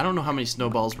that's enough. I don't know how many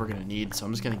snowballs we're gonna need, so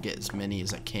I'm just gonna get as many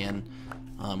as I can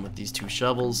with these 2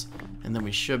 shovels, and then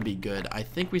we should be good. I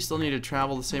think we still need to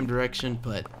travel the same direction,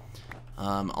 but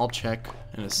I'll check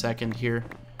in a second here.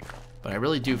 But I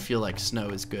really do feel like snow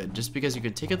is good, just because you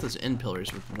can take out those end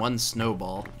pillars with 1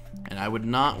 snowball, and I would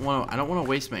not want to. I don't want to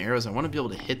waste my arrows. I want to be able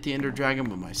to hit the Ender Dragon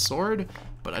with my sword,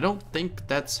 but I don't think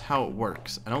that's how it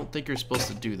works. I don't think you're supposed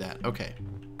to do that. Okay.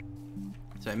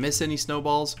 Did I miss any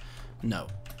snowballs? No.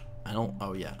 I don't.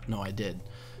 Oh yeah. No, I did.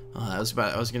 I was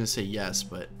gonna say yes,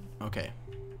 but okay.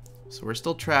 So we're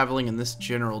still traveling in this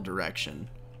general direction.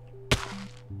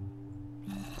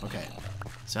 Okay.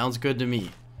 Sounds good to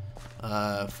me.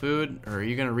 Food, or are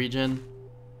you gonna regen?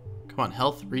 Come on,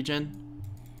 health, regen.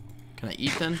 Can I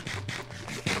eat then?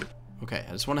 Okay,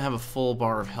 I just want to have a full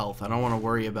bar of health. I don't want to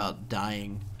worry about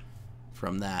dying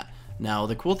from that. Now,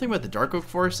 the cool thing about the Dark Oak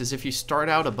Forest is if you start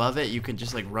out above it, you can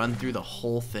just like run through the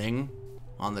whole thing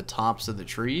on the tops of the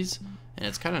trees, and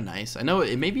it's kind of nice. I know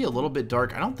it may be a little bit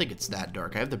dark. I don't think it's that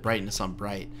dark. I have the brightness on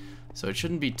bright, so it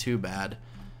shouldn't be too bad.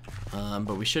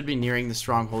 But we should be nearing the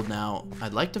stronghold now.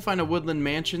 I'd like to find a woodland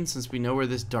mansion since we know where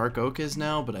this dark oak is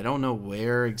now, but I don't know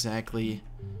where exactly.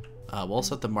 We'll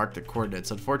also have to mark the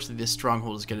coordinates. Unfortunately, this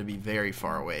stronghold is going to be very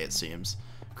far away, it seems.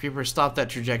 Creeper, stop that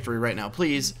trajectory right now,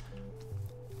 please.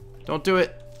 Don't do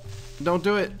it. Don't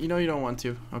do it. You know you don't want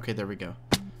to. Okay, there we go.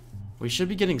 We should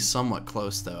be getting somewhat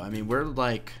close, though. I mean, we're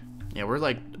like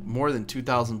more than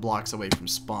 2,000 blocks away from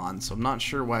spawn, so I'm not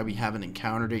sure why we haven't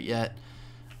encountered it yet.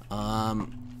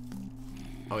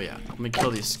 Oh yeah, let me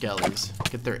kill these skellies.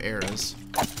 Get their arrows.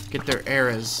 Get their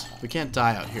arrows. We can't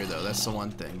die out here, though. That's the one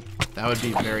thing. That would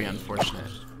be very unfortunate.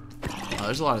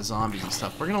 There's a lot of zombies and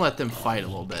stuff. We're gonna let them fight a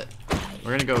little bit.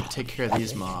 We're gonna go take care of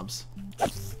these mobs.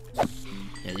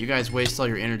 Yeah, you guys waste all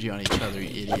your energy on each other,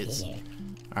 you idiots.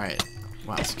 Alright.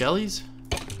 Wow, skellies?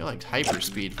 I feel like hyper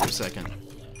speed for a second.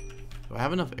 Do I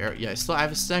have enough arrows? Yeah, I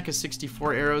have a stack of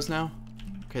 64 arrows now.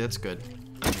 Okay, that's good.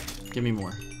 Give me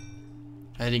more.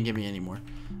 I didn't give me any more.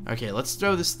 Okay, let's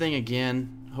throw this thing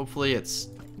again. Hopefully it's...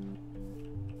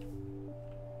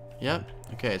 Yep.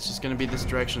 Okay, it's just gonna be this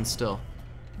direction still.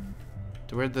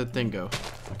 Where'd the thing go?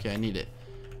 Okay, I need it.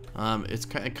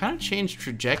 It kind of changed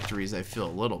trajectories, I feel,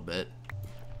 a little bit.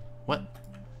 What?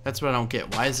 That's what I don't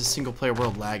get. Why is a single player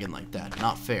world lagging like that?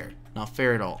 Not fair. Not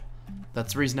fair at all.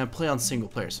 That's the reason I play on single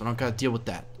player, so I don't gotta deal with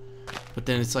that. But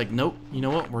then it's like, nope, you know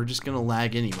what? We're just gonna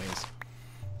lag anyways.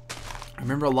 I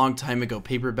remember a long time ago,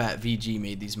 Paperbat VG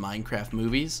made these Minecraft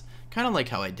movies. Kind of like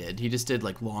how I did. He just did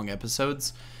like long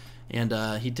episodes. And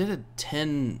he did a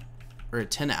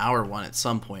 10-hour one at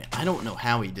some point. I don't know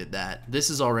how he did that. This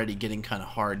is already getting kind of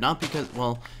hard. Not because,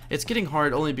 well, it's getting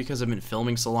hard only because I've been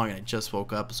filming so long and I just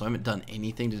woke up, so I haven't done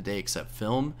anything today except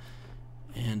film.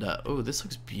 And, oh, this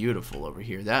looks beautiful over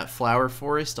here. That flower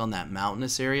forest on that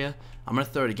mountainous area. I'm going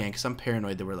to throw it again because I'm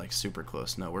paranoid that we're, like, super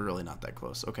close. No, we're really not that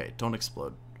close. Okay, don't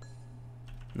explode.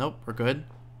 Nope, we're good.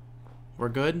 We're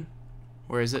good.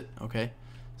 Where is it? Okay.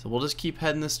 So we'll just keep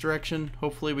heading this direction.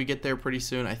 Hopefully we get there pretty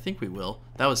soon. I think we will.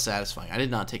 That was satisfying. I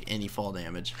did not take any fall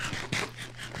damage.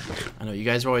 I know you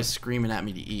guys are always screaming at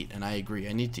me to eat, and I agree.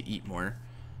 I need to eat more.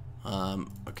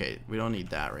 Okay, we don't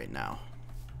need that right now.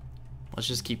 Let's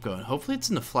just keep going. Hopefully it's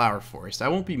in the flower forest. I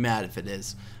won't be mad if it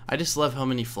is. I just love how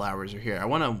many flowers are here. I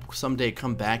want to someday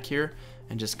come back here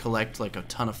and just collect like a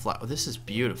ton of flowers. Oh, this is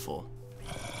beautiful.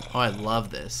 Oh, I love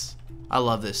this. I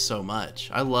love this so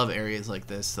much. I love areas like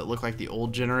this that look like the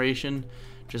old generation.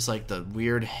 Just like the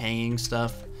weird hanging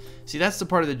stuff. See, that's the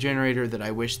part of the generator that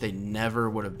I wish they never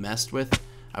would have messed with.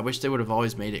 I wish they would have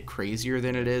always made it crazier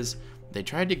than it is. They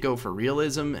tried to go for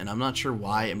realism, and I'm not sure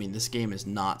why. I mean, this game is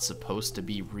not supposed to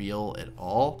be real at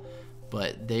all.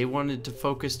 But they wanted to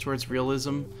focus towards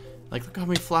realism. Like, look how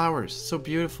many flowers. So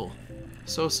beautiful.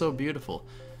 So beautiful.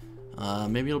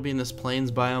 Maybe it'll be in this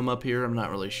plains biome up here. I'm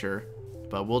not really sure.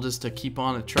 But we'll just keep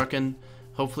on trucking.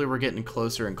 Hopefully we're getting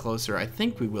closer and closer. I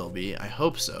think we will be. I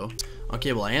hope so.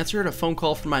 Okay, well, I answered a phone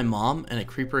call from my mom, and a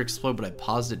creeper exploded, but I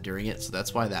paused it during it, so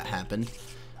that's why that happened.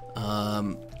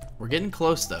 We're getting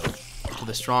close, though, to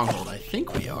the stronghold. I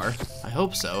think we are. I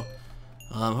hope so.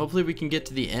 Hopefully we can get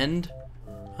to the end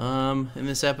in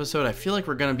this episode. I feel like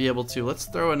we're going to be able to. Let's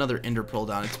throw another ender pearl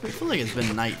down. I feel like it's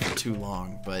been night for too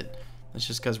long, but that's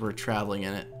just because we're traveling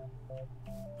in it.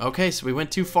 Okay, so we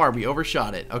went too far. We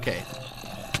overshot it. Okay.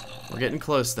 We're getting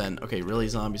close then. Okay, really,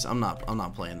 zombies? I'm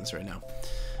not playing this right now.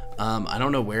 I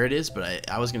don't know where it is, but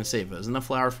I was going to say if it was in the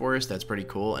flower forest, that's pretty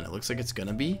cool, and it looks like it's going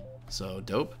to be. So,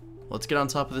 dope. Let's get on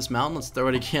top of this mountain. Let's throw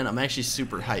it again. I'm actually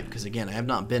super hyped because, again, I have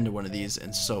not been to one of these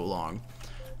in so long.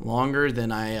 Longer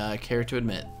than I care to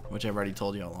admit, which I've already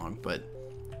told you how long, but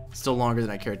still longer than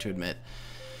I care to admit.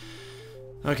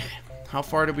 Okay, how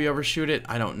far did we overshoot it?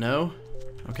 I don't know.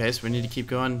 Okay, so we need to keep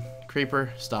going.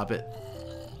 Creeper, stop it.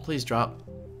 Please drop.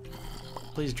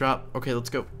 Please drop. Okay,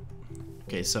 let's go.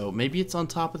 Okay, so maybe it's on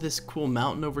top of this cool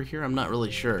mountain over here. I'm not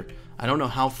really sure. I don't know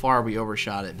how far we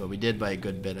overshot it, but we did by a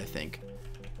good bit, I think.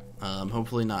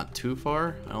 Hopefully not too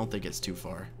far. I don't think it's too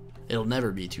far. It'll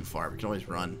never be too far. We can always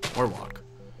run or walk.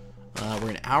 We're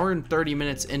an hour and 30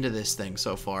 minutes into this thing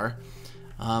so far.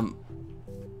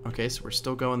 Okay, so we're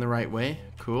still going the right way.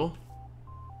 Cool.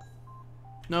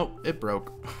 Nope, it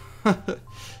broke.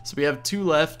 So we have 2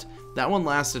 left. That one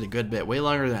lasted a good bit, way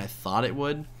longer than I thought it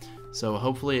would. So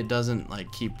hopefully it doesn't like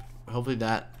hopefully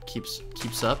that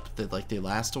keeps up, that like they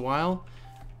last a while.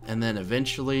 And then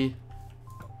eventually,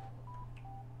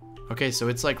 okay, so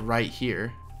it's like right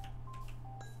here.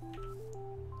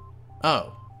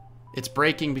 Oh, it's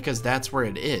breaking because that's where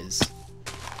it is.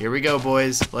 Here we go,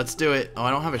 boys. Let's do it. Oh,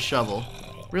 I don't have a shovel.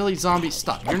 Really, zombie?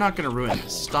 Stop. You're not gonna ruin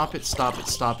this. Stop it, stop it,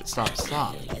 stop it, stop,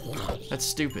 stop. That's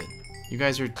stupid. You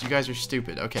guys are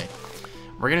stupid. Okay.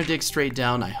 We're gonna dig straight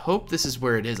down. I hope this is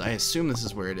where it is. I assume this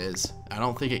is where it is. I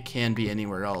don't think it can be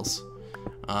anywhere else.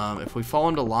 If we fall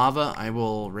into lava, I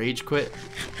will rage quit.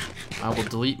 I will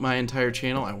delete my entire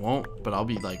channel. I won't, but I'll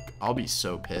be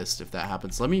so pissed if that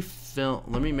happens. Let me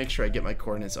make sure I get my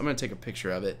coordinates. I'm gonna take a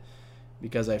picture of it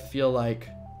because I feel like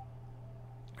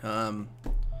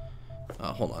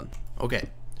hold on. Okay.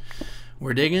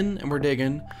 We're digging and we're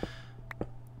digging.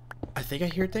 I think I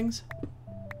hear things.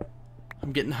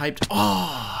 I'm getting hyped.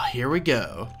 Oh, here we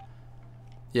go.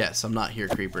 Yes, I'm not here,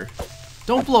 creeper.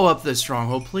 Don't blow up this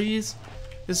stronghold, please.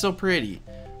 It's so pretty.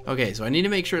 Okay, so I need to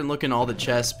make sure and look in all the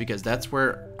chests because that's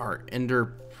where our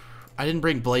ender... I didn't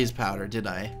bring blaze powder, did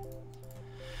I?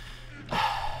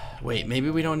 Wait, maybe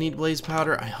we don't need blaze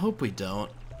powder? I hope we don't.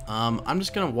 I'm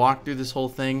just gonna walk through this whole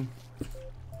thing.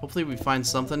 Hopefully we find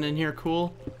something in here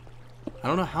cool. I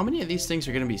don't know how many of these things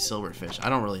are going to be silverfish. I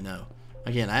don't really know.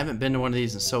 Again, I haven't been to one of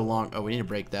these in so long. Oh, we need to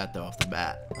break that, though, off the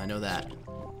bat. I know that.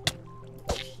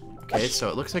 Okay, so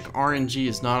it looks like RNG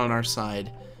is not on our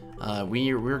side.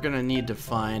 We're going to need to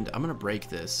find... I'm going to break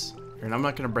this. And I'm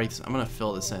not going to break this. I'm going to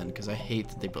fill this in because I hate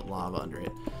that they put lava under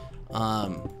it.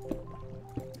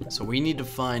 So we need to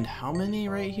find how many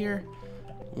right here?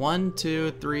 1,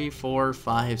 2, 3, 4,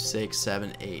 5, 6,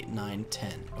 7, 8, 9,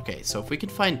 10. Okay, so if we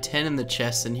could find 10 in the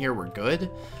chests in here, we're good.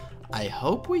 I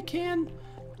hope we can,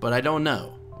 but I don't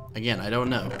know. Again, I don't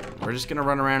know. We're just gonna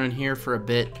run around in here for a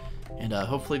bit, and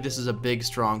hopefully this is a big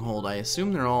stronghold. I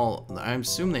assume they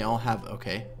all have.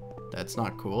 Okay, that's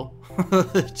not cool.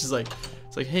 It's just like,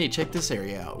 it's like, hey, check this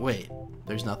area out. Wait,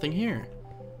 there's nothing here.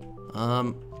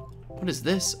 What is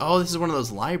this? Oh, this is one of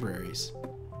those libraries.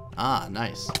 Ah,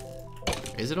 nice.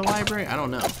 Is it a library? I don't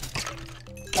know.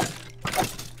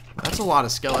 That's a lot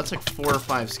of skeletons. That's like 4 or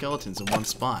 5 skeletons in one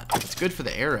spot. It's good for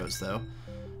the arrows, though,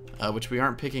 which we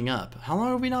aren't picking up. How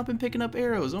long have we not been picking up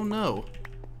arrows? Oh, no.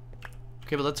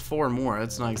 Okay, but that's 4 more.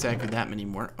 That's not exactly that many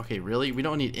more. Okay, really? We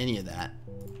don't need any of that.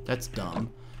 That's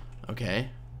dumb. Okay.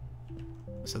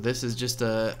 So this is just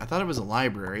a... I thought it was a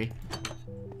library.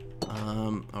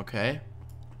 Okay.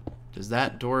 Does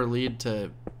that door lead to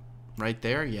right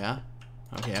there? Yeah.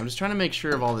 Okay, I'm just trying to make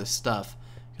sure of all this stuff,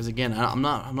 because again, I'm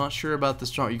not sure about the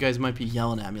strong. You guys might be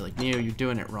yelling at me like, Neo, you're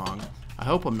doing it wrong. I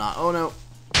hope I'm not. Oh no.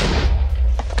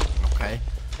 Okay,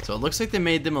 so it looks like they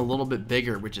made them a little bit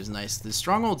bigger, which is nice. The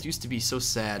strongholds used to be so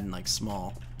sad and like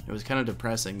small. It was kind of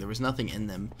depressing. There was nothing in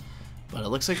them, but it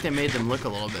looks like they made them look a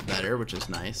little bit better, which is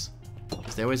nice.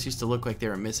 Because they always used to look like they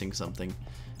were missing something.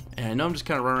 And I know I'm just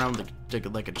kind of running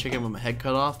around like a chicken with my head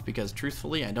cut off, because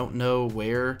truthfully, I don't know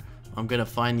where I'm gonna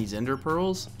find these ender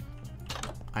pearls.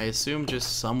 I assume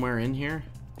just somewhere in here.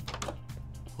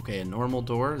 Okay, a normal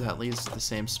door that leads to the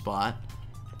same spot.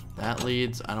 That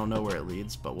leads, I don't know where it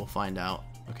leads, but we'll find out.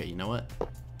 Okay, you know what?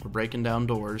 We're breaking down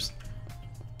doors.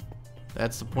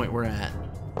 That's the point we're at.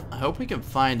 I hope we can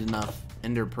find enough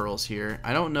ender pearls here.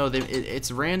 I don't know.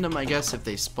 It's random, I guess, if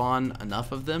they spawn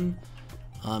enough of them.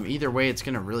 Either way, it's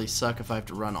gonna really suck if I have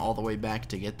to run all the way back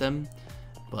to get them.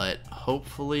 But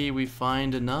hopefully we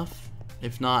find enough.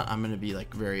 If not, I'm gonna be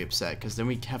like very upset, because then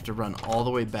we have to run all the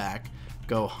way back,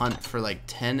 go hunt for like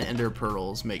 10 ender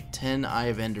pearls, make 10 Eye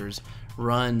of Enders,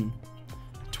 run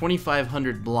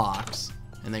 2,500 blocks,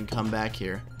 and then come back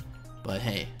here. But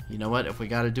hey, you know what? If we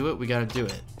gotta do it, we gotta do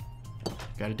it.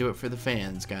 Gotta do it for the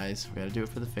fans, guys. We gotta do it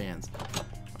for the fans.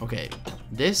 Okay,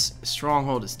 this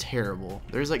stronghold is terrible.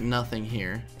 There's like nothing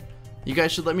here. You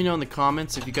guys should let me know in the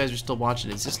comments if you guys are still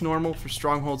watching. Is this normal for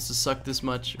strongholds to suck this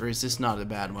much, or is this not a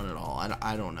bad one at all?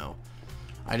 I don't know.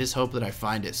 I just hope that I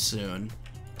find it soon.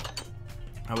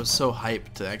 I was so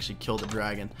hyped to actually kill the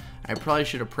dragon. I probably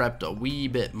should have prepped a wee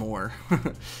bit more,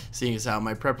 seeing as how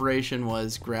my preparation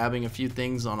was grabbing a few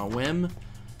things on a whim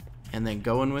and then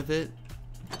going with it.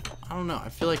 I don't know. I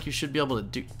feel like you should be able to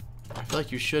do. I feel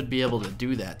like you should be able to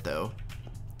do that though.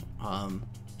 I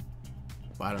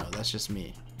don't know. That's just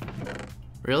me.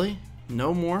 Really?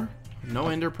 No more? No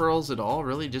ender pearls at all?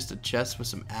 Really? Just a chest with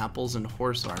some apples and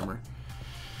horse armor.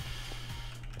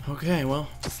 Okay, well,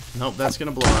 nope, that's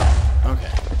gonna blow up.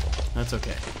 Okay, that's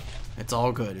okay. It's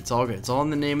all good. It's all good. It's all in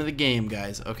the name of the game,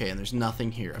 guys. Okay, and there's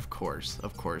nothing here, of course.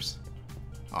 Of course.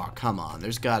 Oh, come on.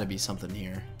 There's got to be something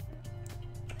here.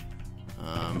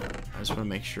 I just want to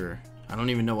make sure. I don't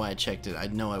even know why I checked it. I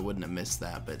know I wouldn't have missed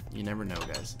that, but you never know,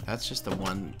 guys. That's just the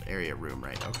one area room,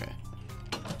 right? Okay.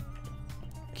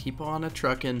 Keep on a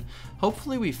truckin'.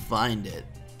 Hopefully we find it.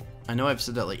 I know I've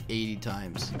said that like 80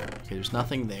 times. Okay, there's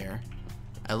nothing there.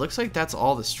 It looks like that's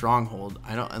all the stronghold.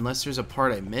 I don't, unless there's a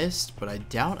part I missed, but I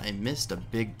doubt I missed a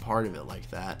big part of it like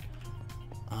that.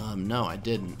 No, I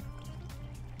didn't.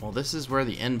 Well, this is where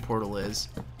the end portal is.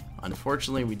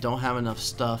 Unfortunately, we don't have enough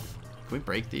stuff. Can we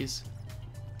break these?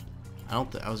 I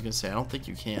was gonna say I don't think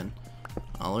you can.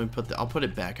 Let me put I'll put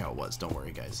it back how it was. Don't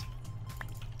worry, guys.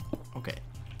 Okay.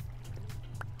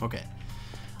 Okay.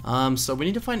 So we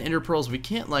need to find ender pearls. We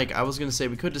can't, like, I was gonna say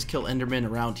we could just kill endermen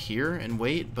around here and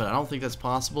wait, but I don't think that's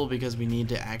possible because we need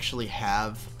to actually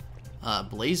have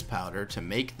blaze powder to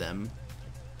make them,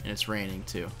 and it's raining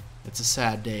too. It's a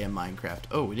sad day in Minecraft.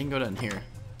 Oh, we didn't go down here.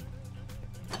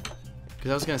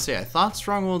 Because I was gonna say I thought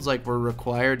strongholds like were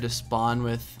required to spawn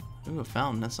with. Ooh, a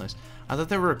fountain. That's nice. I thought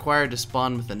they were required to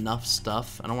spawn with enough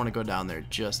stuff. I don't want to go down there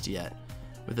just yet.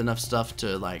 With enough stuff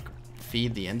to like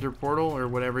feed the ender portal or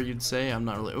whatever you'd say. I'm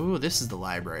not really. Ooh, this is the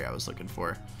library I was looking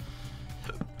for.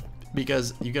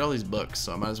 Because you get all these books,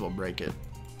 so I might as well break it.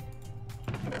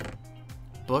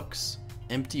 Books,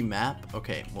 empty map.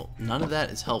 Okay, well, none of that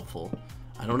is helpful.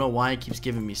 I don't know why it keeps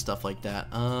giving me stuff like that.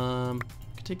 I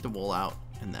could take the wool out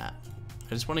and that. I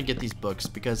just want to get these books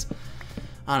because,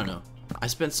 I don't know. I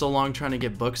spent so long trying to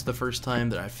get books the first time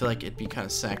that I feel like it'd be kind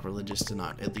of sacrilegious to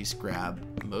not at least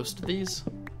grab most of these.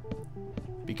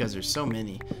 Because there's so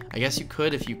many. I guess you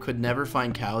could, if you could never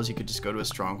find cows, you could just go to a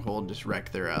stronghold and just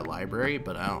wreck their library,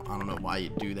 but I don't know why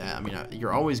you'd do that. I mean,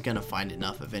 you're always gonna find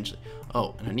enough eventually.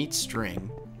 Oh, and I need string.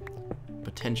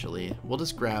 Potentially. We'll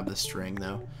just grab the string,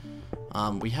 though.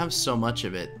 We have so much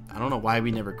of it. I don't know why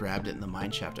we never grabbed it in the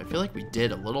mine shaft. I feel like we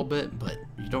did a little bit, but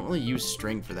you don't really use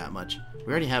string for that much. We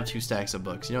already have 2 stacks of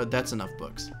books. You know what? That's enough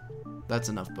books. That's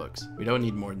enough books. We don't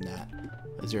need more than that.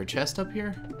 Is there a chest up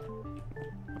here?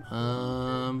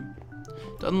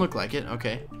 Doesn't look like it.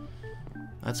 Okay.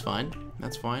 That's fine.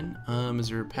 That's fine. Is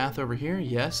there a path over here?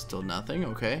 Yes, still nothing.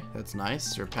 Okay, that's nice.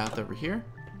 Is there a path over here?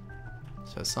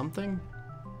 Says something?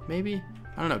 Maybe?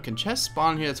 I don't know. Can chests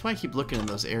spawn here? That's why I keep looking in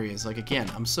those areas. Like, again,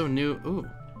 I'm so new. Ooh.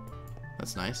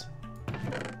 That's nice.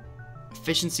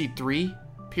 Efficiency 3.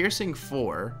 Piercing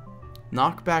 4.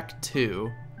 Knockback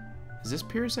 2. Is this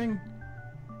piercing?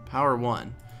 Power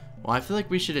 1. Well, I feel like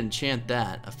we should enchant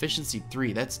that. Efficiency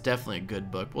 3, that's definitely a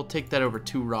good book. We'll take that over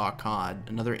 2 raw cod.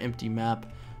 Another empty map.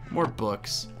 More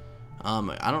books.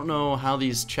 I don't know how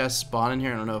these chests spawn in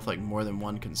here. I don't know if like more than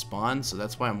one can spawn, so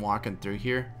that's why I'm walking through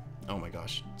here. Oh my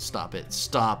gosh. Stop it.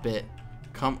 Stop it.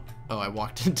 Come. Oh, I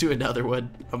walked into another one.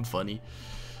 I'm funny.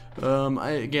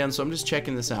 Again, so I'm just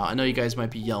checking this out. I know you guys might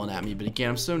be yelling at me, but again,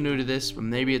 I'm so new to this, but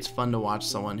maybe it's fun to watch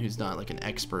someone who's not like an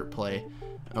expert play.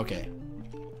 Okay.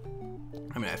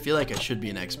 I mean, I feel like I should be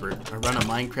an expert. I run a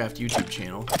Minecraft YouTube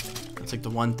channel. That's like the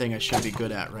one thing I should be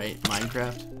good at, right?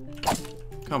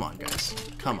 Minecraft? Come on, guys.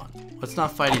 Come on. Let's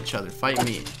not fight each other. Fight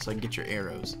me so I can get your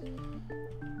arrows.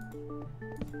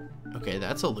 Okay,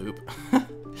 that's a loop.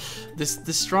 This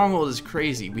stronghold is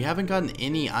crazy. We haven't gotten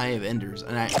any Eye of Enders,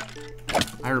 and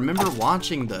I remember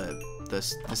watching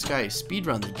this guy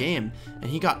speedrun the game,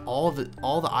 and he got all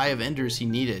the Eye of Enders he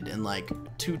needed in like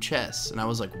 2 chests, and I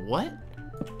was like, what?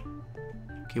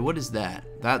 Okay, what is that?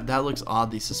 That looks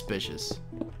oddly suspicious.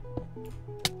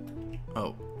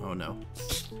 Oh no.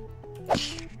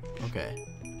 Okay.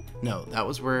 No, that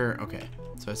was where, okay.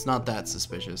 So it's not that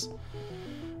suspicious.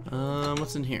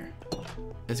 What's in here?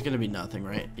 It's gonna be nothing,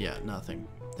 right? Yeah, nothing.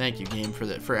 Thank you, game,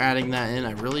 for adding that in.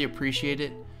 I really appreciate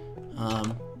it.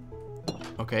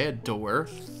 Okay, a door.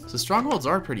 So strongholds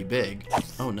are pretty big.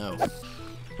 Oh no.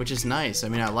 Which is nice. I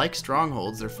mean, I like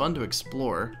strongholds. They're fun to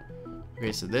explore.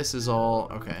 Okay, so this is all,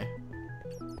 okay.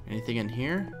 Anything in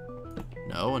here?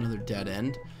 No, another dead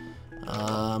end.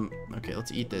 Okay,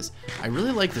 let's eat this. I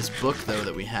really like this book, though,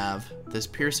 that we have. This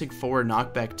Piercing 4,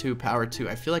 Knockback 2, Power 2.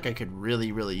 I feel like I could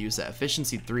really, really use that.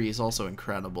 Efficiency 3 is also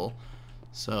incredible.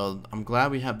 So, I'm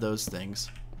glad we have those things.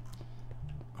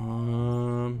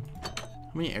 How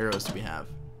many arrows do we have?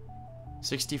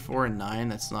 64 and 9?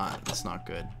 That's not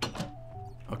good.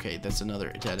 Okay, that's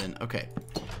another dead end. Okay,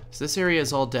 so this area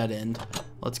is all dead end.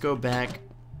 Let's go back.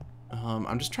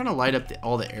 I'm just trying to light up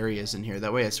all the areas in here.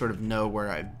 That way I sort of know where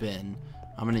I've been.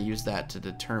 I'm going to use that to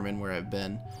determine where I've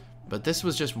been. But this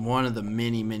was just one of the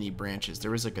many, many branches.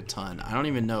 There was like a ton. I don't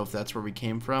even know if that's where we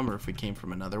came from or if we came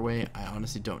from another way. I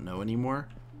honestly don't know anymore.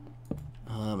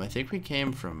 I think we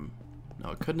came from...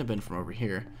 No, it couldn't have been from over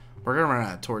here. We're going to run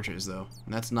out of torches, though.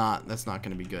 And that's not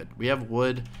going to be good. We have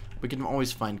wood. We can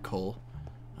always find coal.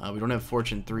 We don't have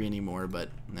Fortune 3 anymore, but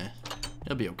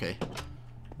it'll be okay.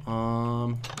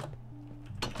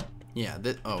 Yeah,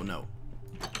 oh no.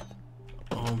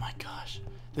 Oh my gosh.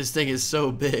 This thing is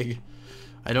so big.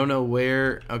 I don't know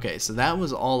where. Okay, so that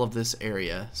was all of this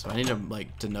area. So I need to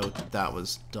like denote that that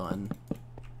was done.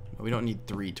 We don't need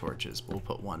 3 torches, but we'll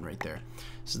put 1 right there.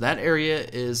 So that area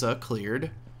is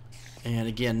cleared. And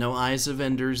again, no Eyes of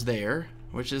Enders there,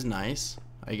 which is nice,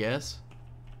 I guess.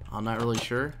 I'm not really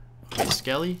sure. Okay,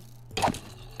 Skelly.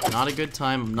 Not a good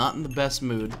time. I'm not in the best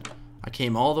mood. I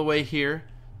came all the way here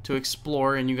to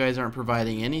explore, and you guys aren't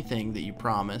providing anything that you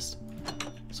promised.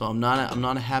 So I'm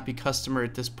not a happy customer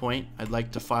at this point. I'd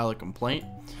like to file a complaint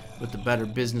with the Better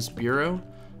Business Bureau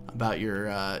about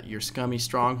your scummy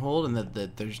stronghold, and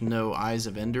that there's no Eyes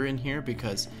of Ender in here,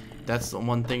 because that's the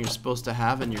one thing you're supposed to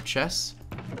have in your chests.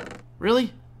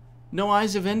 Really? No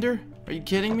Eyes of Ender? Are you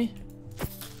kidding me?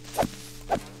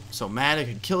 So mad I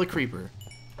could kill a creeper.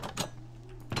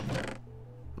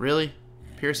 Really?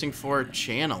 Piercing 4,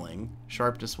 channeling,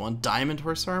 sharpness 1, diamond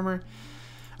horse armor.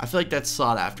 I feel like that's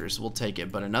sought after, so we'll take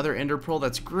it. But another ender pearl,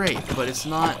 that's great, but it's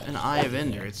not an Eye of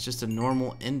Ender. It's just a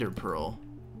normal ender pearl.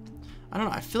 I don't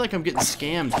know. I feel like I'm getting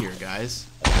scammed here, guys.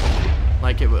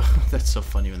 Like it was. That's so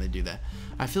funny when they do that.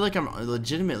 I feel like I'm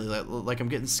legitimately like I'm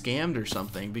getting scammed or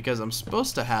something because I'm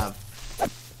supposed to have.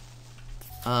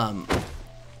 I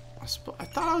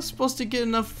thought I was supposed to get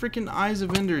enough freaking Eyes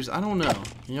of Enders. I don't know.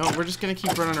 You know, we're just gonna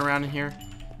keep running around in here,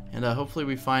 and hopefully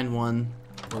we find 1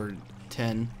 or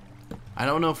 10. I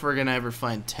don't know if we're gonna ever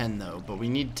find 10 though, but we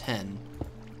need 10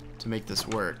 to make this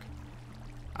work.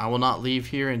 I will not leave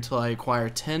here until I acquire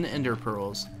 10 Ender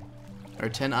Pearls, or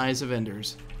 10 Eyes of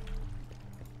Enders.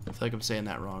 I feel like I'm saying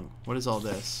that wrong. What is all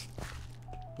this?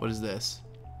 What is this?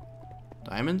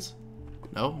 Diamonds?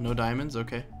 No, no diamonds.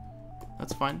 Okay,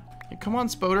 that's fine. Hey, come on,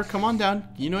 Spoder, come on down.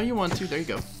 You know you want to. There you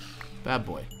go. Bad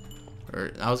boy.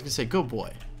 Or I was gonna say good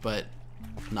boy, but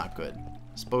not good.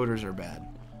 Spoders are bad.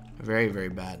 Very, very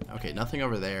bad. Okay, nothing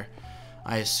over there.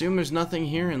 I assume there's nothing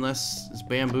here unless it's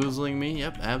bamboozling me.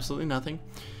 Yep, absolutely nothing.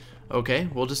 Okay,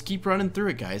 we'll just keep running through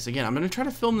it, guys. Again, I'm gonna try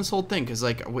to film this whole thing because,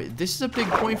 like, this is a big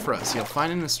point for us. You know,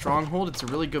 finding a stronghold, it's a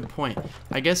really good point.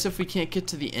 I guess if we can't get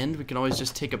to the end, we can always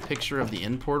just take a picture of the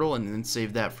end portal and then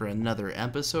save that for another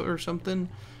episode or something.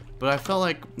 But I felt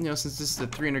like, you know, since this is a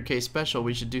 300k special,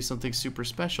 we should do something super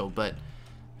special. But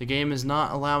the game is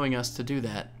not allowing us to do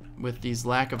that with these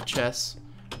lack of chests.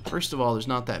 First of all, there's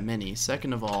not that many.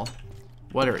 Second of all,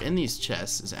 what are in these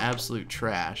chests is absolute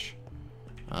trash.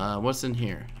 What's in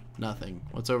here? Nothing.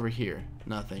 What's over here?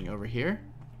 Nothing. Over here?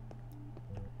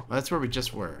 Well, that's where we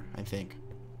just were, I think.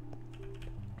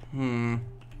 I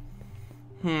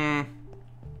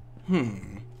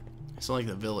sound like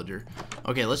the villager.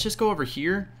 Okay, let's just go over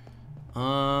here.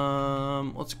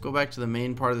 Let's go back to the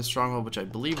main part of the stronghold, which I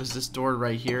believe is this door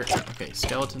right here. Okay,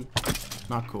 skeleton.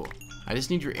 Not cool. I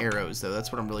just need your arrows, though.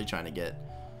 That's what I'm really trying to get.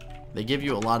 They give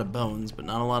you a lot of bones, but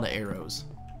not a lot of arrows.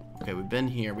 Okay, we've been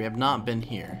here. We have not been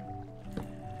here.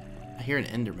 I hear an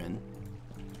Enderman.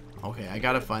 Okay, I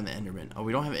gotta find the Enderman. Oh,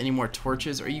 we don't have any more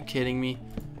torches? Are you kidding me?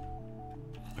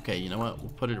 Okay, you know what?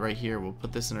 We'll put it right here. We'll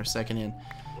put this in our second in.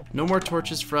 No more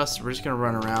torches for us. We're just gonna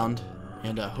run around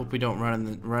and hope we don't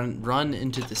run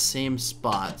into the same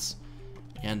spots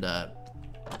and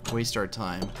waste our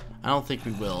time. I don't think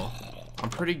we will. I'm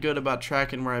pretty good about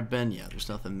tracking where I've been. Yeah, there's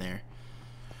nothing there.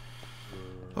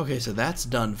 Okay, so that's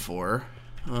done for.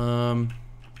 So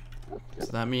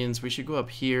that means we should go up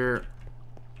here.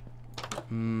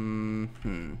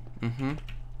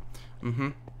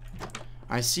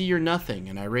 I see your nothing,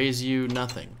 and I raise you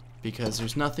nothing. Because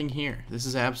there's nothing here. This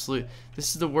is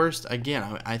the worst.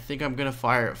 Again, I think I'm gonna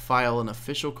file an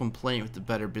official complaint with the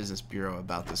Better Business Bureau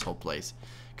about this whole place.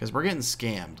 Because we're getting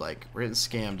scammed, like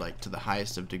to the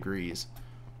highest of degrees.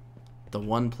 The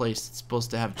one place that's supposed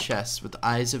to have chests with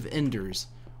Eyes of Enders,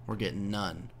 we're getting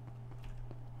none.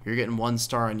 You're getting 1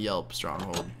 star on Yelp,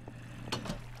 Stronghold.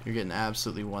 You're getting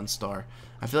absolutely 1 star.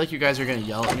 I feel like you guys are gonna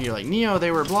yell at me. You're like, Neo,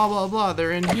 they were blah blah blah.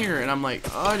 They're in here, and I'm like,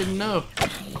 oh, I didn't know.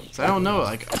 So I don't know.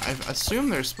 Like, I assume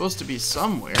they're supposed to be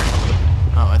somewhere.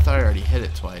 Oh, I thought I already hit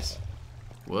it twice.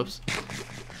 Whoops.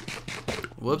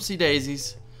 Whoopsie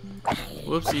daisies.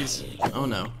 Whoopsies. Oh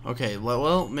no. Okay.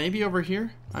 Well, maybe over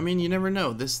here. I mean, you never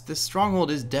know. This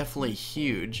stronghold is definitely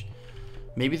huge.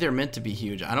 Maybe they're meant to be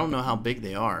huge. I don't know how big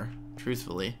they are.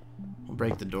 Truthfully, we'll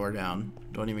break the door down.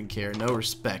 Don't even care. No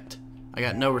respect. I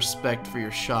got no respect for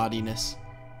your shoddiness.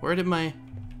 Where'd my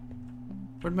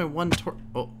one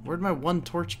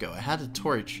torch go? I had a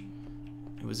torch.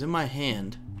 It was in my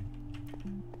hand.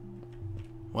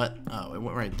 What? Oh, it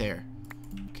went right there.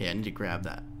 Okay, I need to grab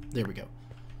that. There we go.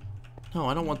 No,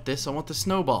 I don't want this. I want the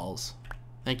snowballs.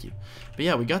 Thank you. But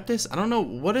yeah, we got this. I don't know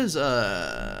what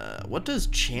does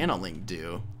channeling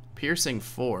do? Piercing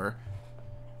 4.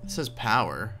 It says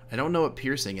power. I don't know what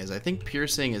piercing is. I think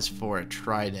piercing is for a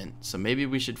trident. So maybe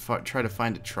we should try to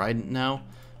find a trident now.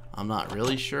 I'm not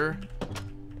really sure.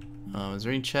 Is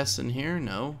there any chests in here?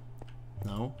 No.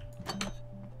 No.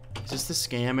 Is this the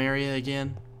scam area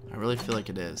again? I really feel like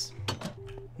it is.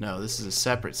 No, this is a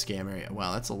separate scam area.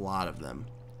 Wow, that's a lot of them.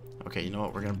 Okay, you know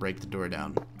what? We're gonna break the door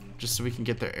down. Just so we can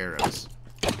get their arrows.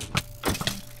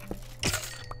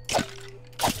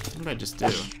 What did I just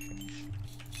do?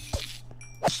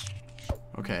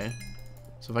 Okay.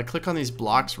 So if I click on these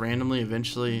blocks randomly,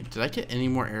 eventually... Did I get any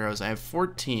more arrows? I have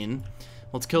 14.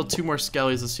 Let's kill 2 more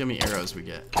skellies. Let's see how many arrows we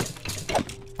get.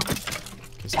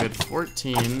 Okay, so we had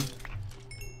 14.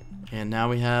 And now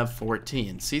we have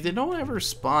 14. See, they don't ever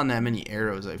spawn that many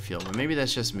arrows, I feel. But maybe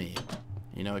that's just me.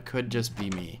 You know, it could just be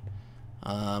me.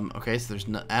 Okay, so there's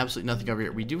absolutely nothing over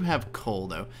here. We do have coal,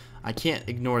 though. I can't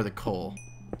ignore the coal.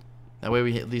 That way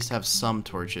we at least have some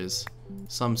torches.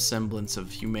 Some semblance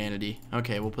of humanity.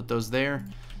 Okay, we'll put those there.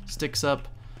 Sticks up.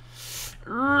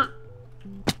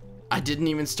 I didn't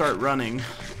even start running.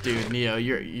 Dude, Neo,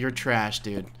 you're trash,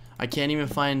 dude. I can't even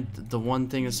find the one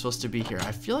thing that's supposed to be here.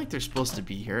 I feel like they're supposed to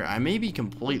be here. I may be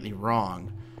completely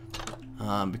wrong.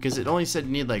 Because it only said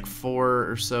you need like 4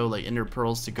 or so like ender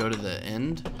pearls to go to the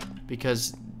end.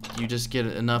 Because you just get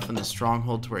enough in the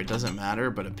stronghold to where it doesn't matter.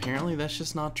 But apparently that's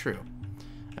just not true.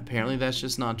 Apparently that's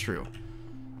just not true.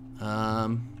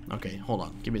 Okay, hold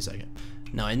on. Give me a second.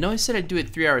 Now, I know I said I'd do a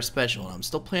 3-hour special, and I'm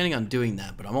still planning on doing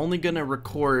that, but I'm only going to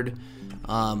record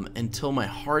until my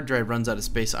hard drive runs out of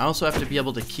space. I also have to be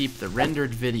able to keep the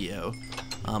rendered video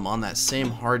on that same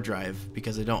hard drive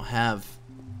because I don't have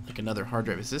like another hard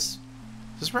drive. Is this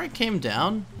where I came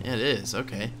down? Yeah, it is.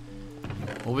 Okay.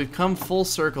 Well, we've come full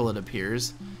circle, it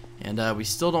appears, and we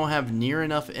still don't have near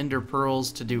enough ender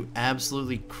pearls to do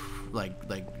absolutely like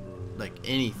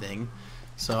anything.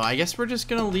 So I guess we're just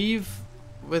gonna leave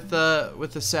with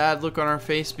a sad look on our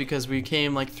face because we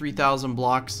came like 3,000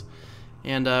 blocks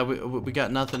and we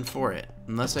got nothing for it.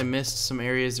 Unless I missed some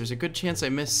areas, there's a good chance I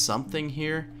missed something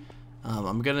here.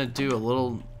 I'm gonna do a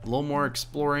little more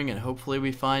exploring and hopefully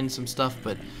we find some stuff,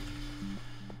 but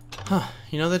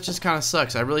you know, that just kind of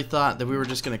sucks. I really thought that we were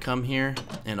just gonna come here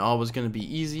and all was gonna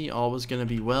be easy, all was gonna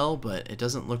be well, but it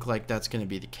doesn't look like that's gonna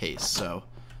be the case. So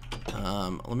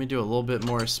let me do a little bit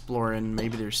more exploring.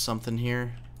 Maybe there's something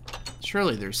here.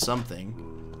 Surely there's something.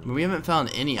 I mean, we haven't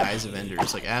found any Eyes of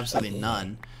Enders, like absolutely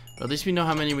none. But at least we know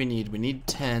how many we need. We need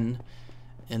 10,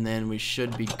 and then we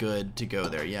should be good to go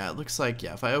there. Yeah, it looks like,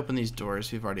 yeah, if I open these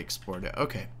doors, we've already explored it.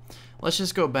 Okay, let's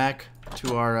just go back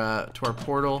to our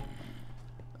portal.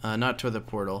 Not to the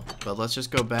portal, but let's just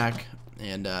go back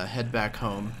and head back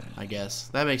home, I guess.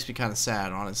 That makes me kind of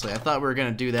sad, honestly. I thought we were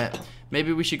going to do that.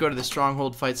 Maybe we should go to the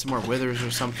stronghold, fight some more withers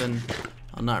or something.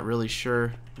 I'm not really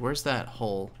sure. Where's that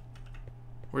hole?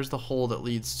 Where's the hole that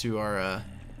leads to our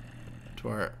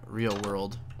real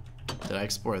world? Did I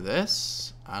explore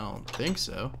this? I don't think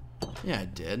so. Yeah, I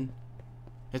did.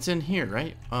 It's in here,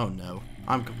 right? Oh no,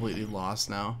 I'm completely lost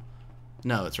now.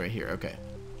 No, it's right here. Okay.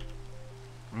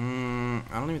 I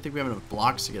don't even think we have enough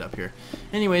blocks to get up here.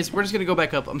 Anyways, we're just gonna go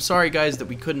back up. I'm sorry guys that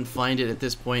we couldn't find it at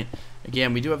this point.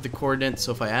 Again, we do have the coordinates,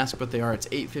 so if I ask what they are, it's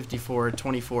 854,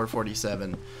 24,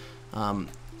 47. No,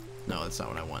 that's not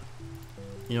what I want.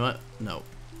 You know what? No,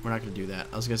 we're not gonna do that.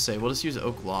 I was gonna say, we'll just use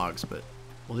oak logs, but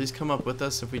will these come up with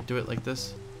us if we do it like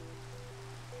this?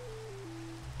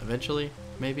 Eventually,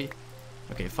 maybe?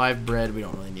 Okay, 5 bread, we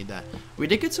don't really need that. We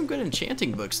did get some good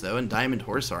enchanting books, though, and diamond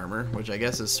horse armor, which I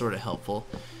guess is sort of helpful.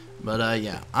 But,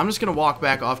 yeah, I'm just going to walk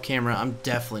back off camera. I'm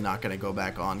definitely not going to go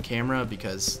back on camera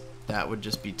because that would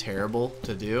just be terrible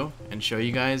to do and show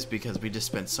you guys because we just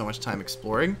spent so much time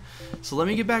exploring. So let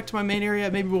me get back to my main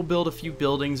area. Maybe we'll build a few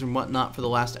buildings and whatnot for the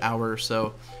last hour or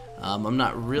so. I'm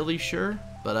not really sure,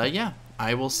 but, yeah,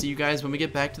 I will see you guys when we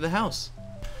get back to the house.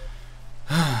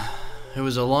 It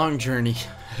was a long journey.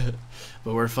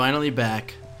 But we're finally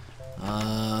back.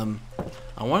 I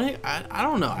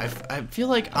don't know. I feel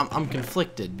like I'm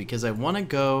conflicted because I want to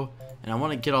go and I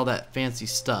want to get all that fancy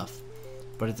stuff,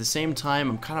 but at the same time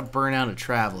I'm kind of burnt out of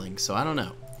traveling, so I don't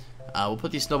know. We'll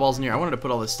put these snowballs in here. I wanted to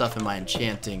put all this stuff in my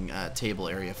enchanting table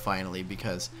area finally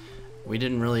because we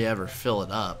didn't really ever fill it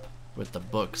up with the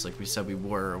books like we said we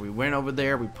were. We went over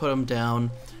there, we put them down,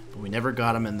 but we never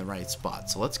got them in the right spot.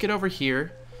 So let's get over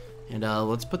here and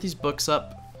let's put these books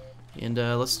up. And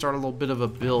let's start a little bit of a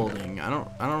building. I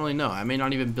don't really know. I may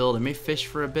not even build. I may fish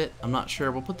for a bit. I'm not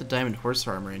sure. We'll put the diamond horse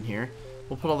armor in here.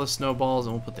 We'll put all the snowballs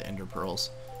and we'll put the ender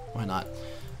pearls. Why not?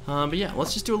 But yeah,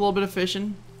 let's just do a little bit of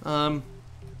fishing. I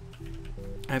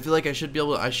feel like I should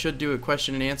do a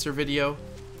question and answer video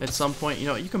at some point. You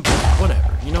know, you can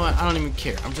whatever. You know what? I don't even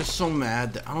care. I'm just so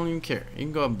mad that I don't even care. You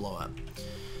can go ahead and blow up.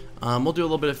 We'll do a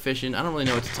little bit of fishing. I don't really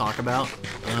know what to talk about.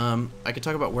 I could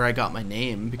talk about where I got my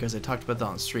name because I talked about that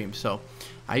on stream. So,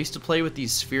 I used to play with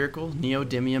these spherical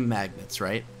neodymium magnets,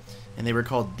 right? And they were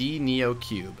called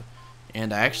TheNeoCube.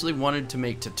 And I actually wanted to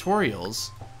make tutorials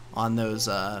on those,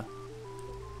 it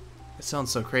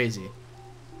sounds so crazy.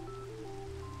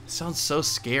 It sounds so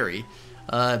scary.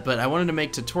 But I wanted to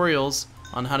make tutorials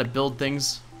on how to build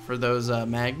things for those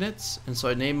magnets. And so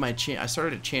I named my I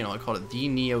started a channel. I called it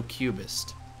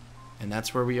TheNeoCubest. And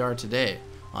that's where we are today,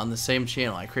 on the same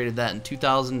channel. I created that in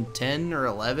 2010 or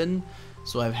 11,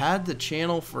 so I've had the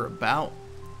channel for about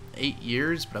 8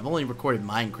 years, but I've only recorded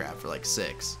Minecraft for like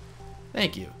 6.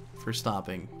 Thank you for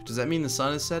stopping. Does that mean the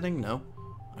sun is setting? No.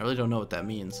 I really don't know what that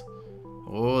means.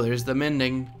 Oh, there's the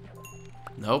mending.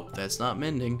 Nope, that's not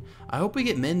mending. I hope we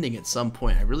get mending at some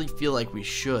point. I really feel like we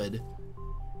should.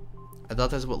 I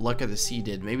thought that's what Luck of the Sea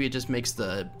did. Maybe it just makes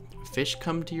the fish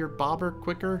come to your bobber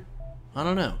quicker? I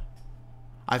don't know.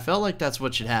 I felt like that's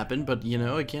what should happen, but, you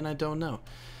know, again, I don't know.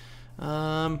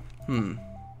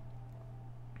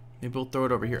 Maybe we'll throw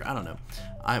it over here. I don't know.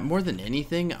 More than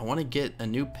anything, I want to get a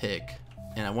new pick,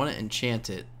 and I want to enchant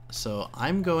it. So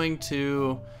I'm going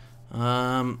to...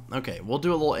 okay, we'll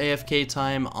do a little AFK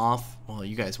time off. Well,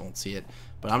 you guys won't see it.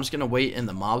 But I'm just going to wait in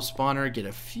the mob spawner, get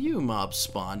a few mobs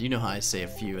spawned. You know how I say a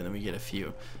few, and then we get a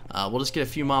few. We'll just get a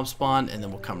few mobs spawned, and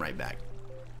then we'll come right back.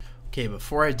 Okay,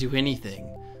 before I do anything,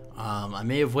 I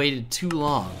may have waited too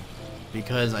long.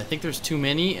 Because I think there's too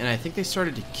many, and I think they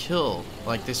started to kill.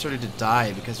 Like, they started to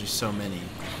die because there's so many.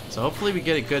 So hopefully we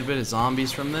get a good bit of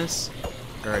zombies from this.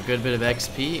 Or a good bit of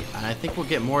XP. And I think we'll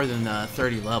get more than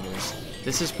 30 levels.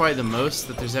 This is probably the most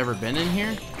that there's ever been in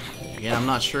here. Again, I'm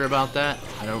not sure about that.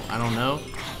 I don't know.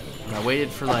 But I waited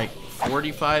for like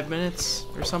 45 minutes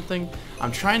or something.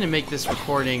 I'm trying to make this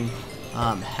recording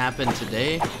happen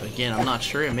today. But again, I'm not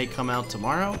sure. It may come out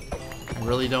tomorrow. I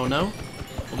really don't know.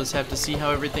 We'll just have to see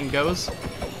how everything goes.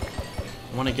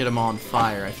 I want to get them on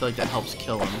fire. I feel like that helps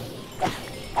kill them.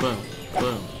 Boom,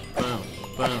 boom, boom,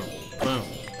 boom, boom,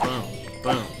 boom,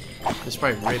 boom. This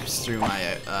probably rips through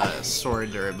my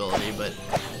sword durability, but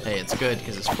hey, it's good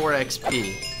because it's 4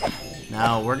 XP.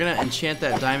 Now we're going to enchant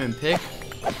that diamond pick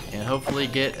and hopefully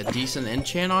get a decent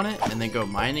enchant on it and then go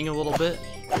mining a little bit.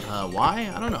 Why?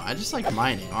 I don't know. I just like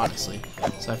mining, honestly.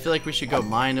 So I feel like we should go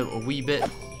mine a wee bit.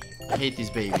 I hate these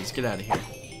babies. Get out of here.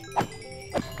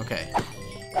 Okay.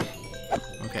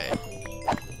 Okay.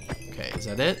 Okay, is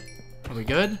that it? Are we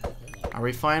good? Are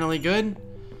we finally good?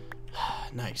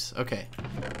 Nice. Okay.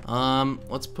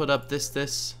 Let's put up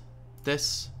this.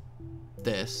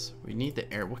 We need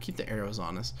the arrow. We'll keep the arrows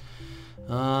on us.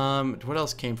 What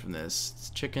else came from this? It's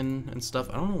chicken and stuff.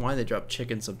 I don't know why they drop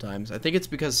chicken sometimes. I think it's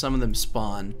because some of them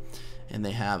spawn and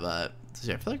they have I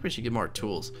feel like we should get more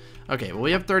tools. Okay, well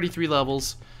we have 33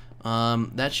 levels.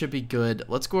 That should be good.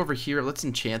 Let's go over here. Let's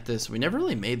enchant this. We never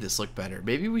really made this look better.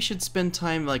 Maybe we should spend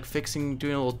time like doing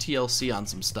a little TLC on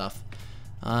some stuff.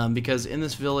 Because in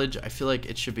this village, I feel like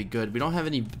it should be good. We don't have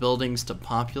any buildings to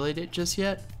populate it just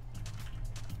yet.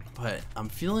 But I'm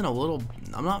feeling a little,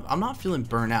 I'm not feeling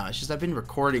burnt out. It's just I've been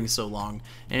recording so long,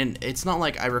 and it's not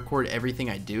like I record everything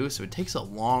I do, so it takes a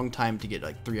long time to get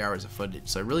like 3 hours of footage.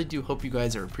 So I really do hope you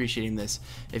guys are appreciating this.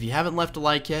 If you haven't left a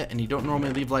like yet, and you don't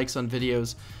normally leave likes on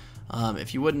videos,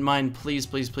 if you wouldn't mind,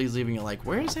 please leaving a like.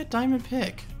 Where is that diamond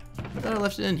pick? I thought I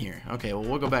left it in here. Okay, well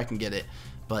we'll go back and get it.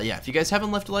 But yeah, if you guys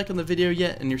haven't left a like on the video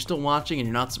yet and you're still watching and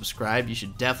you're not subscribed, you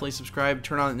should definitely subscribe.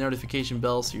 Turn on the notification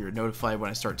bell so you're notified when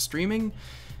I start streaming.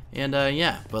 And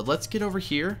yeah, but let's get over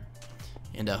here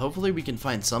and hopefully we can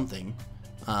find something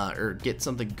or get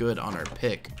something good on our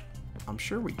pick. I'm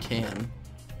sure we can.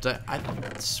 I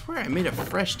swear I made a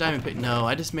fresh diamond pick. No,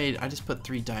 I just put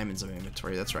 3 diamonds in my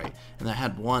inventory. That's right. And I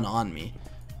had 1 on me.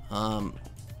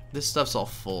 This stuff's all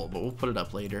full, but we'll put it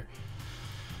up later.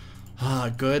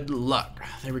 Good luck.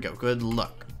 There we go. Good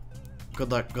luck.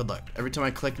 Good luck. Good luck. Every time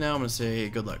I click now, I'm gonna say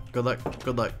good luck. Good luck.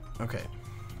 Good luck. Okay.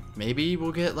 Maybe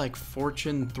we'll get like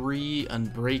Fortune 3,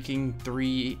 Unbreaking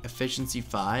 3, Efficiency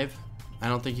 5. I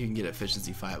don't think you can get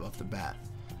Efficiency 5 off the bat.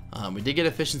 We did get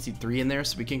Efficiency 3 in there,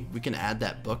 so we can add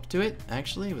that book to it.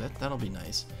 Actually, that'll be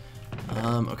nice.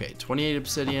 Okay, 28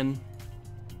 obsidian.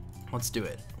 Let's do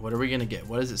it. What are we gonna get?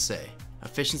 What does it say?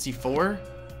 Efficiency 4.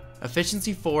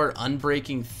 Efficiency 4,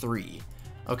 Unbreaking 3.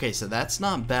 Okay, so that's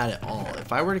not bad at all.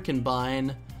 If I were to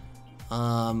combine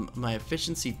my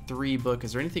Efficiency 3 book,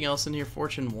 is there anything else in here?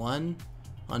 Fortune 1,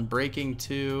 Unbreaking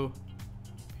 2,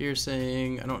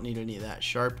 Piercing, I don't need any of that.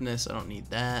 Sharpness, I don't need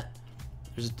that.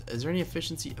 Is there any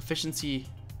efficiency?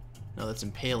 No, that's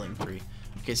Impaling 3.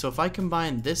 Okay, so if I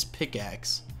combine this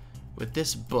pickaxe with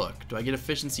this book, do I get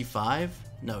Efficiency 5?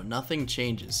 No, nothing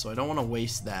changes, so I don't want to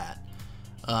waste that.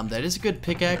 That is a good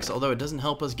pickaxe, although it doesn't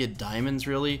help us get diamonds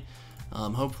really.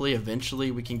 Hopefully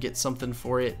eventually we can get something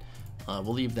for it.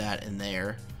 We'll leave that in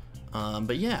there.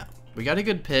 But yeah, we got a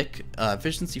good pick.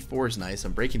 Efficiency 4 is nice.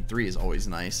 Unbreaking 3 is always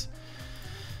nice.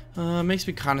 Makes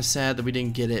me kind of sad that we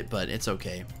didn't get it, but it's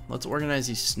okay. Let's organize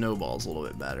these snowballs a little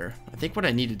bit better. I think what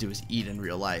I need to do is eat in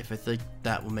real life. I think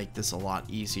that will make this a lot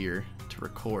easier to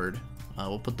record.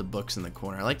 We'll put the books in the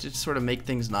corner. I like to just sort of make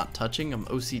things not touching. I'm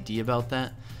OCD about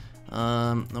that.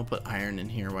 I'll put iron in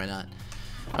here, why not?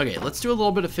 Okay, let's do a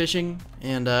little bit of fishing,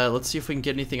 and let's see if we can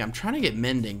get anything. I'm trying to get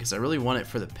mending, because I really want it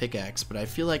for the pickaxe, but I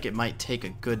feel like it might take a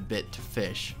good bit to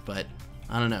fish, but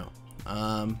I don't know.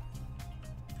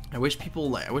 I wish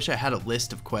I had a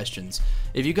list of questions.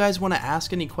 If you guys want to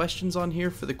ask any questions on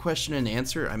here for the question and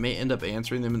answer, I may end up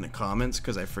answering them in the comments,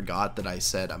 because I forgot that I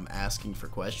said I'm asking for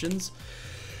questions.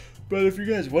 But if you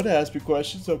guys want to ask me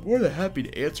questions, I'm more than happy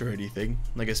to answer anything,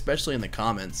 like especially in the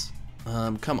comments.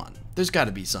 Come on, there's got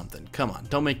to be something. Come on,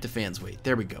 don't make the fans wait.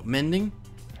 There we go. Mending?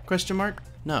 Question mark?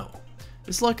 No.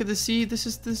 This Luck of the Sea, this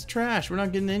is trash. We're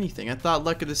not getting anything. I thought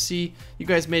Luck of the Sea, you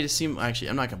guys made it seem, actually,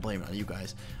 I'm not going to blame it on you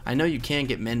guys. I know you can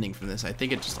get mending from this. I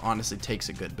think it just honestly takes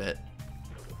a good bit.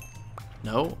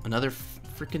 No, another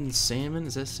freaking salmon.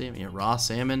 Is that salmon? Yeah, raw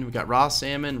salmon. We got raw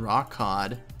salmon, raw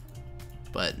cod,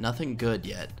 but nothing good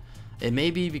yet. It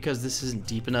may be because this isn't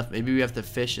deep enough. Maybe we have to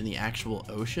fish in the actual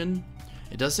ocean.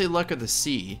 It does say Luck of the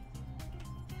Sea,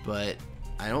 but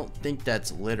I don't think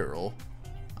that's literal.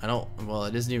 Well,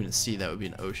 it isn't even a sea. That would be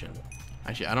an ocean.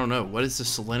 Actually, I don't know. What is the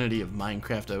salinity of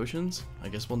Minecraft oceans? I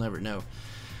guess we'll never know.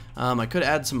 I could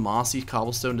add some mossy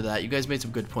cobblestone to that. You guys made some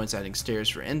good points adding stairs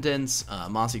for indents,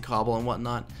 mossy cobble and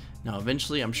whatnot. Now,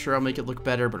 eventually, I'm sure I'll make it look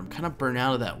better, but I'm kind of burnt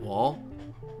out of that wall.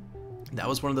 That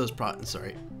was one of those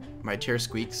sorry, my chair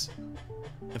squeaks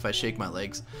if I shake my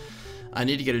legs. I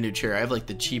need to get a new chair. I have like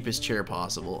the cheapest chair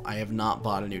possible. I have not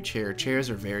bought a new chair. Chairs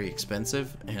are very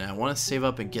expensive, and I want to save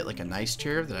up and get like a nice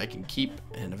chair that I can keep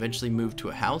and eventually move to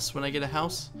a house when I get a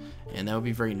house, and that would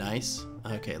be very nice.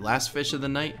 Okay, last fish of the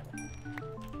night,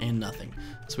 and nothing.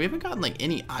 So we haven't gotten like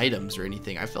any items or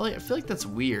anything. I feel like that's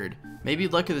weird. Maybe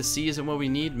Luck of the Sea isn't what we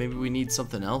need. Maybe we need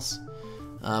something else.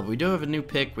 But we do have a new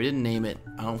pick. We didn't name it.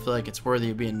 I don't feel like it's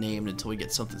worthy of being named until we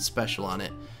get something special on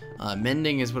it.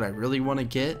 Mending is what I really want to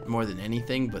get more than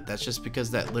anything, but that's just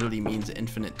because that literally means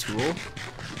infinite tool.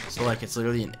 So like it's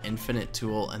literally an infinite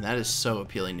tool, and that is so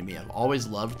appealing to me. I've always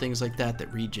loved things like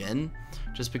that regen,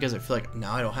 just because I feel like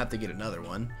now I don't have to get another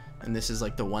one, and this is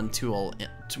like the one tool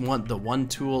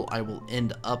I will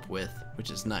end up with, which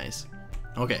is nice.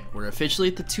 Okay, we're officially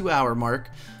at the 2-hour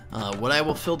mark. What I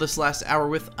will fill this last hour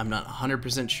with, I'm not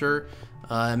 100% sure.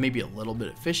 Maybe a little bit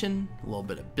of fishing, a little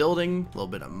bit of building, a little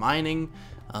bit of mining.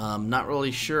 Not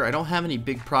really sure. I don't have any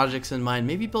big projects in mind.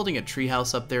 Maybe building a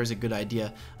treehouse up there is a good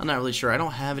idea. I'm not really sure. I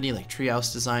don't have any like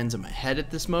treehouse designs in my head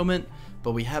at this moment,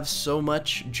 but we have so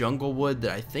much jungle wood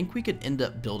that I think we could end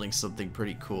up building something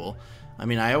pretty cool. I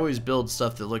mean, I always build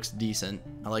stuff that looks decent,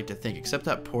 I like to think, except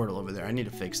that portal over there. I need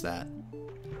to fix that.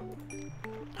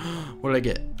 What did I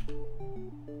get?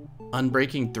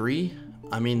 Unbreaking 3?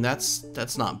 I mean,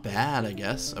 that's not bad, I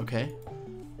guess. Okay.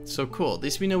 So cool. At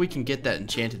least we know we can get that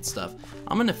enchanted stuff.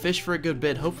 I'm gonna fish for a good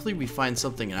bit. Hopefully we find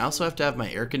something. And I also have to have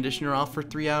my air conditioner off for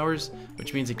 3 hours,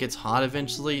 which means it gets hot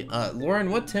eventually.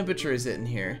 Lauren, what temperature is it in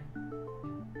here?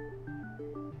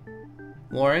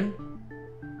 Lauren?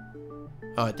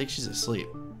 Oh, I think she's asleep.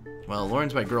 Well,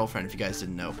 Lauren's my girlfriend, if you guys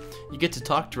didn't know. You get to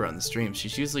talk to her on the stream.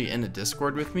 She's usually in a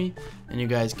Discord with me, and you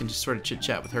guys can just sort of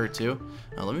chit-chat with her, too.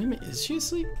 Is she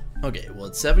asleep? Okay, well,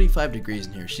 it's 75 degrees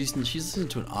in here. She's listening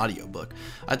to an audiobook.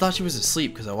 I thought she was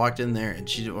asleep because I walked in there, and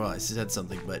I said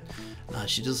something, but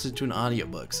she just listened to an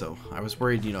audiobook, so I was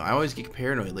worried, you know. I always get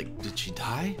paranoid, like, did she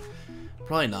die?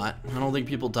 Probably not. I don't think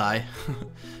people die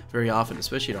very often,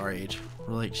 especially at our age.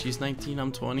 We're like, she's 19,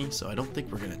 I'm 20, so I don't think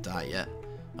we're gonna die yet.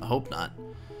 I hope not.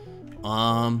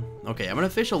 Okay, I'm gonna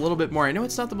fish a little bit more. I know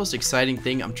it's not the most exciting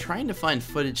thing. I'm trying to find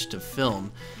footage to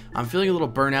film. I'm feeling a little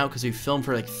burnt out because we filmed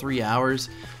for like 3 hours,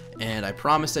 and I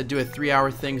promised I'd do a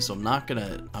 3-hour thing, so I'm not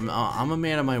gonna. I'm a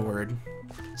man of my word,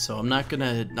 so I'm not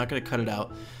gonna cut it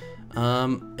out.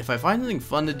 If I find something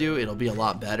fun to do, it'll be a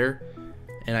lot better.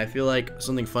 And I feel like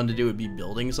something fun to do would be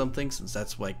building something, since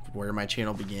that's like where my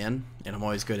channel began, and I'm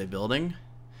always good at building.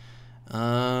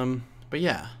 But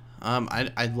yeah.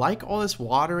 I like all this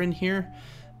water in here,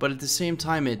 but at the same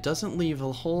time, it doesn't leave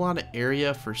a whole lot of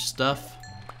area for stuff.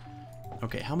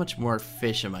 Okay, how much more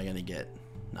fish am I going to get?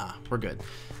 Nah, we're good.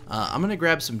 I'm going to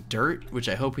grab some dirt, which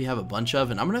I hope we have a bunch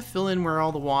of, and I'm going to fill in where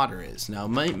all the water is. Now,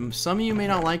 some of you may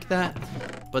not like that,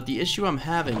 but the issue I'm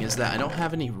having is that I don't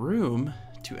have any room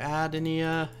to add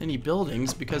any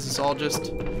buildings because it's all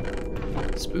just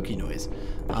spooky noise.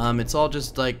 It's all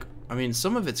just like, I mean,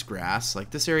 some of it's grass.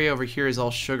 Like this area over here is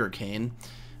all sugar cane,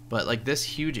 but like this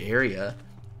huge area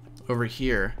over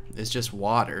here is just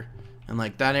water, and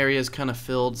like that area is kind of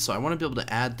filled. So I want to be able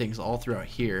to add things all throughout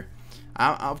here.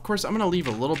 Of course, I'm gonna leave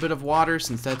a little bit of water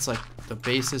since that's like the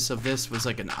basis of this was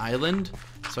like an island.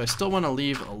 So I still want to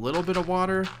leave a little bit of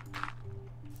water.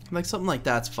 Like something like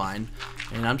that's fine.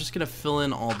 And I'm just gonna fill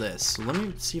in all this. So let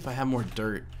me see if I have more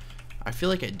dirt. I feel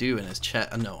like I do in his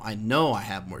chest. No, I know I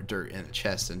have more dirt in a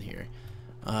chest in here.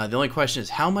 The only question is,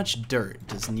 how much dirt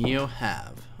does Neo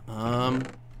have?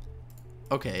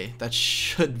 Okay, that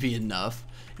should be enough.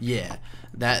 Yeah,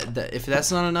 if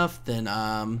that's not enough, then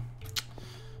I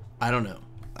don't know.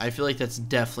 I feel like that's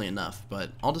definitely enough,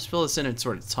 but I'll just fill this in and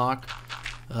sort of talk.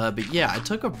 But yeah, I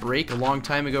took a break a long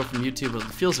time ago from YouTube. It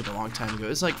feels like a long time ago. It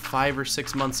was like 5 or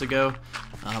 6 months ago.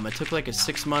 I took like a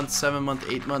 6-month, 7-month,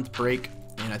 8-month break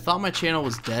and I thought my channel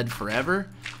was dead forever.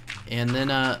 And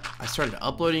then I started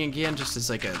uploading again, just as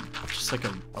like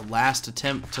a last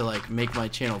attempt to like make my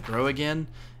channel grow again,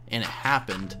 and it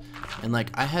happened. And like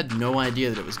I had no idea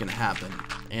that it was gonna happen.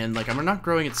 And like I'm not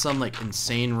growing at some like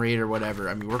insane rate or whatever.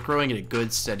 I mean, we're growing at a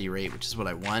good steady rate, which is what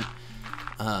I want.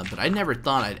 But I never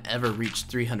thought I'd ever reach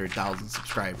 300,000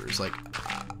 subscribers. Like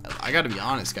I gotta be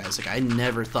honest, guys. Like I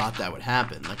never thought that would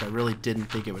happen. Like I really didn't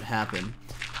think it would happen.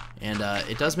 And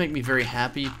it does make me very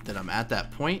happy that I'm at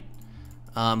that point.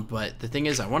 But the thing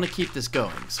is, I want to keep this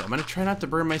going, so I'm going to try not to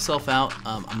burn myself out.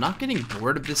 I'm not getting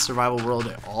bored of this survival world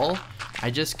at all. I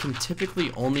just can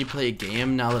typically only play a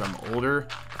game now that I'm older,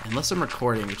 unless I'm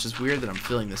recording, which is weird that I'm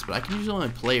feeling this, but I can usually only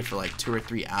play for like 2 or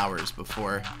 3 hours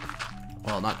before,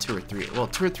 well, not 2 or 3, well,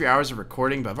 2 or 3 hours of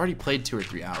recording, but I've already played 2 or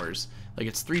 3 hours. Like,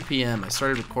 it's 3 p.m., I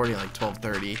started recording at like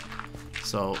 12:30,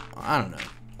 so, I don't know.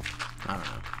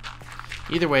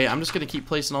 Either way, I'm just going to keep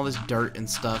placing all this dirt and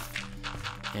stuff.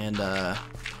 And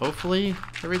hopefully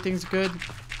everything's good.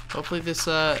 Hopefully this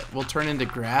will turn into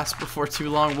grass before too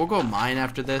long. We'll go mine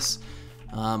after this.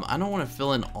 I don't want to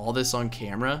fill in all this on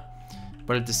camera,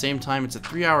 but at the same time it's a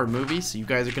 3-hour movie, so you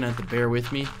guys are gonna have to bear with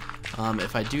me.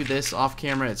 If I do this off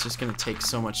camera, it's just gonna take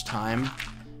so much time,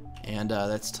 and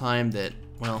that's time that,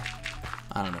 well,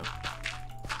 I don't know.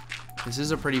 This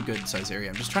is a pretty good size area.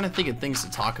 I'm just trying to think of things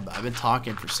to talk about. I've been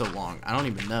talking for so long, I don't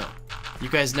even know. You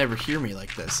guys never hear me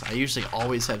like this. I usually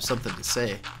always have something to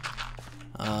say.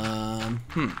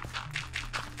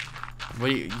 What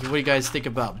do you guys think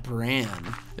about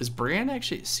bran? Is bran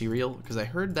actually cereal? Because I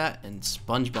heard that in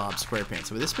SpongeBob SquarePants.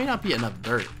 So this may not be enough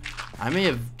dirt. I may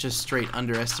have just straight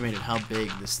underestimated how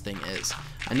big this thing is.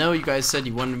 I know you guys said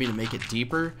you wanted me to make it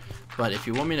deeper, but if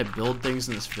you want me to build things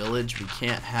in this village, we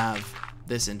can't have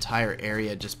this entire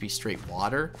area just be straight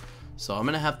water. So I'm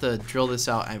gonna have to drill this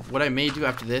out. What I may do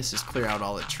after this is clear out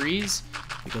all the trees,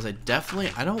 because I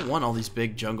don't want all these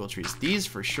big jungle trees. These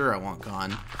for sure I want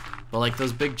gone, but like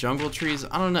those big jungle trees,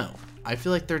 I don't know. I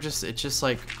feel like it's just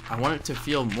like, I want it to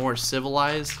feel more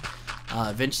civilized.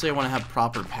 Eventually I want to have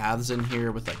proper paths in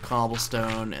here with like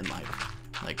cobblestone and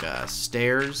like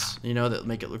stairs, you know, that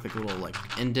make it look like little like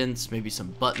indents, maybe some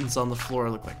buttons on the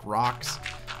floor look like rocks.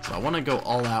 So I want to go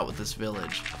all out with this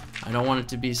village. I don't want it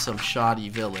to be some shoddy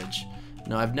village.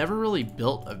 No, I've never really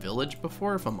built a village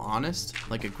before, if I'm honest.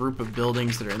 Like a group of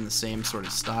buildings that are in the same sort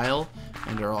of style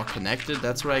and are all connected.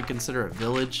 That's what I consider a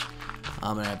village.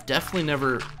 And I've definitely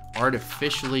never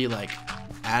artificially like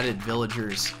added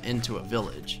villagers into a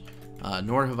village.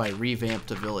 Nor have I revamped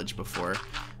a village before.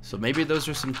 So maybe those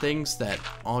are some things that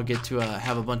I'll get to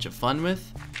have a bunch of fun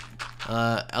with.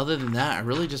 Other than that, I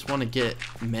really just want to get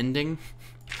mending.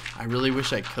 I really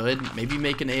wish I could. Maybe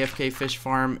make an AFK fish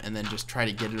farm and then just try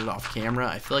to get it off camera.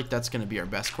 I feel like that's going to be our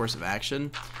best course of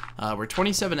action. We're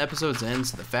 27 episodes in,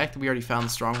 so the fact that we already found the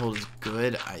stronghold is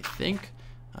good, I think.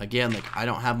 Again, like, I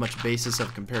don't have much basis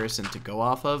of comparison to go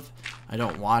off of.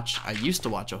 I used to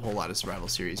watch a whole lot of survival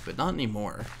series, but not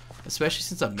anymore. Especially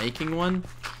since I'm making one.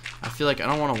 I feel like I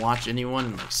don't want to watch anyone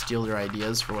and like steal their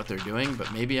ideas for what they're doing,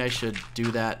 but maybe I should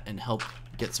do that and help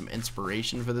get some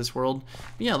inspiration for this world.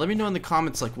 But yeah, let me know in the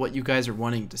comments like what you guys are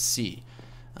wanting to see,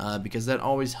 because that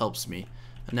always helps me.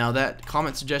 Now that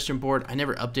comment suggestion board, I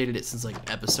never updated it since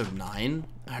like episode 9.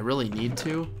 I really need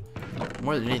to.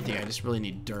 More than anything, I just really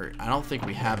need dirt. I don't think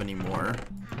we have any more.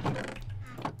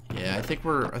 Yeah, I think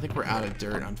we're out of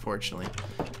dirt, unfortunately.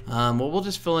 Well, we'll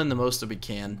just fill in the most that we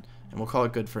can, and we'll call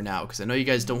it good for now, because I know you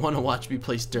guys don't want to watch me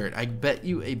place dirt. I bet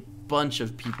you a bunch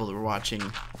of people that were watching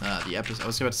the episode, I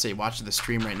was about to say watching the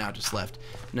stream right now, just left.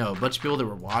 No, a bunch of people that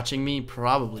were watching me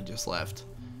probably just left.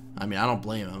 I mean, I don't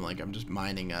blame them. Like, I'm just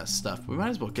mining stuff. We might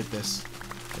as well get this.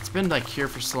 It's been like here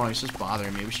for so long, it's just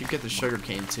bothering me. We should get the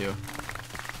sugarcane too.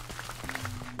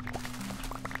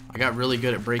 I got really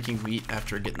good at breaking wheat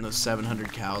after getting those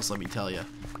 700 cows, let me tell you.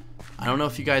 I don't know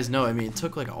if you guys know, I mean, it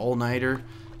took like an all-nighter.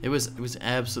 It was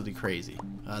absolutely crazy.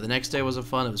 The next day wasn't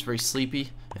fun. It was very sleepy,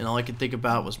 and all I could think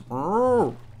about was that's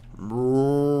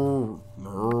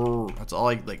all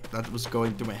that was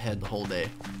going through my head the whole day.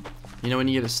 You know when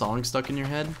you get a song stuck in your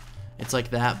head? It's like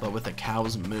that, but with a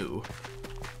cow's moo.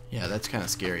 Yeah, that's kind of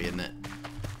scary, isn't it?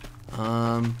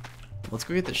 Let's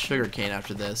go get the sugar cane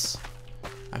after this.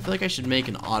 I feel like I should make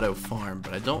an auto farm,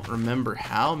 but I don't remember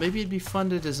how. Maybe it'd be fun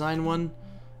to design one.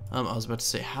 I was about to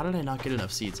say, how did I not get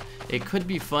enough seeds? It could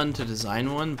be fun to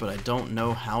design one, but I don't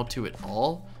know how to at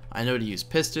all. I know to use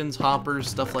pistons, hoppers,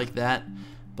 stuff like that,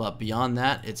 but beyond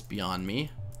that, it's beyond me.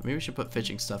 Maybe we should put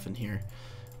fishing stuff in here.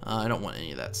 I don't want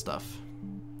any of that stuff.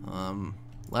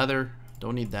 Leather,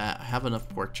 don't need that. I have enough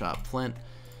pork chop. Flint.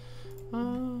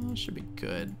 Should be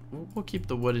good. We'll keep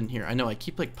the wood in here. I know I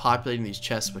keep like populating these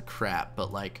chests with crap,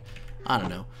 but like, I don't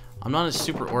know. I'm not a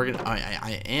super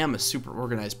I am a super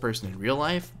organized person in real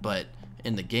life, but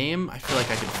in the game, I feel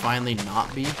like I could finally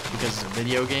not be because it's a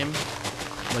video game.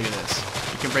 Look at this.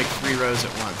 You can break 3 rows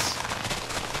at once.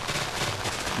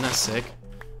 Isn't that sick?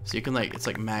 So you can like, it's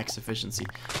like max efficiency.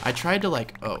 I tried to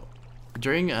like,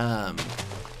 during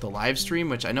the live stream,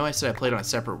 which I know I said I played on a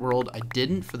separate world, I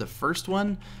didn't for the first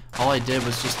one. All I did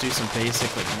was just do some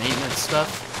basic like maintenance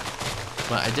stuff,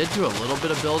 but I did do a little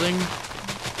bit of building,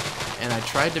 and I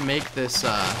tried to make this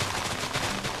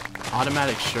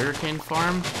automatic sugarcane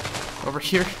farm over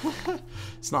here.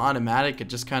 It's not automatic, it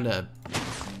just kind of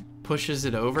pushes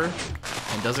it over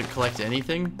and doesn't collect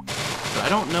anything, but I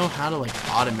don't know how to like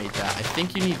automate that. I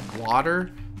think you need water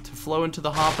to flow into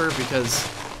the hopper because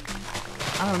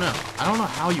I don't know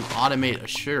how you automate a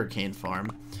sugarcane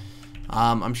farm.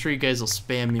 I'm sure you guys will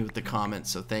spam me with the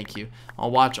comments, so thank you. I'll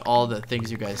watch all the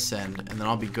things you guys send, and then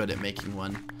I'll be good at making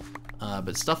one.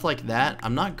 But stuff like that,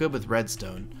 I'm not good with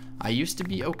redstone. I used to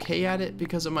be okay at it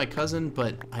because of my cousin,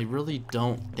 but I really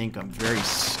don't think I'm very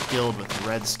skilled with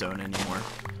redstone anymore.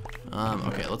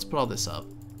 Okay, let's put all this up.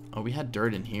 Oh, we had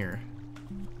dirt in here.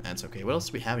 That's okay. What else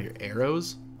do we have here?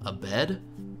 Arrows? A bed?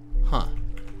 Huh.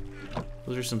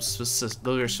 Those are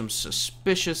some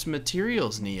suspicious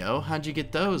materials, Neo. How'd you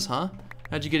get those, huh?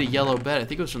 How'd you get a yellow bed? I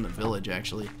think it was from the village,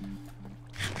 actually.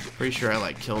 Pretty sure I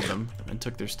like killed them and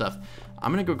took their stuff.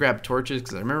 I'm gonna go grab torches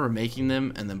because I remember making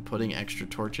them and then putting extra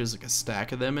torches, like a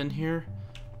stack of them in here.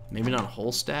 Maybe not a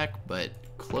whole stack, but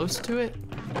close to it.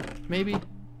 Maybe.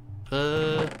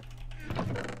 Didn't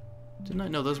I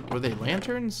know those were they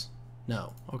lanterns?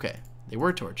 No. Okay, they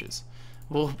were torches.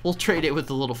 We'll trade it with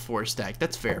the little 4 stack.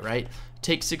 That's fair, right?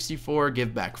 Take 64,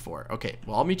 give back 4. Okay,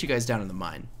 well, I'll meet you guys down in the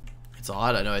mine. It's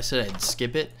odd. I know I said I'd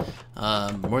skip it.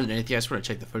 More than anything, I just want to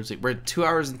check the footage. We're at 2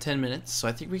 hours and 10 minutes, so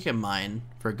I think we can mine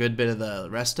for a good bit of the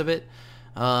rest of it.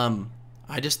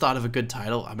 I just thought of a good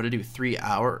title. I'm going to do 3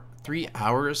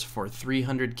 hours for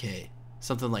 300K.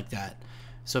 Something like that.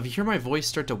 So if you hear my voice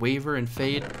start to waver and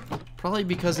fade, probably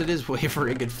because it is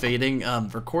wavering and fading.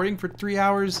 Recording for 3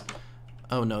 hours...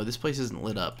 Oh no, this place isn't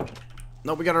lit up.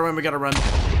 No, we gotta run, we gotta run.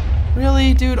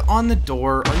 Really, dude, on the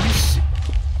door? Are you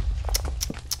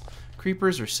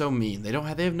Creepers are so mean. They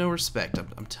have no respect.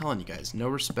 I'm telling you guys, no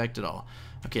respect at all.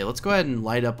 Okay, let's go ahead and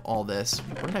light up all this.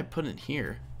 What did I put in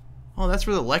here? Oh, that's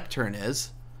where the lectern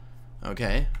is.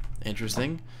 Okay,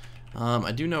 interesting.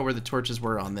 I do know where the torches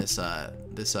were on this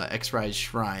X-Rise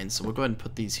shrine, so we'll go ahead and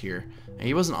put these here. And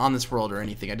he wasn't on this world or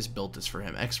anything. I just built this for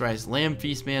him. X-Rise Lamb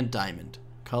Feastman Diamond.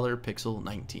 Color pixel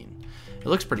 19. It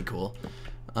looks pretty cool.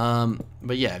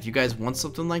 But yeah, if you guys want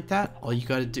something like that, all you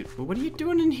gotta do. What are you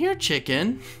doing in here,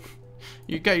 chicken?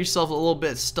 You got yourself a little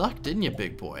bit stuck, didn't you,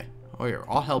 big boy? Oh, here,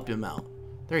 I'll help him out.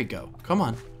 There you go. Come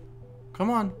on. Come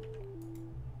on.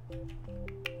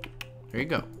 There you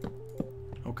go.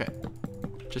 Okay.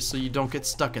 Just so you don't get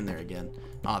stuck in there again.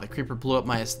 Ah, the creeper blew up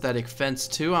my aesthetic fence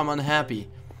too. I'm unhappy.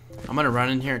 I'm gonna run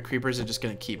in here and creepers are just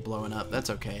gonna keep blowing up. That's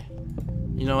okay.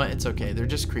 You know what? It's okay. They're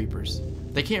just creepers.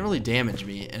 They can't really damage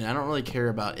me, and I don't really care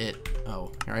about it.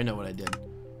 Oh, here, I know what I did.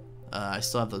 I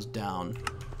still have those down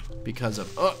because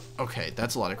of... Oh, okay.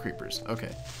 That's a lot of creepers. Okay.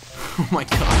 Oh, my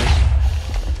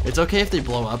God. It's okay if they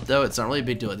blow up, though. It's not really a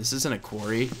big deal. This isn't a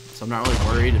quarry, so I'm not really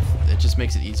worried. It just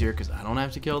makes it easier because I don't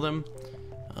have to kill them.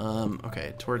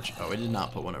 Okay. Torch. Oh, I did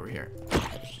not put one over here.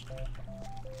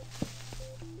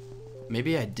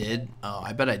 Maybe I did. Oh,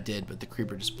 I bet I did, but the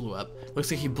creeper just blew up.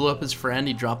 Looks like he blew up his friend.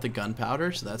 He dropped the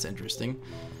gunpowder, so that's interesting.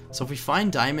 So if we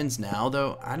find diamonds now,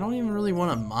 though, I don't even really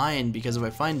want to mine, because if I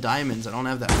find diamonds, I don't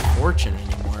have that fortune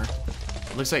anymore.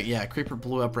 It looks like, yeah, creeper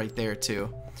blew up right there,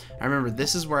 too. I remember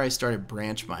this is where I started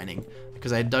branch mining,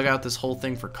 because I dug out this whole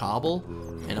thing for cobble,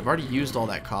 and I've already used all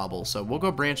that cobble, so we'll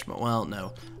go branch mine. Well,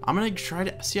 no. I'm going to try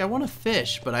to... See, I want to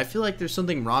fish, but I feel like there's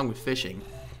something wrong with fishing.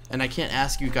 And I can't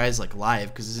ask you guys like live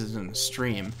because this isn't a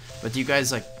stream, but do you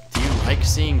like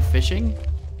seeing fishing?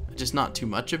 Just not too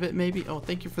much of it, maybe? Oh,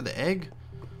 thank you for the egg.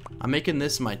 I'm making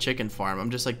this my chicken farm. I'm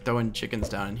just like throwing chickens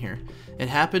down in here. It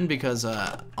happened because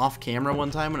off camera one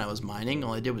time when I was mining,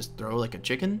 all I did was throw like a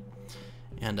chicken,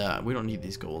 and we don't need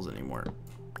these goals anymore.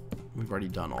 We've already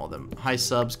done all of them. Hi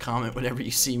subs, comment whenever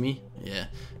you see me. Yeah,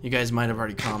 you guys might have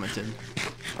already commented.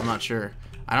 I'm not sure.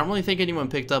 I don't really think anyone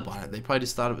picked up on it. They probably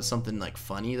just thought it was something like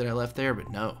funny that I left there, but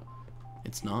no,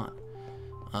 it's not.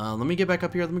 Let me get back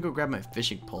up here. Let me go grab my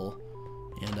fishing pole.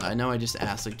 And I know I just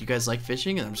asked, like, do you guys like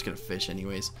fishing? And I'm just gonna fish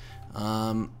anyways.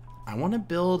 I want to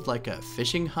build like a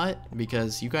fishing hut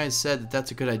because you guys said that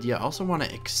that's a good idea. I also want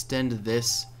to extend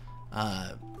this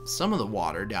some of the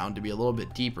water down to be a little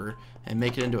bit deeper and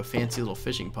make it into a fancy little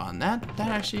fishing pond.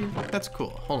 That's cool.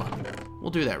 Hold on.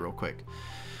 We'll do that real quick.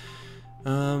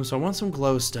 So I want some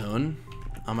glowstone.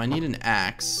 I need an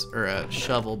axe or a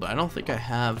shovel, but I don't think I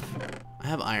have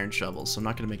iron shovels, so I'm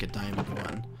not gonna make a diamond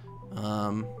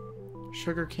one.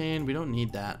 Sugar cane, we don't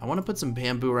need that. I want to put some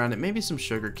bamboo around it, maybe some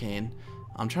sugar cane.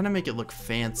 I'm trying to make it look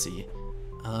fancy.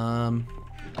 Here,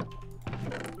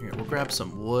 we'll grab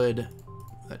some wood.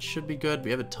 That should be good.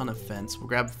 We have a ton of fence. We'll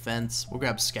grab fence. We'll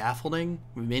grab scaffolding.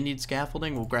 We may need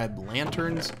scaffolding. We'll grab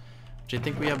lanterns, which I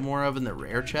think we have more of in the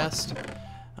rare chest.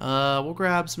 We'll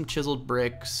grab some chiseled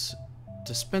bricks.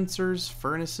 Dispensers,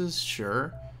 furnaces,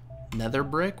 sure. Nether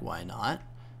brick, why not?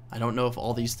 I don't know if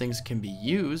all these things can be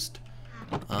used.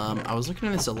 I was looking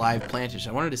at this alive plantage.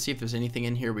 I wanted to see if there's anything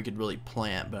in here we could really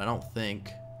plant, but I don't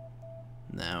think.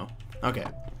 No. Okay.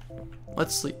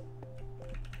 Let's sleep.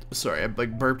 Sorry, I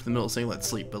like burped in the middle of saying let's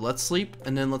sleep, but let's sleep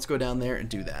and then let's go down there and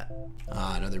do that.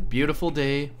 Another beautiful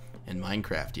day in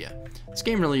Minecraft. Yeah, this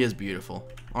game really is beautiful.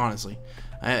 Honestly,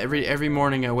 every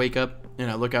morning I wake up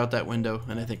and I look out that window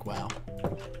and I think, wow,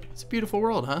 it's a beautiful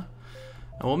world, huh?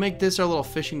 And we'll make this our little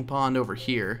fishing pond over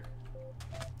here.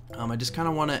 I just kind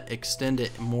of want to extend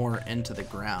it more into the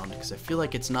ground because I feel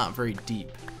like it's not very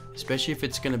deep, especially if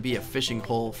it's going to be a fishing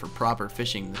hole for proper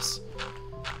fishingness.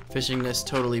 Fishingness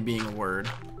totally being a word.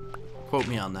 Quote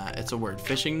me on that. It's a word.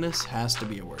 Fishingness has to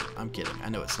be a word. I'm kidding. I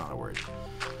know it's not a word.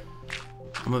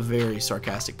 I'm a very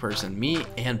sarcastic person. Me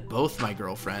and both my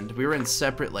girlfriend, we were in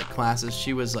separate like classes.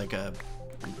 She was like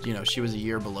she was a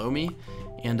year below me,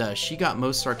 and she got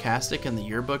most sarcastic in the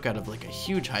yearbook out of like a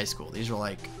huge high school. These were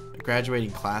like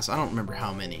graduating class. I don't remember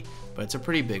how many, but it's a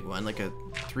pretty big one, like a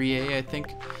 3A I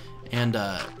think. And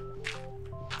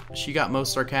she got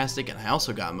most sarcastic, and I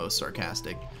also got most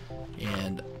sarcastic,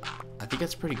 and I think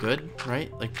that's pretty good,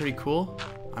 right? Like pretty cool.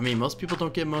 I mean, most people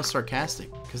don't get most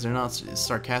sarcastic because they're not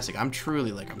sarcastic. I'm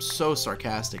truly like, I'm so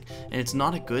sarcastic, and it's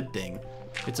not a good thing.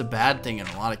 It's a bad thing in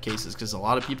a lot of cases because a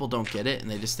lot of people don't get it and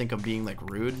they just think I'm being like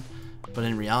rude, but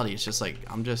in reality it's just like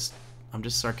I'm just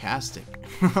sarcastic.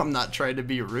 I'm not trying to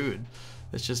be rude.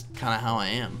 That's just kind of how I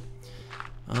am.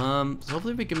 So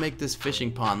hopefully we can make this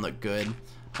fishing pond look good.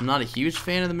 I'm not a huge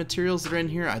fan of the materials that are in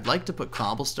here. I'd like to put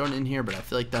cobblestone in here, but I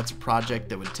feel like that's a project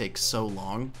that would take so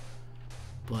long.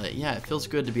 But yeah, it feels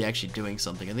good to be actually doing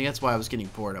something. I think that's why I was getting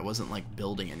bored. I wasn't like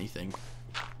building anything.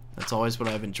 That's always what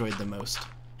I've enjoyed the most.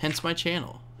 Hence my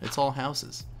channel. It's all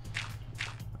houses.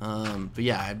 But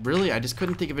yeah, I just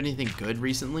couldn't think of anything good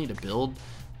recently to build.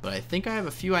 But I think I have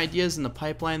a few ideas in the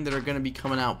pipeline that are going to be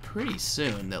coming out pretty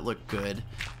soon that look good.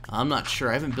 I'm not sure.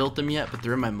 I haven't built them yet, but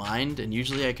they're in my mind, and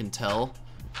usually I can tell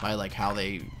by like how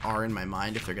they are in my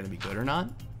mind if they're going to be good or not.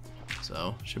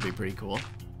 So, should be pretty cool.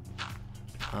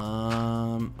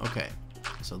 Okay.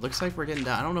 So it looks like we're getting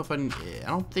down. I don't know if I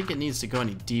don't think it needs to go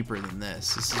any deeper than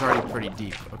this. This is already pretty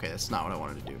deep. Okay, that's not what I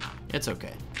wanted to do. It's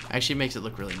okay. Actually makes it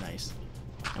look really nice.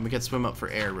 And we can swim up for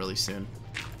air really soon.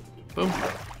 Boom.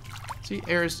 See,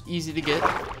 air is easy to get.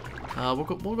 We'll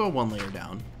go one layer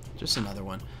down. Just another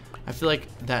one. I feel like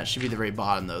that should be the very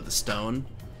bottom though, the stone.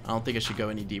 I don't think it should go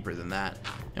any deeper than that.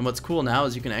 And what's cool now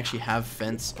is you can actually have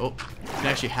fence. Oh, you can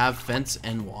actually have fence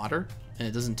and water, and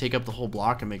it doesn't take up the whole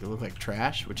block and make it look like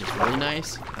trash, which is really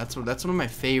nice. That's one of my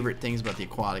favorite things about the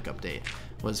aquatic update,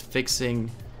 was fixing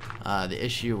the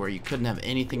issue where you couldn't have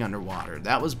anything underwater.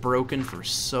 That was broken for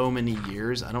so many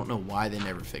years. I don't know why they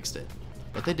never fixed it,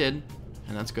 but they did,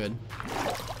 and that's good.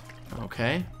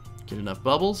 Okay, get enough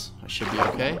bubbles. I should be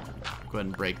okay. Go ahead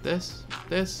and break this,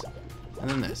 and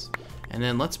then this. And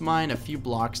then let's mine a few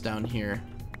blocks down here.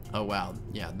 Oh wow,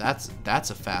 yeah, that's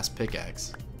a fast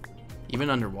pickaxe. Even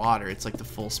underwater, it's like the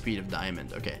full speed of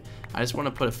diamond. Okay, I just want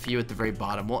to put a few at the very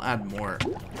bottom. We'll add more.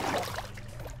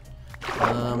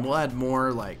 We'll add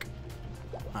more, like,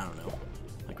 I don't know,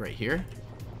 like right here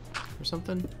or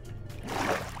something.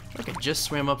 Like I just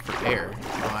swam up for air.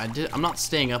 Oh, I'm not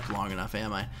staying up long enough,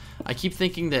 am I? I keep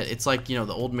thinking that it's like, you know,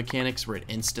 the old mechanics where it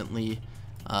instantly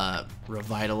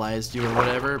revitalized you or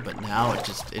whatever, but now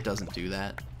it doesn't do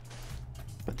that.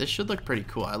 But this should look pretty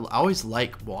cool. I always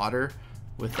like water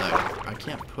with I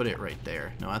can't put it right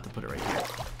there. No, I have to put it right here.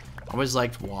 I always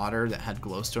liked water that had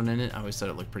glowstone in it. I always thought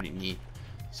it looked pretty neat.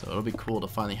 So it'll be cool to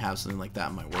finally have something like that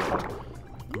in my world.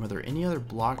 Are there any other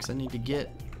blocks I need to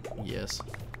get? Yes.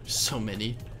 There's so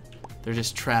many. They're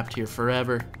just trapped here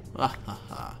forever. Ah, ha,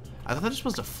 ha. I thought they're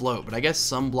supposed to float, but I guess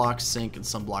some blocks sink and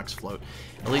some blocks float.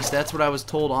 At least that's what I was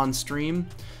told on stream.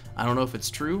 I don't know if it's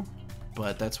true,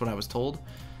 but that's what I was told.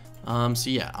 So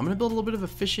yeah, I'm gonna build a little bit of a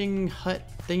fishing hut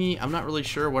thingy. I'm not really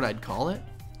sure what I'd call it.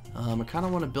 I kind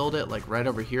of want to build it like right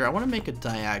over here. I want to make a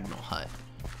diagonal hut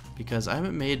because I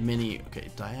haven't made many. Okay,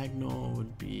 diagonal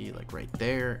would be like right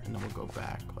there, and then we'll go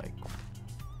back like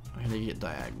I need to get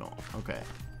diagonal. Okay,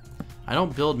 I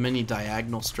don't build many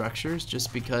diagonal structures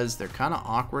just because they're kind of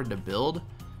awkward to build,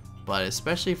 but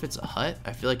especially if it's a hut,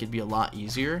 I feel like it'd be a lot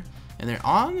easier. And they're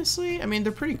honestly, I mean,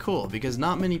 they're pretty cool because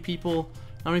not many people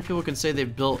can say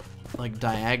they've built like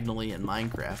diagonally in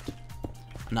Minecraft.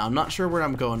 Now I'm not sure where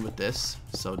I'm going with this,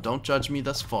 so don't judge me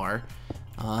thus far.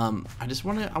 I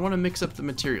want to mix up the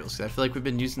materials because I feel like we've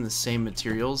been using the same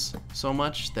materials so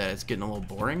much that it's getting a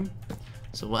little boring.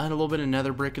 So we'll add a little bit of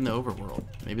nether brick in the overworld.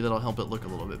 Maybe that'll help it look a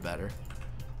little bit better.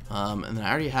 And then I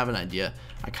already have an idea.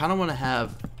 I kind of want to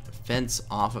have fence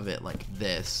off of it like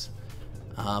this.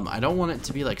 I don't want it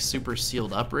to be like super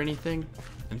sealed up or anything.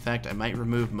 In fact, I might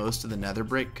remove most of the nether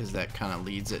brick because that kind of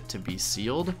leads it to be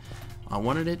sealed. I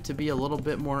wanted it to be a little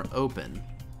bit more open,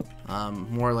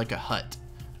 more like a hut,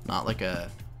 not like a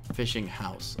fishing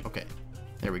house. Okay,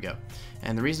 there we go.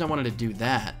 And the reason I wanted to do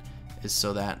that is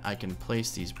so that I can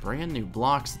place these brand new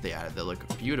blocks that they added that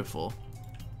look beautiful.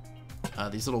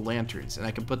 These little lanterns, and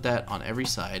I can put that on every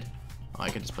side. Oh, I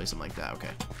can just place them like that. Okay,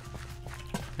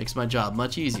 makes my job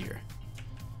much easier.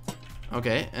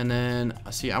 Okay, and then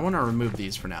see, I want to remove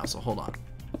these for now, so hold on.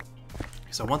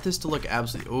 Because I want this to look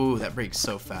absolutely. Oh, that breaks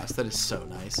so fast. That is so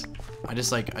nice. I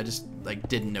just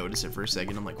didn't notice it for a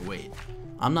second. I'm like, wait,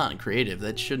 I'm not creative.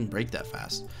 That shouldn't break that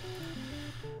fast.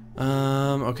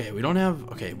 Okay, we don't have.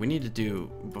 Okay, we need to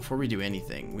do, before we do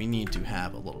anything, we need to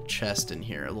have a little chest in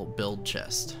here, a little build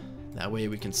chest. That way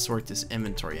we can sort this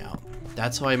inventory out.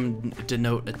 That's how I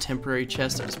denote a temporary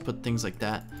chest. I just put things like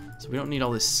that, so we don't need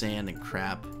all this sand and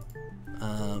crap.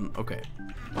 Okay,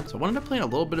 so I wanted to plant a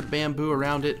little bit of bamboo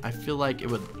around it. I feel like it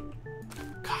would,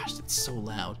 gosh, it's so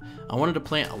loud. I wanted to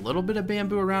plant a little bit of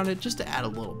bamboo around it just to add a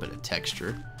little bit of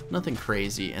texture. Nothing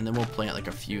crazy, and then we'll plant like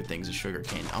a few things of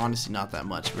sugarcane. Honestly, not that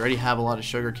much. We already have a lot of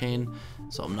sugarcane,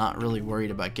 so I'm not really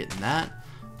worried about getting that.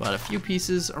 But a few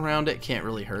pieces around it can't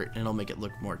really hurt, and it'll make it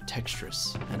look more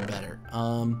texturous and better.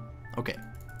 Okay.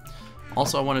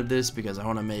 Also, I wanted this because I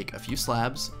want to make a few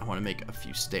slabs. I want to make a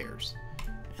few stairs.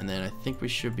 And then I think we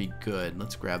should be good.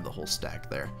 Let's grab the whole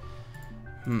stack there.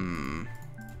 I'm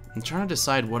trying to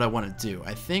decide what I want to do.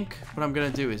 I think what I'm going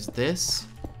to do is this,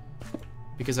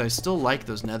 because I still like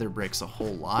those nether bricks a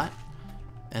whole lot.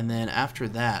 And then after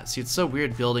that, see, it's so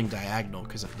weird building diagonal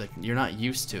because like, you're not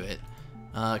used to it.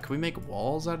 Can we make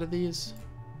walls out of these?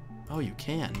 Oh, you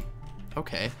can.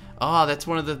 Okay. Ah, that's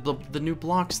one of the new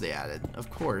blocks they added,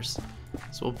 of course.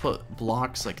 So we'll put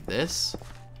blocks like this.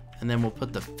 And then we'll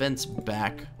put the fence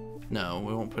back. No,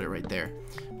 we won't put it right there.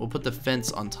 We'll put the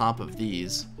fence on top of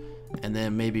these. And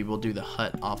then maybe we'll do the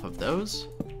hut off of those.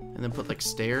 And then put like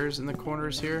stairs in the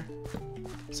corners here.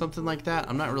 Something like that.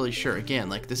 I'm not really sure. Again,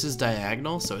 like this is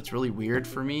diagonal, so it's really weird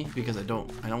for me because I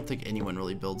don't think anyone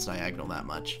really builds diagonal that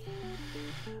much.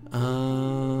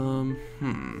 I'm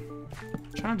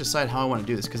trying to decide how I want to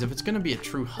do this, because if it's going to be a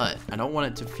true hut, I don't want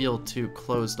it to feel too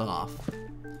closed off.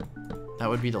 That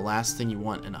would be the last thing you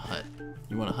want in a hut.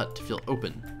 You want a hut to feel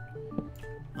open.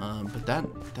 But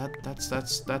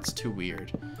that's too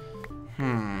weird.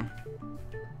 You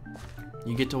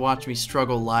get to watch me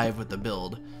struggle live with the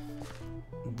build.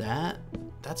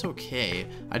 That's okay.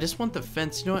 I just want the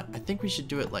fence. You know what? I think we should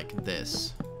do it like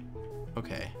this.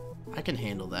 Okay. I can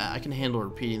handle that. I can handle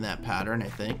repeating that pattern, I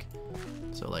think.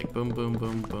 So like boom, boom,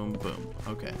 boom, boom, boom.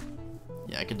 Okay.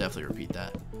 Yeah, I can definitely repeat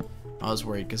that. I was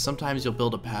worried because sometimes you'll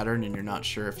build a pattern and you're not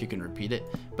sure if you can repeat it.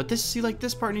 But this, see, like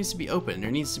this part needs to be open. There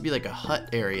needs to be like a hut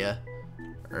area.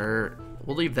 Or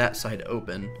we'll leave that side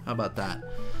open. How about that?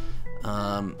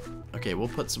 Okay, we'll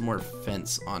put some more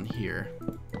fence on here.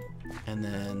 And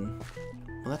then,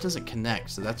 well, that doesn't connect,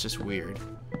 so that's just weird.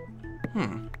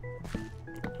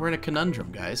 We're in a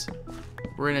conundrum, guys.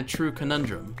 We're in a true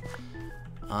conundrum.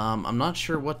 I'm not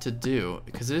sure what to do,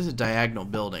 because it is a diagonal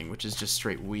building, which is just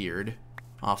straight weird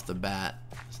off the bat,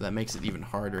 so that makes it even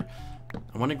harder.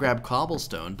 I want to grab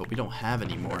cobblestone, but we don't have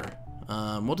any more.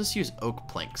 We'll just use oak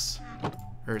planks.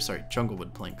 Or, sorry, jungle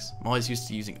wood planks. I'm always used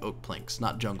to using oak planks,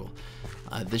 not jungle.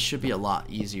 This should be a lot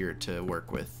easier to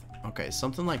work with. Okay,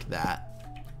 something like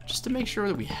that. Just to make sure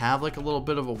that we have like a little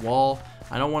bit of a wall.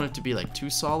 I don't want it to be like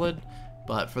too solid,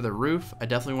 but for the roof, I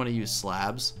definitely want to use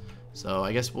slabs. So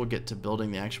I guess we'll get to building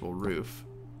the actual roof.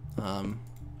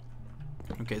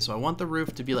 Okay, so I want the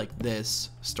roof to be like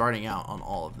this, starting out on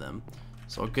all of them.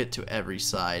 So I'll get to every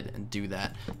side and do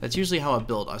that. That's usually how I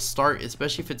build. I start,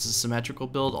 especially if it's a symmetrical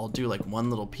build, I'll do like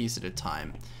one little piece at a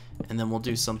time. And then we'll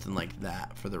do something like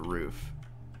that for the roof.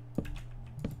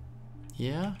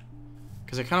 Yeah?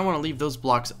 Because I kind of want to leave those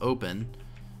blocks open.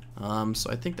 So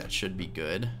I think that should be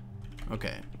good.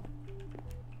 Okay.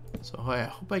 So I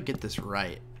hope I get this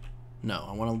right. No,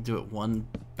 I want to do it one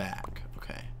back.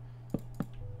 Okay.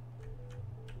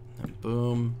 And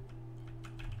boom.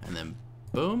 And then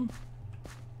boom.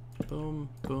 Boom,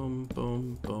 boom,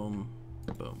 boom, boom,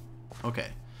 boom. Okay.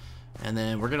 And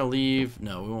then we're going to leave.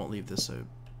 No, we won't leave this. So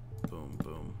boom,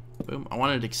 boom, boom. I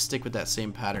wanted to stick with that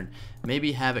same pattern.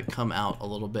 Maybe have it come out a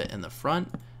little bit in the front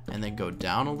and then go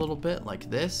down a little bit like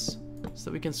this so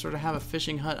that we can sort of have a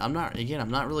fishing hut. I'm not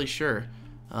really sure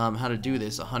how to do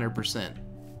this 100%.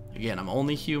 Again, I'm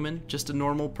only human, just a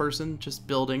normal person, just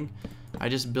building. I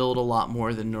just build a lot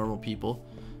more than normal people.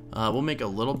 We'll make a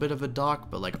little bit of a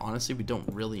dock, but like honestly, we don't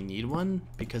really need one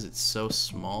because it's so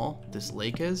small, this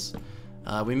lake is.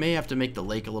 We may have to make the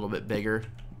lake a little bit bigger,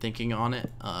 thinking on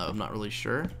it. I'm not really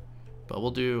sure, but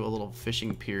we'll do a little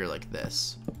fishing pier like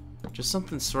this. Just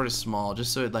something sort of small,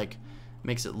 just so it like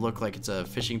makes it look like it's a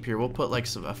fishing pier. We'll put like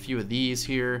a few of these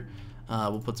here.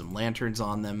 We'll put some lanterns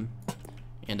on them.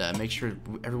 And make sure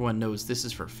everyone knows this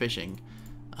is for fishing.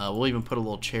 We'll even put a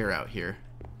little chair out here.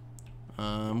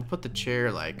 We'll put the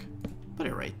chair like, put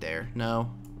it right there.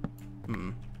 No.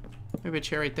 Maybe a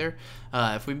chair right there.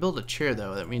 If we build a chair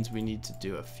though, that means we need to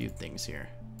do a few things here.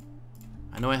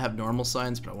 I know I have normal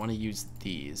signs, but I want to use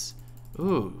these.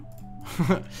 Ooh.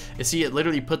 You see, it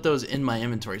literally put those in my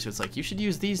inventory, so it's like, you should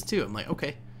use these too. I'm like,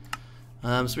 okay.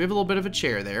 So we have a little bit of a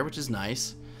chair there, which is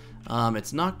nice.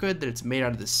 It's not good that it's made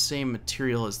out of the same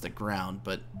material as the ground,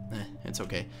 but it's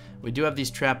okay. We do have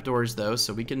these trapdoors though,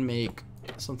 so we can make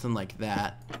something like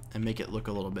that and make it look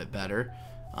a little bit better.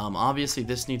 Obviously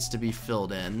this needs to be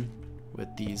filled in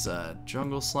with these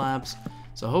jungle slabs,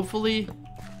 so hopefully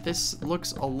this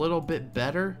looks a little bit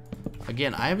better.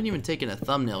 Again, I haven't even taken a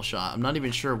thumbnail shot. I'm not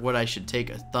even sure what I should take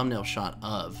a thumbnail shot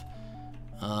of.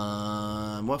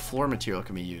 What floor material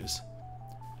can we use?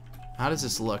 How does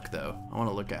this look though? I want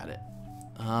to look at it.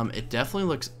 It definitely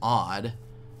looks odd.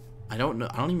 I don't know.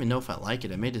 I don't even know if I like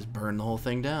it. I may just burn the whole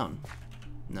thing down.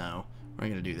 No, we're not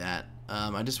gonna do that.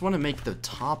 I just want to make the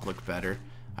top look better.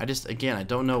 Again, I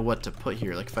don't know what to put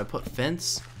here. Like if I put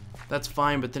fence, that's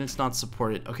fine, but then it's not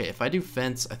supported. Okay, if I do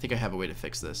fence, I think I have a way to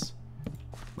fix this.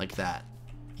 Like that.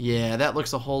 Yeah, that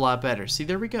looks a whole lot better. See,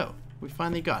 there we go. We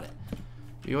finally got it.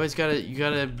 You always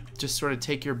gotta just sort of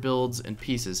take your builds in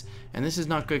pieces, and this is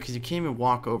not good because you can't even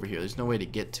walk over here. There's no way to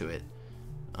get to it.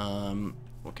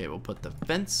 Okay, we'll put the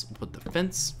fence,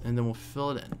 and then we'll fill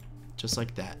it in, just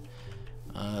like that.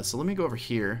 So let me go over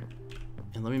here,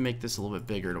 and let me make this a little bit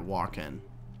bigger to walk in.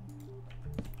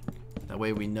 That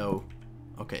way we know.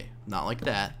 Okay, not like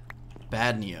that.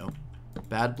 Bad Neo,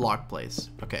 bad block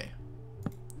place. Okay,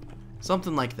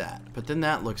 something like that. But then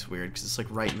that looks weird because it's like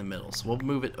right in the middle. So we'll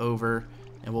move it over.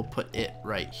 And we'll put it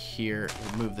right here.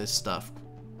 We'll move this stuff.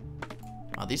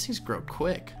 Wow, these things grow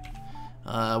quick.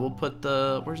 We'll put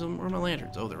the... where are my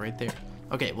lanterns? Oh, they're right there.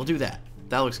 Okay, we'll do that.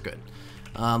 That looks good.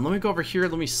 Let me go over here.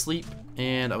 Let me sleep.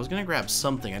 And I was going to grab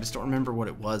something. I just don't remember what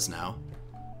it was now.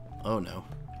 Oh, no.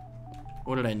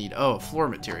 What did I need? Oh, floor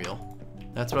material.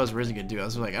 That's what I was originally going to do. I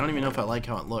was like, I don't even know if I like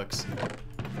how it looks.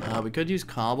 We could use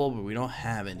cobble, but we don't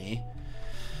have any.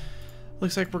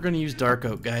 Looks like we're going to use dark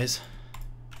oak, guys.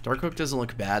 Dark oak doesn't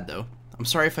look bad though. I'm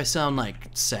sorry if I sound like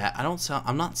sad.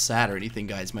 I'm not sad or anything,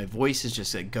 guys. My voice is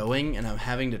just like going, and I'm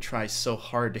having to try so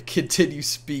hard to continue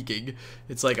speaking.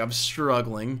 It's like I'm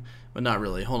struggling, but not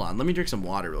really. Hold on, let me drink some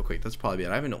water real quick. That's probably it.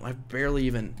 I've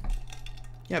barely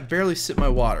sipped my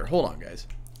water. Hold on, guys.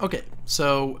 Okay,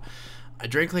 so I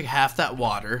drank like half that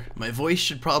water. My voice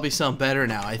should probably sound better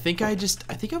now. I think I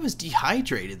was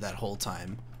dehydrated that whole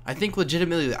time. I think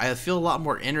legitimately I feel a lot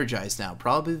more energized now.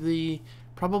 Probably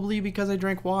because I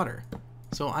drank water.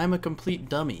 So I'm a complete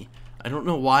dummy. I don't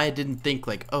know why I didn't think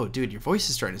like, oh dude, your voice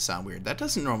is starting to sound weird. That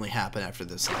doesn't normally happen after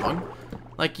this long.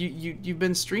 Like you've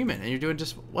been streaming and you're doing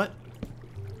just what?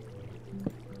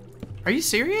 Are you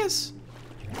serious?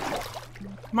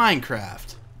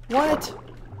 Minecraft. What?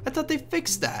 I thought they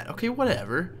fixed that. Okay,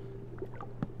 whatever.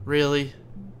 Really?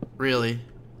 Really?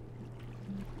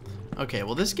 Okay,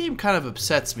 well this game kind of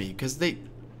upsets me because what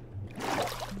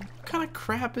kind of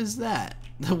crap is that?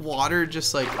 The water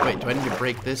just like, wait, do I need to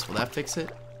break this? Will that fix it?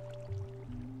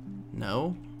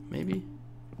 No? Maybe?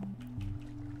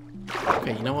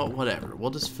 Okay, you know what? Whatever. We'll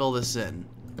just fill this in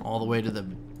all the way to the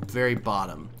very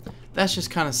bottom. That's just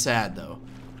kind of sad though.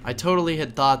 I totally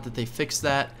had thought that they fixed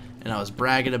that and I was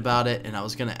bragging about it and I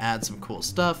was going to add some cool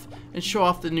stuff and show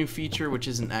off the new feature, which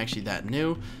isn't actually that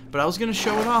new, but I was going to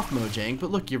show it off, Mojang,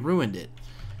 but look, you ruined it.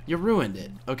 You ruined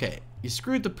it. Okay. You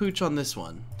screwed the pooch on this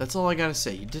one. That's all I gotta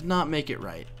say. You did not make it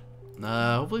right.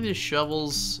 Hopefully the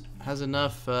shovels has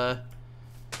enough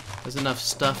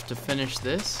stuff to finish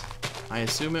this. I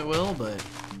assume it will, but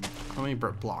How many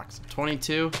blocks?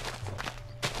 22.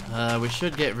 We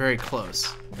should get very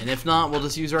close. And if not, we'll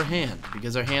just use our hand,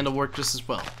 because our hand will work just as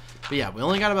well. But yeah, we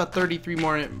only got about 33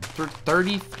 more...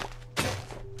 30...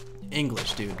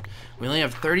 English, dude. We only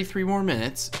have 33 more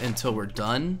minutes until we're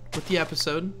done with the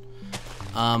episode.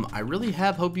 I really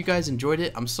hope you guys enjoyed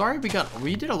it. I'm sorry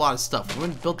we did a lot of stuff. We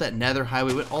went and built that nether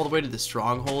highway, went all the way to the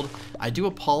stronghold. I do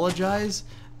apologize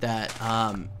that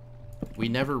we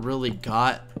never really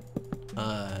got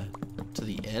to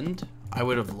the end. I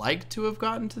would have liked to have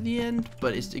gotten to the end,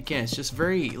 but it's just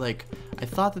very, like, I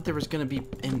thought that there was gonna be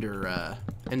ender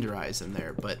eyes in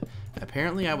there, but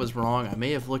apparently I was wrong. I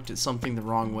may have looked at something the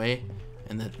wrong way,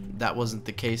 and that wasn't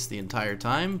the case the entire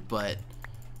time. But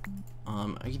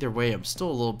either way, I'm still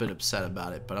a little bit upset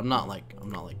about it. But I'm not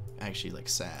actually like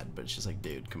sad. But it's just like,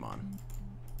 dude, come on.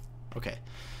 Okay,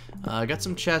 I got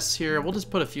some chests here. We'll just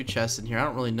put a few chests in here. I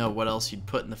don't really know what else you'd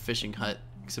put in the fishing hut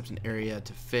except an area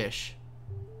to fish.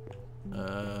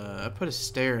 I put a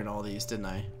stair in all these, didn't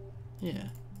I? Yeah.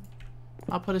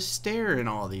 I'll put a stair in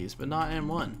all these, but not in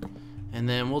one. And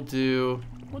then we'll do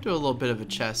a little bit of a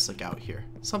chest like out here.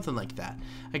 Something like that.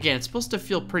 Again, it's supposed to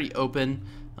feel pretty open.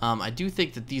 I do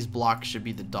think that these blocks should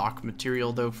be the dock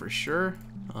material though, for sure.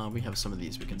 We have some of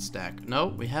these we can stack. No,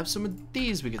 we have some of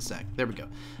these we can stack. There we go.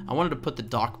 I wanted to put the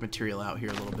dock material out here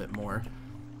a little bit more.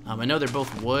 I know they're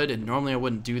both wood, and normally I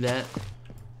wouldn't do that.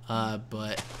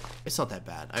 But it's not that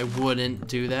bad. I wouldn't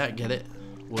do that. Get it?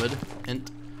 Wood. And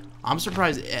I'm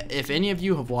surprised if any of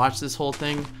you have watched this whole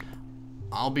thing.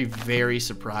 I'll be very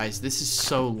surprised. This is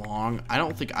so long. I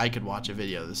don't think I could watch a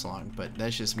video this long, but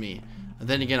that's just me. And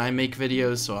then again, I make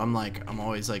videos, so I'm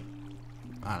always like,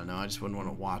 I don't know, I just wouldn't want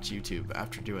to watch YouTube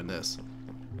after doing this.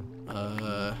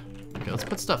 Okay, let's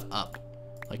put stuff up.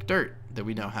 Like dirt that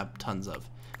we now have tons of.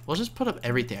 We'll just put up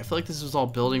everything. I feel like this was all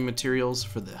building materials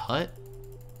for the hut.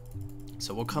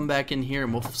 So we'll come back in here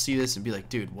and we'll see this and be like,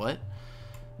 dude, what?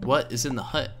 What is in the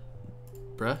hut?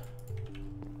 Bruh?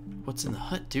 What's in the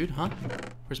hut, dude, huh?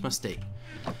 Where's my steak?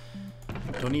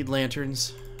 Don't need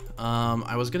lanterns.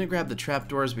 I was gonna grab the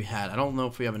trapdoors we had. I don't know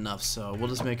if we have enough, so we'll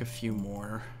just make a few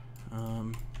more.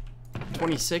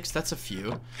 26, that's a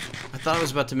few. I thought I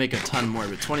was about to make a ton more,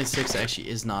 but 26 actually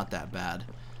is not that bad.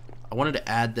 I wanted to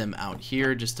add them out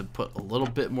here just to put a little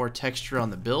bit more texture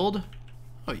on the build.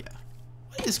 Oh yeah.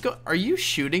 What is are you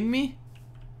shooting me?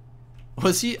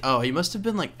 Was he? Oh, he must have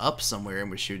been like up somewhere and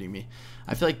was shooting me.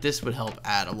 I feel like this would help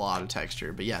add a lot of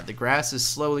texture. But yeah, the grass is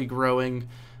slowly growing.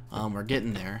 We're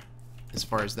getting there as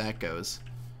far as that goes.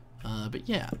 But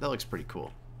yeah, that looks pretty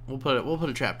cool. We'll put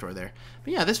a trapdoor there.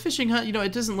 But yeah, this fishing hut, you know,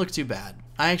 it doesn't look too bad.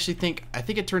 I think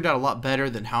it turned out a lot better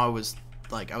than how I was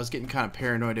getting kind of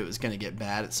paranoid it was gonna get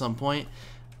bad at some point.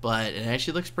 But it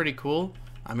actually looks pretty cool.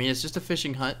 I mean, it's just a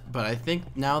fishing hut, but I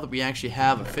think now that we actually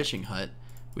have a fishing hut,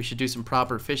 we should do some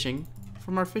proper fishing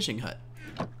from our fishing hut.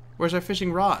 Where's our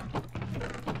fishing rod?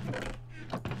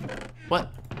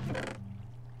 What?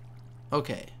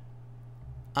 Okay.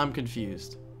 I'm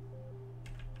confused.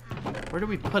 Where do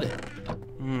we put it?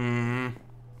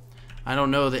 I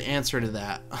don't know the answer to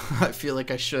that. I feel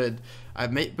like I should.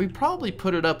 We probably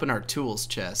put it up in our tools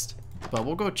chest, but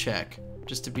we'll go check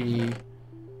just to be...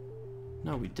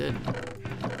 No, we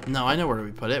didn't. No, I know where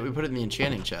we put it. We put it in the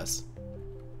enchanting chest.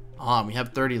 We have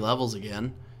 30 levels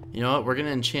again. You know what? We're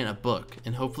gonna enchant a book,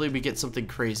 and hopefully we get something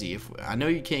crazy. I know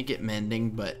you can't get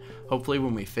mending, but hopefully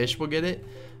when we fish, we'll get it.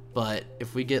 But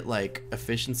if we get like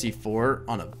efficiency 4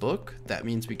 on a book, that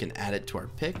means we can add it to our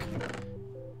pick.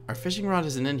 Our fishing rod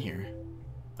isn't in here.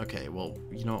 Okay, well,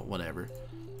 you know what? Whatever.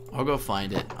 I'll go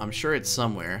find it. I'm sure it's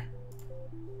somewhere.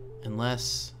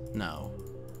 Unless, no,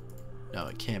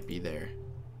 it can't be there.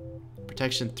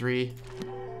 Protection 3.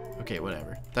 Okay,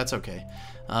 whatever. That's okay.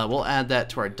 We'll add that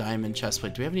to our diamond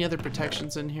chestplate. Do we have any other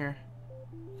protections in here?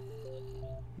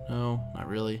 No, not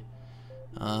really.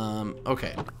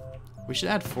 Okay. We should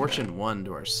add Fortune 1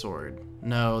 to our sword.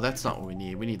 No, that's not what we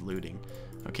need. We need looting.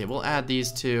 Okay, we'll add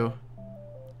these two.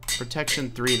 Protection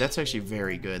 3. That's actually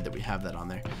very good that we have that on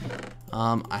there.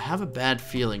 I have a bad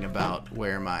feeling about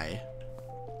where my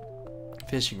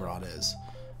fishing rod is.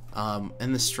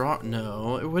 In the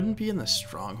no, it wouldn't be in the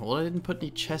stronghold. I didn't put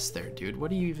any chests there, dude.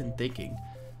 What are you even thinking?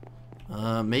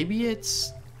 Maybe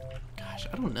it's... Gosh,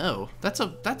 I don't know. That's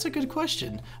a good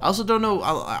question. I also don't know.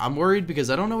 I'm worried because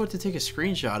I don't know what to take a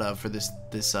screenshot of for this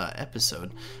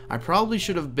episode. I probably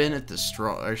should have been at the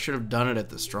should have done it at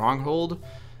the stronghold.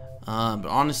 But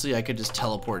honestly, I could just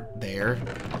teleport there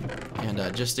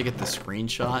and just to get the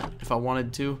screenshot if I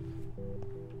wanted to.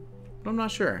 But I'm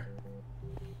not sure.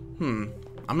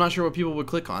 I'm not sure what people would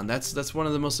click on. That's one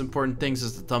of the most important things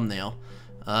is the thumbnail.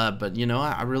 But you know,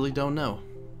 I really don't know.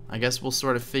 I guess we'll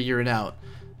sort of figure it out.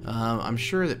 I'm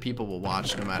sure that people will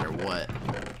watch no matter what.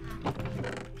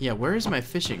 Yeah, where is my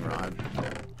fishing rod?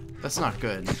 That's not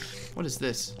good. What is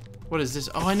this? What is this?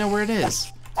 Oh, I know where it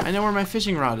is. I know where my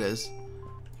fishing rod is.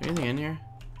 Anything in here?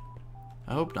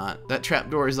 I hope not. That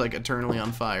trapdoor is like eternally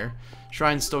on fire.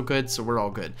 Shrine's still good, so we're all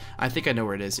good. I think I know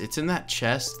where it is. It's in that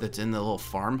chest that's in the little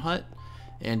farm hut.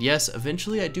 And yes,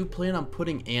 eventually I do plan on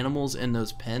putting animals in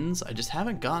those pens. I just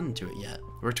haven't gotten to it yet.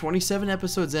 We're 27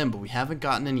 episodes in, but we haven't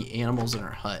gotten any animals in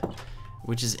our hut,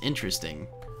 which is interesting.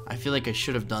 I feel like I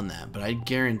should have done that, but I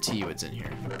guarantee you it's in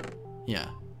here. Yeah.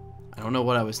 I don't know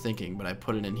what I was thinking, but I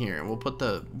put it in here. And we'll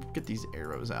get these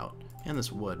arrows out. And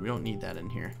this wood. We don't need that in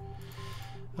here.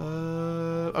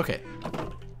 Okay.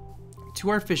 To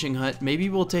our fishing hut. Maybe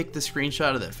we'll take the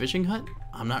screenshot of that fishing hut.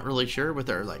 I'm not really sure with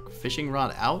our like fishing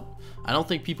rod out. I don't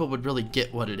think people would really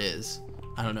get what it is.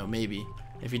 I don't know, maybe.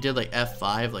 If you did like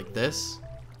F5 like this.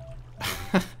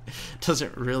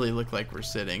 Doesn't really look like we're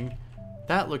sitting.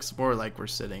 That looks more like we're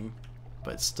sitting.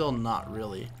 But still not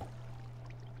really.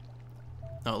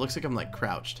 No, it looks like I'm like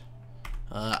crouched.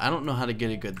 I don't know how to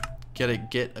get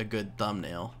a good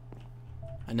thumbnail.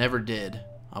 I never did.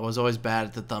 I was always bad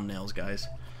at the thumbnails, guys.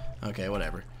 Okay,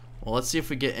 whatever. Well, let's see if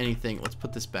we get anything. Let's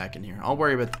put this back in here. I'll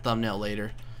worry about the thumbnail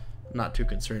later. I'm not too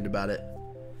concerned about it.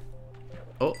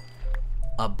 Oh,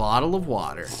 a bottle of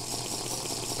water.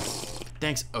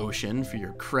 Thanks, Ocean, for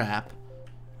your crap.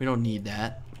 We don't need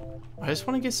that. I just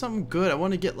want to get something good. I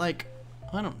want to get like,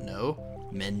 I don't know,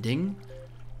 mending.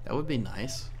 That would be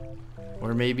nice.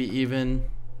 Or maybe even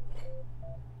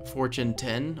Fortune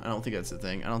 10. I don't think that's the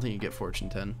thing. I don't think you get Fortune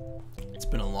 10. It's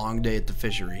been a long day at the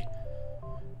fishery.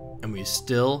 And we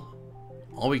still,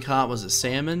 all we caught was a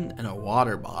salmon and a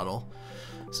water bottle.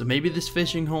 So maybe this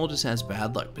fishing hole just has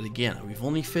bad luck. But again, we've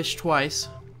only fished twice.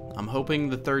 I'm hoping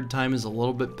the third time is a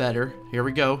little bit better. Here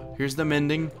we go. Here's the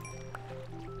mending.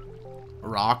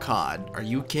 Raw cod. Are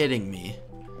you kidding me?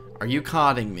 Are you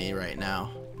codding me right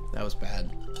now? That was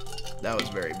bad. That was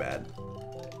very bad.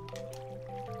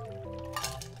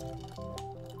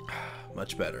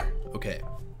 Much better. Okay.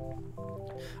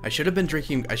 I should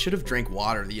have drank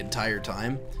water the entire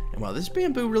time. And wow, this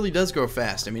bamboo really does grow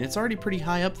fast. I mean, it's already pretty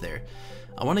high up there.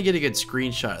 I want to get a good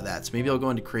screenshot of that. So maybe I'll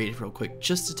go into creative real quick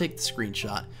just to take the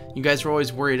screenshot. You guys were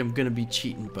always worried I'm going to be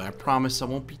cheating, but I promise I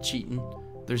won't be cheating.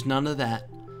 There's none of that.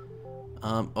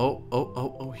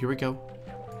 Oh, here we go.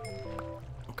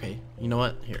 Okay, you know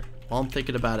what? Here. While I'm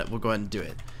thinking about it, we'll go ahead and do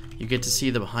it. You get to see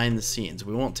the behind the scenes.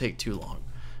 We won't take too long.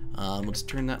 Let's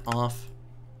turn that off.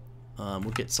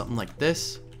 We'll get something like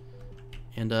this.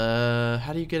 And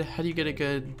how do you get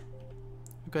a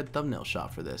good thumbnail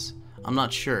shot for this? I'm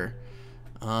not sure.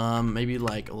 Maybe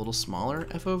like a little smaller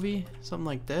FOV, something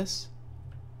like this.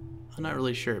 I'm not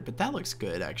really sure, but that looks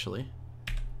good actually.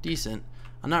 Decent.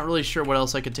 I'm not really sure what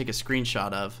else I could take a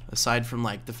screenshot of aside from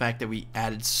like the fact that we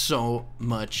added so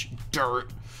much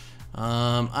dirt.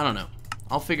 I don't know.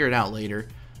 I'll figure it out later.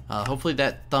 Hopefully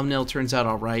that thumbnail turns out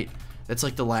all right. That's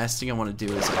like the last thing I want to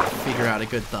do is like figure out a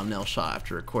good thumbnail shot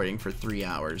after recording for 3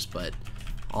 hours, but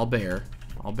I'll bear,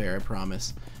 I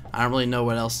promise. I don't really know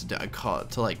what else to do. I call it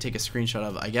to like take a screenshot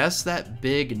of. I guess that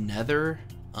big nether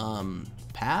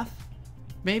path.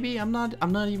 Maybe I'm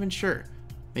not even sure.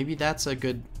 Maybe that's a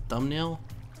good thumbnail?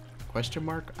 Question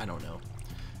mark? I don't know.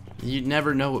 You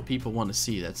never know what people want to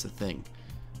see. That's the thing.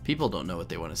 People don't know what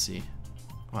they want to see.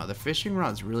 Wow, the fishing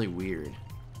rod's really weird.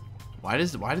 Why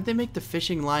did they make the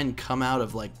fishing line come out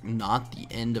of like not the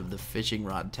end of the fishing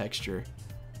rod texture?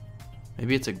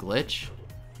 Maybe it's a glitch?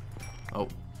 Oh,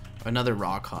 another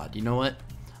raw cod. You know what?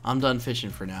 I'm done fishing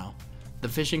for now. The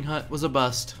fishing hut was a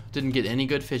bust. Didn't get any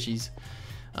good fishies.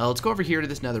 Let's go over here to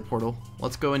this nether portal.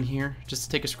 Let's go in here just to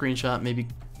take a screenshot. Maybe,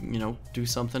 you know, do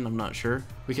something. I'm not sure.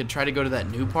 We could try to go to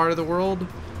that new part of the world,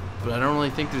 but I don't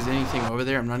really think there's anything over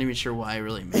there. I'm not even sure why I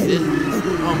really made it.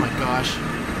 Oh my gosh.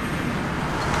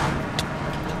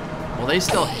 Well, they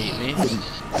still hate me.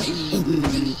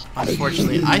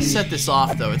 Unfortunately, I set this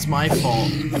off though. It's my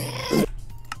fault. Okay,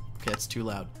 that's too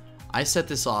loud. I set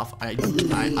this off. I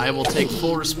will take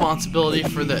full responsibility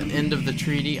for the end of the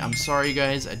treaty. I'm sorry,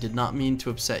 guys. I did not mean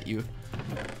to upset you.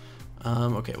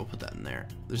 Okay, we'll put that in there.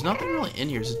 There's nothing really in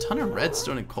here. There's a ton of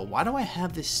redstone and coal. Why do I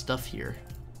have this stuff here?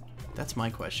 That's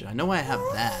my question. I know I have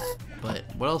that, but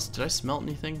what else? Did I smelt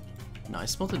anything? No, I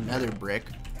smelt a nether brick.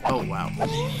 Oh, wow.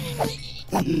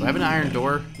 Do I have an iron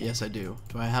door? Yes, I do.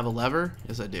 Do I have a lever?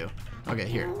 Yes, I do. Okay,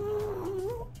 here.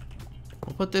 We'll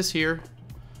put this here.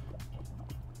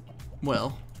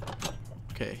 Well,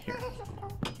 okay, here.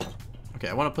 Okay,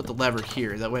 I want to put the lever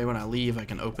here. That way when I leave, I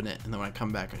can open it, and then when I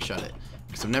come back, I shut it.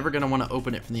 because I'm never going to want to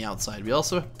open it from the outside. We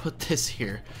also put this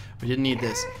here. We didn't need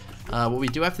this. What we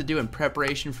do have to do in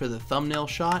preparation for the thumbnail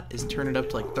shot is turn it up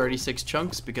to like 36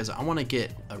 chunks, because I want to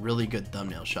get a really good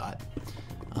thumbnail shot.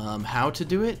 How to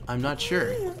do it, I'm not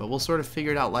sure, but we'll sort of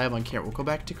figure it out live on camera. We'll go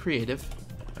back to creative.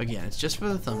 Again, it's just for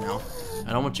the thumbnail.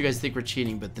 I don't want you guys to think we're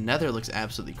cheating, but the nether looks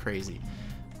absolutely crazy.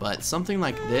 But something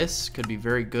like this could be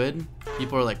very good.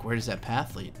 People are like, where does that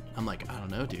path lead? I'm like, I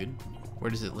don't know, dude.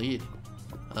 Where does it lead?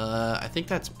 I think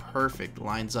that's perfect.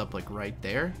 Lines up like right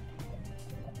there.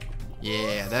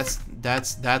 Yeah,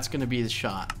 that's gonna be the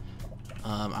shot.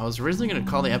 I was originally gonna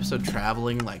call the episode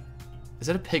traveling, like, is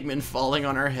that a pigman falling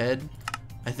on our head?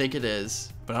 I think it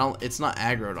is, but it's not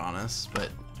aggroed on us, but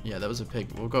yeah, that was a pig.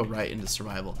 We'll go right into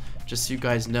survival, just so you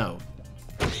guys know.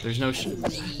 There's no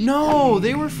no,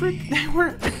 they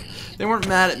weren't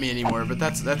mad at me anymore, but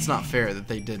that's not fair that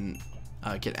they didn't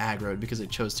get aggroed because they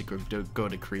chose to go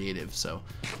to creative. So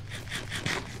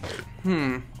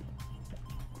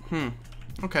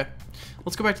okay,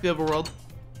 let's go back to the overworld.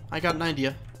 I got an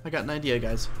idea,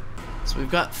 guys. So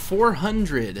we've got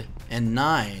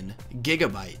 409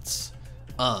 gigabytes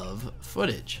of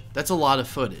footage. That's a lot of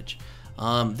footage.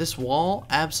 This wall,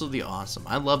 absolutely awesome.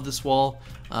 I love this wall,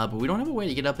 but we don't have a way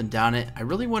to get up and down it. I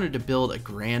really wanted to build a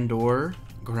grandeur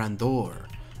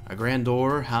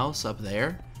house up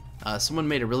there. Someone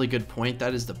made a really good point.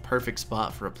 That is the perfect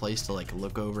spot for a place to like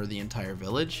look over the entire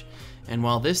village. And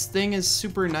while this thing is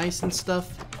super nice and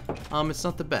stuff, it's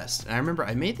not the best. And I remember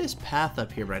I made this path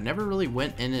up here, but I never really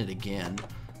went in it again.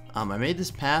 I made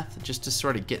this path just to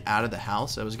sort of get out of the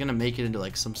house. I was gonna make it into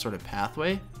like some sort of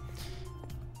pathway,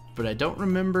 but I don't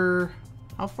remember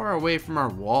how far away from our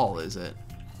wall is it.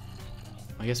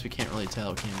 I guess we can't really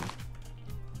tell, can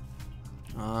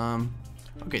we?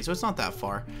 Okay, so it's not that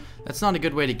far. That's not a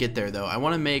good way to get there, though. I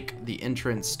want to make the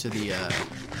entrance to the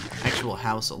actual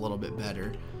house a little bit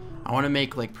better. I want to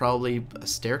make like probably a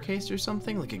staircase or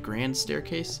something, like a grand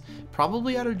staircase,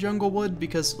 probably out of jungle wood,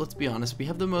 because let's be honest, we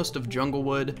have the most of jungle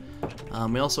wood.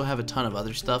 We also have a ton of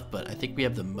other stuff, but I think we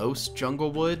have the most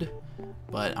jungle wood.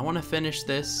 But I want to finish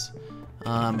this.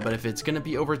 But if it's gonna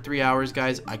be over 3 hours,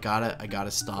 guys, I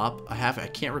gotta stop. I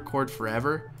can't record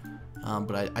forever.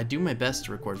 But I do my best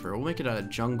to record forever. We'll make it out of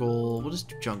jungle. We'll just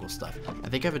do jungle stuff. I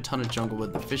think I have a ton of jungle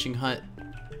wood. The fishing hut.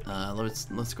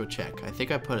 Let's go check. I think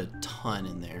I put a ton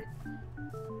in there.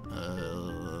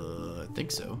 I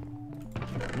think so.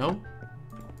 No?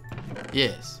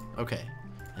 Yes. Okay.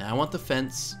 And I want the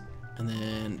fence. And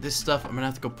then this stuff I'm gonna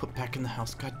have to go put back in the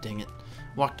house. God dang it.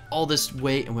 Walked all this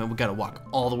way, and we gotta walk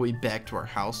all the way back to our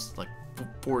house, like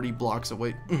 40 blocks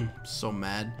away. So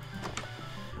mad.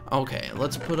 Okay,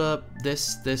 let's put up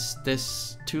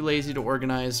this. Too lazy to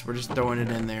organize. We're just throwing it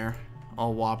in there.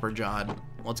 All whopper jawed.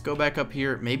 Let's go back up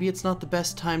here. Maybe it's not the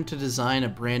best time to design a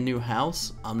brand new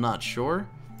house. I'm not sure.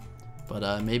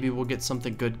 But maybe we'll get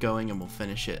something good going and we'll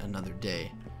finish it another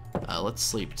day. Let's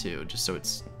sleep too, just so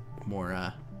it's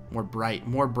more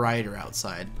brighter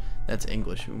outside. That's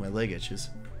English. Ooh, my leg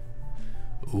itches.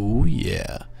 Oh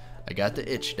yeah, I got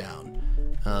the itch down.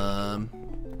 I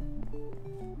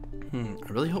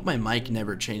really hope my mic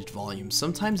never changed volume.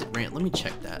 Sometimes it ran. Let me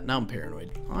check that. Now I'm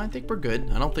paranoid. Oh, I think we're good.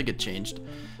 I don't think it changed.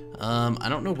 I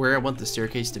don't know where I want the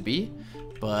staircase to be,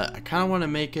 but I kind of want to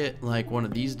make it like one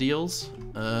of these deals.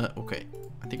 Okay.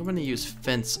 I think I'm going to use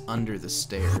fence under the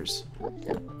stairs.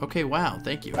 Okay, wow.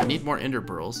 Thank you. I need more ender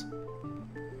pearls.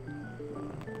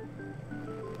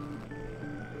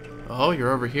 Oh,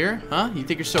 you're over here? Huh? You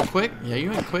think you're so quick? Yeah,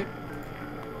 you ain't quick.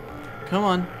 Come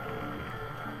on.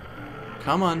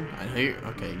 Come on. I know you're...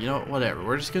 Okay, you know what? Whatever.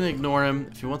 We're just gonna ignore him.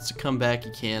 If he wants to come back,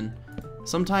 he can.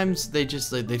 Sometimes they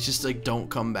just don't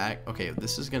come back. Okay,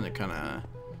 this is gonna kind of...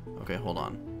 Okay, hold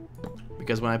on.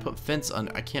 Because when I put fence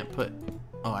under... I can't put...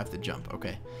 Oh, I have to jump.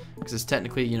 Okay. Because it's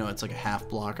technically, you know, it's like a half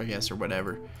block, I guess, or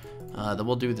whatever. Then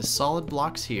we'll do the solid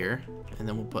blocks here. And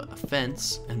then we'll put a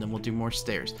fence, and then we'll do more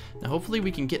stairs. Now, hopefully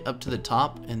we can get up to the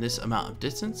top in this amount of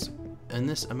distance. I'm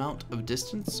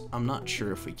not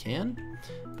sure if we can,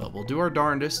 but we'll do our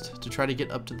darndest to try to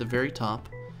get up to the very top.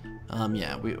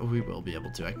 Yeah, we will be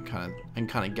able to. I can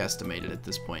kind of guesstimate it at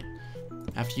this point.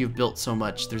 After you've built so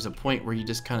much, there's a point where you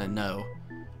just kind of know.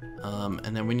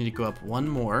 And then we need to go up one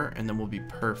more, and then we'll be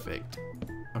perfect.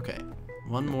 Okay,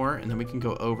 one more, and then we can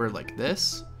go over like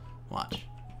this. Watch,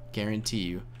 guarantee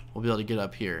you. We'll be able to get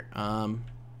up here. I want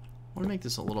to make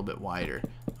this a little bit wider.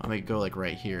 I'll make it go like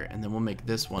right here, and then we'll make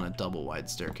this one a double wide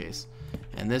staircase.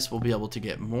 And this will be able to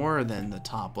get more than the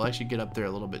top. We'll actually get up there a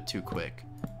little bit too quick,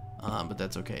 but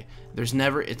that's okay. It's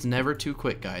never too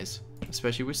quick, guys,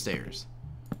 especially with stairs.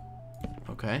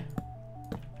 Okay,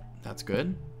 that's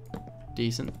good,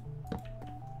 decent.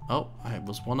 Oh, I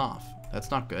was one off.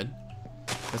 That's not good.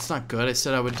 That's not good. I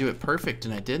said I would do it perfect,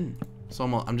 and I didn't. So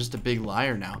I'm just a big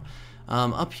liar now.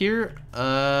 Up here,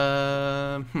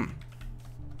 I'm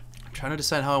trying to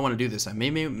decide how I want to do this. I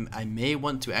may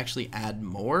want to actually add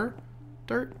more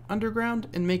dirt underground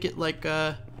and make it like,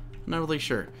 I'm not really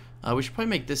sure. We should probably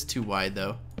make this too wide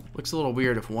though. Looks a little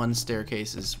weird if one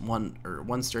staircase is one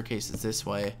staircase is this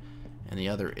way and the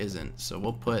other isn't. So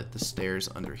we'll put the stairs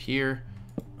under here.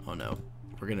 Oh no,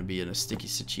 we're gonna be in a sticky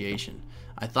situation.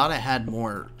 I thought I had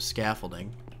more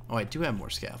scaffolding. Oh, I do have more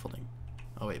scaffolding.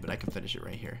 Oh wait, but I can finish it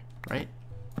right here, right?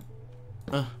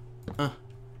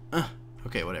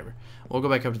 Okay, whatever. We'll go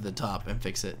back up to the top and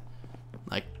fix it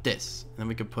like this. And then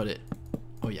we can put it,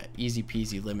 oh yeah, easy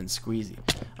peasy lemon squeezy.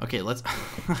 Okay, let's,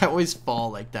 I always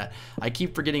fall like that. I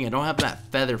keep forgetting I don't have that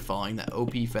feather falling, that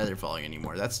OP feather falling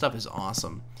anymore. That stuff is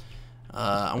awesome.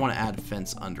 I want to add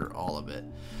fence under all of it.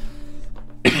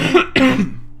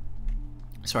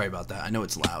 Sorry about that. I know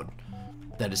it's loud.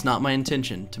 That is not my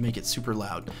intention to make it super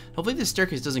loud. Hopefully this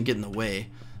staircase doesn't get in the way.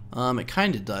 It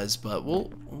kind of does, but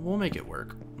we'll make it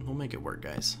work. We'll make it work,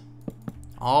 guys.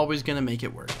 Always gonna make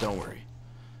it work. Don't worry.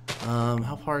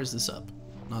 How far is this up?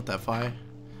 Not that far.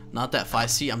 Not that far.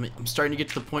 See, I'm starting to get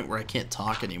to the point where I can't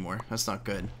talk anymore. That's not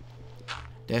good.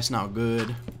 That's not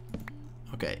good.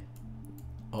 Okay.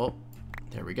 Oh,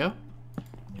 there we go.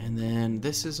 And then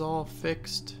this is all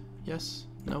fixed. Yes?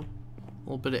 No? A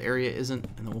little bit of area isn't,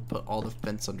 and then we'll put all the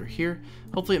fence under here.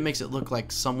 Hopefully it makes it look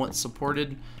like somewhat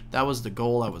supported. That was the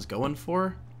goal I was going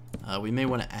for. We may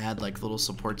want to add like little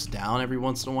supports down every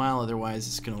once in a while, otherwise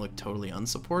it's going to look totally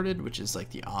unsupported, which is like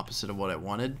the opposite of what I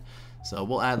wanted. So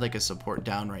we'll add like a support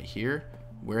down right here.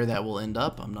 Where that will end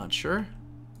up, I'm not sure.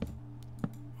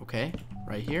 Okay,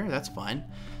 right here, that's fine.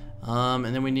 And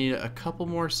then we need a couple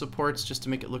more supports just to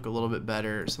make it look a little bit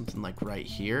better. Something like right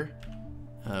here.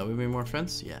 We need more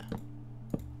fence? Yeah.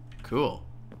 Cool.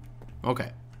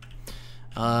 Okay.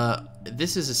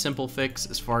 This is a simple fix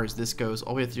as far as this goes.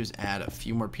 All we have to do is add a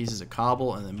few more pieces of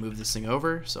cobble and then move this thing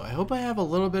over. So I hope I have a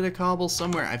little bit of cobble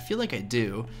somewhere. I feel like I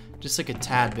do. Just like a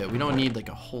tad bit. We don't need like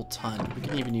a whole ton. We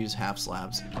can even use half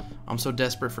slabs. I'm so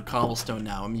desperate for cobblestone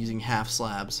now. I'm using half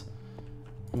slabs.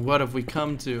 What have we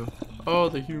come to? Oh,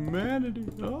 the humanity.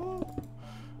 Oh.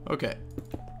 Okay.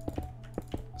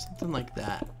 Something like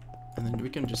that. And then we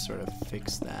can just sort of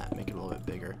fix that, make it a little bit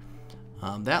bigger.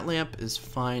 That lamp is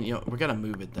fine. You know, we're gonna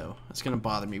move it though. It's gonna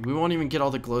bother me. We won't even get all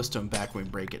the glowstone back when we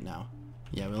break it now.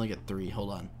 Yeah, we only get 3.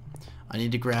 Hold on. I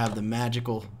need to grab the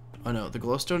magical. Oh no, the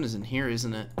glowstone is in here,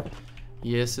 isn't it?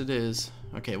 Yes, it is.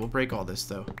 Okay, we'll break all this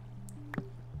though,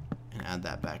 and add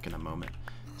that back in a moment.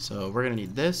 So we're gonna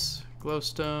need this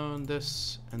glowstone,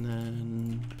 this, and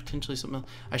then potentially something else.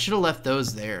 I should have left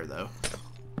those there though.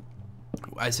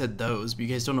 I said those, but you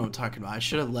guys don't know what I'm talking about. I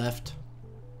should have left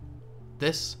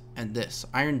this and this.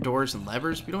 Iron doors and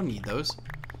levers, we don't need those.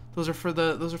 Those are for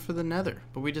the nether,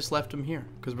 but we just left them here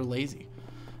because we're lazy.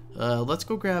 Let's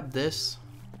go grab this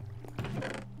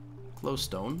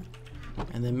glowstone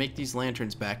and then make these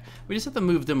lanterns back. We just have to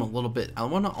move them a little bit. I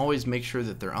want to always make sure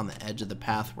that they're on the edge of the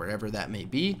path wherever that may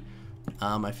be.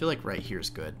 I feel like right here is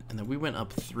good. And then we went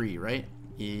up 3, right?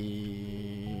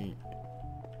 Wait,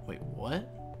 what?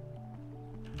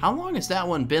 How long has that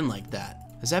one been like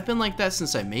that? Has that been like that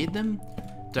since I made them?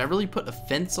 Did I really put a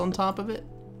fence on top of it?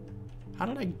 How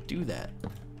did I do that?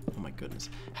 Oh my goodness.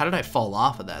 How did I fall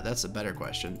off of that? That's a better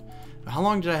question. How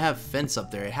long did I have fence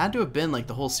up there? It had to have been like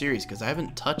the whole series because I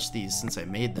haven't touched these since I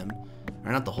made them.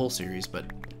 Or not the whole series, but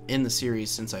in the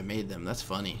series since I made them. That's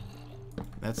funny.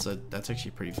 That's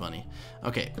actually pretty funny.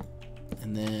 Okay.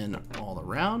 And then all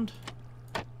around.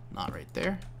 Not right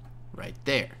there. Right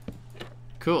there.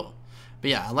 Cool. But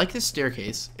yeah, I like this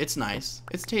staircase. It's nice.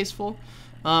 It's tasteful.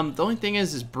 The only thing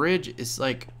is this bridge is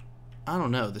like, I don't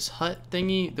know, this hut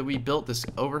thingy that we built, this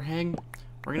overhang,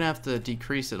 we're gonna have to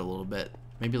decrease it a little bit.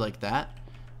 Maybe like that.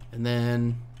 And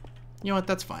then, you know what,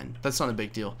 that's fine. That's not a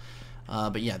big deal.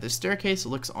 But yeah, this staircase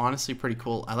looks honestly pretty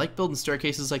cool. I like building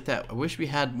staircases like that. I wish we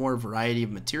had more variety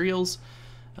of materials.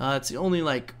 It's the only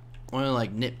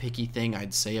nitpicky thing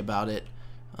I'd say about it.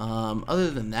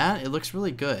 Other than that, it looks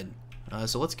really good.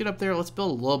 So let's get up there. Let's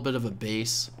build a little bit of a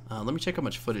base. Let me check how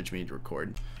much footage we need to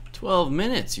record. 12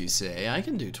 minutes, you say? I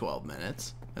can do 12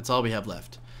 minutes. That's all we have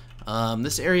left.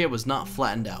 This area was not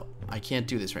flattened out. I can't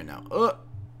do this right now.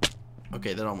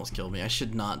 Okay, that almost killed me. I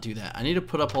should not do that. I need to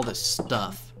put up all this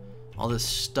stuff. All this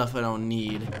stuff I don't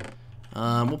need.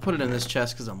 We'll put it in this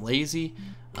chest because I'm lazy.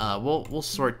 We'll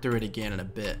sort through it again in a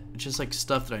bit. It's just like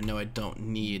stuff that I know I don't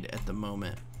need at the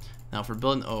moment. Now for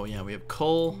building, oh yeah, we have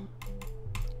coal.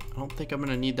 I don't think I'm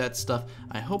gonna need that stuff.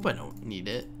 I hope I don't need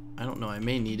it. I don't know. I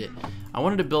may need it. I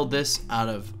wanted to build this out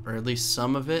of, or at least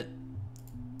some of it,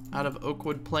 out of oak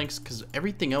wood planks, because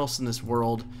everything else in this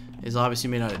world is obviously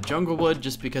made out of jungle wood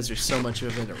just because there's so much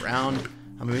of it around.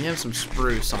 I mean, we have some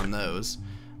spruce on those,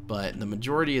 but the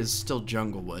majority is still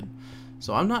jungle wood.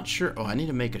 So I'm not sure. Oh, I need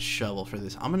to make a shovel for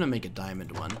this. I'm going to make a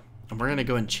diamond one, and we're going to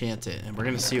go enchant it, and we're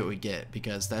going to see what we get,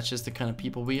 because that's just the kind of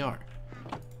people we are.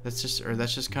 That's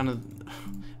just kind of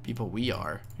people we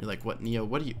are. You're like, what, Neo?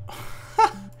 What are you?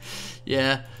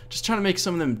 Yeah, just trying to make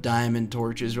some of them diamond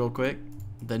torches real quick.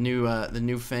 The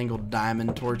newfangled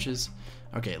diamond torches.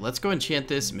 Okay, let's go enchant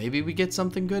this. Maybe we get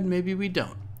something good, maybe we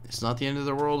don't. It's not the end of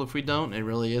the world if we don't. It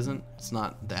really isn't. It's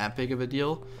not that big of a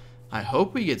deal. I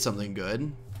hope we get something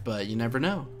good, but you never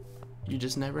know. You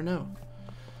just never know.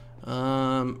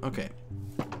 Okay.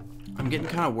 I'm getting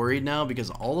kind of worried now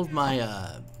because all of my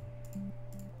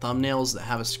thumbnails that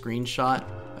have a screenshot,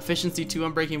 efficiency 2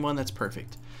 unbreaking 1, that's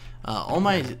perfect. All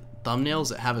my thumbnails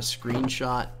that have a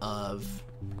screenshot of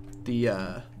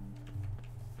the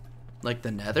like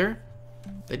the nether,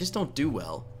 they just don't do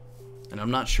well, and I'm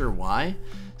not sure why.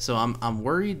 So I'm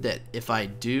worried that if I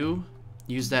do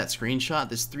use that screenshot,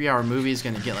 this 3-hour movie is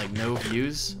gonna get like no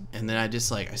views, and then I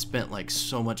spent like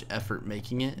so much effort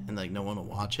making it, and like no one will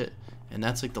watch it, and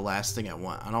that's like the last thing I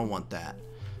want. I don't want that.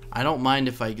 I don't mind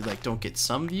if I like don't get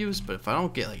some views, but if I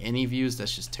don't get like any views,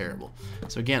 that's just terrible.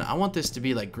 So again, I want this to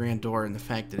be like grandeur, and the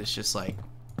fact that it's just like,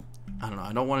 I don't know,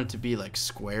 I don't want it to be like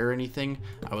square or anything.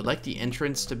 I would like the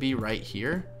entrance to be right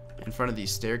here in front of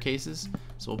these staircases,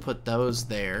 so we'll put those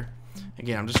there.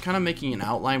 Again, I'm just kind of making an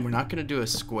outline. We're not going to do a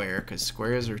square because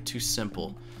squares are too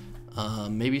simple.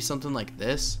 Maybe something like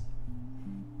this,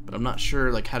 but I'm not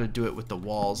sure like how to do it with the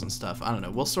walls and stuff. I don't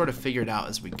know. We'll sort of figure it out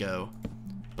as we go,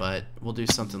 but we'll do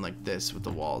something like this with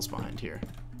the walls behind here.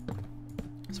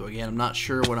 So again, I'm not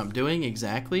sure what I'm doing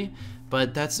exactly,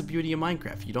 but that's the beauty of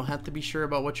Minecraft. You don't have to be sure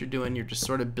about what you're doing. You're just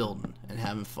sort of building and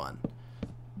having fun.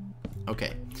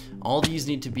 Okay, all these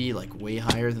need to be like way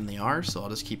higher than they are, so I'll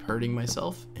just keep hurting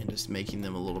myself and just making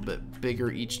them a little bit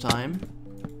bigger each time.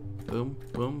 Boom,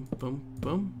 boom, boom,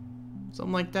 boom,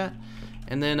 something like that.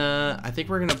 And then I think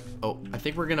we're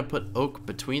gonna put oak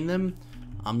between them.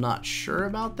 I'm not sure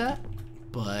about that,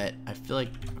 but I feel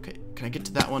like, okay, can I get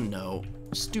to that one? No,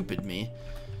 stupid me.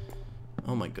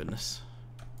 Oh my goodness.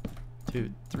 2,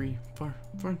 3, 4,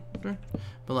 4.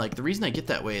 But like the reason I get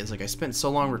that way is like I spent so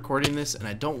long recording this, and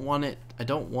I don't want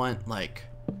like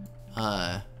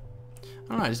I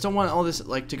don't know, I just don't want all this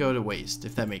like to go to waste,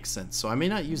 if that makes sense. So I may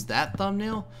not use that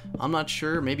thumbnail. I'm not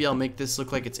sure. Maybe I'll make this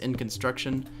look like it's in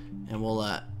construction, and we'll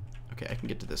okay, I can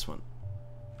get to this one.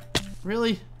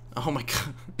 Really? Oh my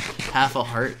god. Half a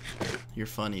heart. You're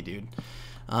funny, dude.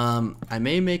 I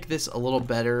may make this a little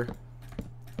better.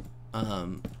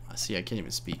 See, I can't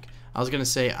even speak. I was gonna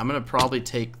say I'm gonna probably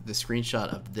take the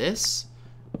screenshot of this,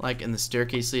 like in the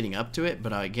staircase leading up to it,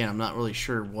 but again, I'm not really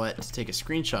sure what to take a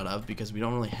screenshot of because we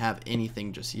don't really have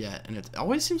anything just yet, and it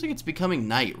always seems like it's becoming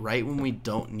night right when we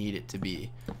don't need it to be.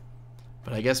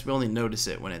 But I guess we only notice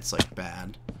it when it's like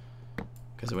bad,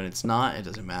 because when it's not, it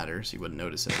doesn't matter, so you wouldn't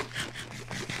notice it.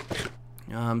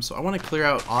 So I want to clear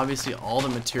out obviously all the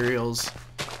materials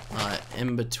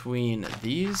in between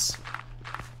these.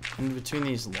 In between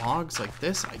these logs like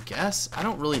this, I guess. I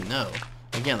don't really know.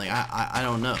 Again, like I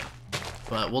don't know.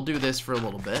 But we'll do this for a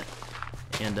little bit,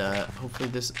 and hopefully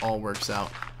this all works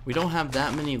out. We don't have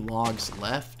that many logs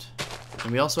left,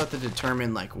 and we also have to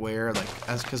determine like where,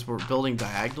 like because we're building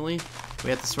diagonally, we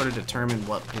have to sort of determine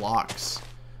what blocks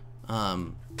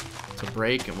to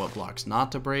break and what blocks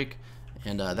not to break.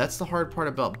 And that's the hard part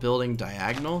about building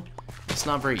diagonal. It's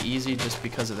not very easy just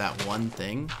because of that one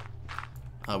thing.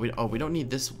 We don't need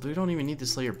this. We don't even need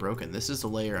this layer broken. This is the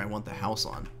layer I want the house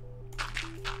on.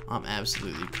 I'm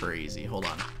absolutely crazy. Hold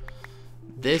on.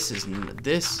 This is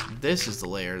the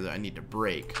layer that I need to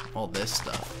break. All this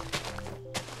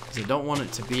stuff. Because I don't want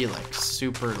it to be like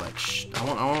super like. I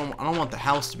don't want the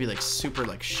house to be like super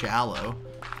like shallow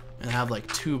and have like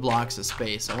 2 blocks of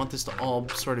space. I want this to all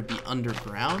sort of be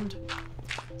underground,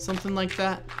 something like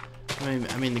that. I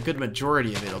mean, the good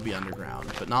majority of it will be underground,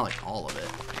 but not like all of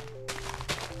it.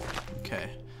 Okay,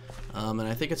 and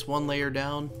I think it's 1 layer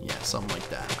down. Yeah, something like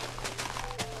that.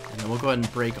 And then we'll go ahead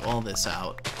and break all this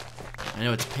out. I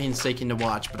know it's painstaking to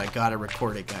watch, but I gotta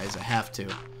record it, guys. I have to.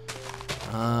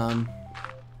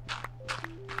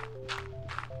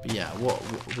 But yeah,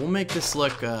 we'll make this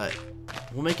look.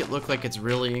 We'll make it look like it's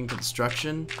really in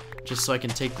construction, just so I can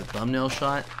take the thumbnail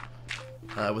shot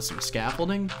with some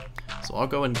scaffolding. So I'll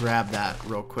go and grab that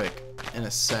real quick in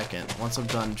a second once I'm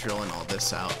done drilling all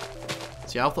this out.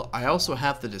 See, I also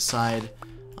have to decide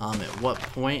at what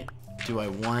point do I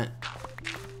want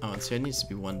Oh, and see, it needs to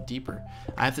be one deeper.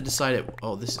 I have to decide it.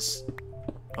 Oh, this is.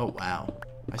 Oh, wow.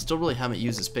 I still really haven't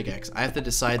used this pickaxe. I have to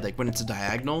decide, like, when it's a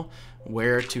diagonal,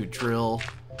 where to drill,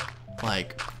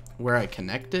 like, where I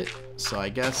connect it. So I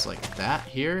guess, like, that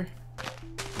here.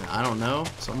 I don't know.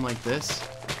 Something like this.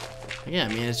 Yeah, I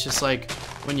mean, it's just like,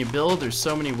 when you build, there's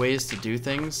so many ways to do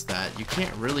things that you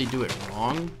can't really do it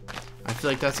wrong. I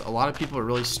feel like that's a lot of people are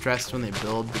really stressed when they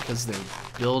build because they're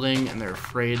building and they're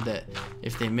afraid that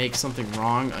if they make something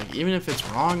wrong, like even if it's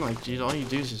wrong, like dude, all you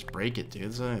do is just break it, dude.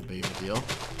 It's not a big of a deal.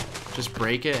 Just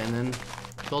break it and then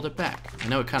build it back. I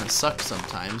know it kind of sucks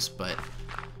sometimes, but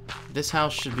this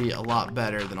house should be a lot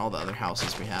better than all the other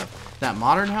houses we have. That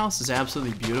modern house is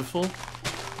absolutely beautiful,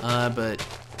 but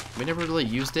we never really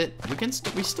used it.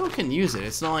 We still can use it.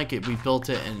 It's not like we built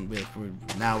it and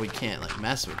now we can't like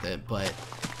mess with it, but.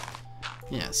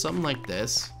 Yeah, something like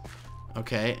this.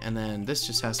 Okay, and then this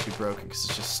just has to be broken because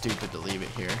it's just stupid to leave it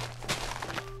here.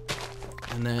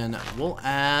 And then we'll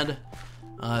add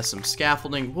some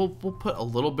scaffolding. We'll put a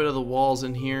little bit of the walls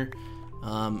in here.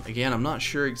 Again, I'm not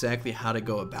sure exactly how to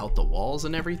go about the walls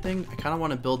and everything. I kind of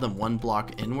want to build them one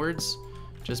block inwards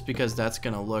just because that's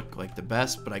going to look like the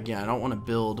best. But again, I don't want to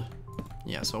build...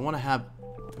 Yeah, so I want to have...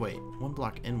 Wait, one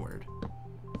block inward.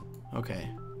 Okay.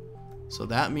 So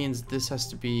that means this has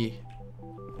to be...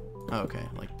 Okay,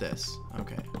 like this.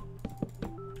 Okay.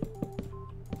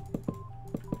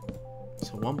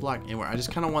 So one block inward. I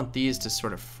just kind of want these to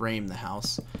sort of frame the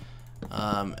house.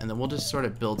 And then we'll just sort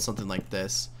of build something like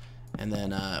this. And then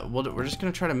we're just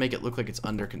going to try to make it look like it's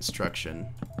under construction.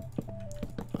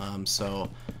 So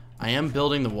I am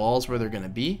building the walls where they're going to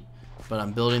be. But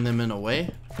I'm building them in a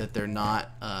way that they're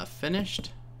not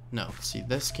finished. No, see,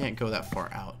 this can't go that far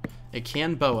out. It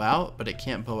can bow out, but it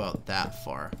can't bow out that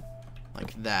far.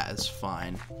 Like that is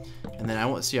fine. And then I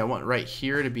want right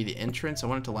here to be the entrance. I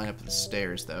want it to line up with the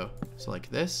stairs though. So like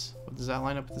this. What does that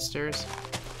line up with the stairs?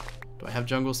 Do I have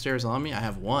jungle stairs on me? I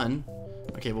have one.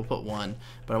 Okay, we'll put one.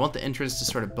 But I want the entrance to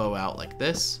sort of bow out like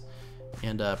this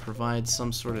and provide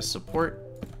some sort of support.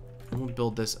 And we'll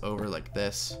build this over like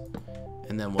this.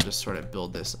 And then we'll just sort of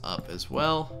build this up as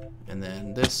well. And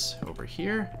then this over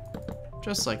here.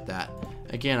 Just like that.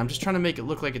 Again, I'm just trying to make it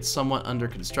look like it's somewhat under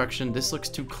construction. This looks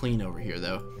too clean over here,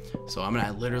 though. So I'm going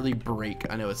to literally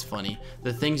break, I know it's funny,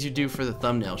 the things you do for the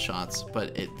thumbnail shots.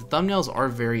 But the thumbnails are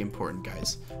very important,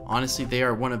 guys. Honestly, they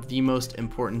are one of the most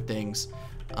important things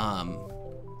than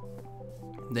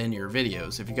your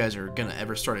videos. If you guys are going to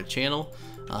ever start a channel,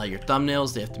 your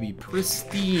thumbnails, they have to be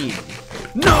pristine.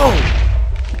 No!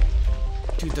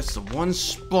 Dude, that's the one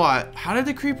spot. How did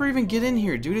the creeper even get in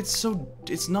here? Dude,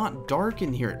 it's not dark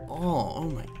in here at all.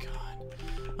 Oh my god.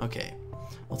 Okay,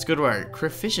 let's go to our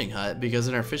fishing hut, because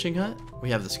in our fishing hut, we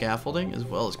have the scaffolding as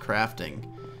well as crafting.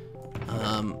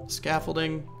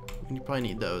 Scaffolding, and you probably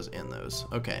need those and those.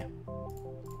 Okay.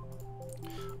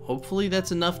 Hopefully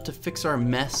that's enough to fix our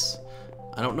mess.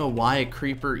 I don't know why a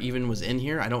creeper even was in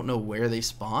here. I don't know where they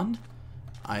spawned.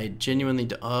 I genuinely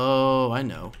do. Oh, I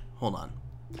know. Hold on.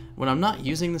 When I'm not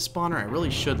using the spawner, I really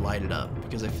should light it up,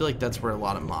 because I feel like that's where a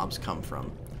lot of mobs come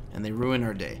from, and they ruin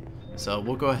our day. So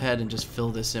we'll go ahead and just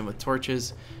fill this in with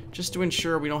torches, just to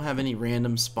ensure we don't have any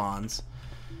random spawns.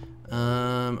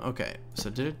 Okay, so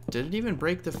did it even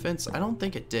break the fence? I don't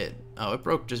think it did. Oh, it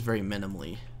broke just very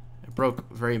minimally. It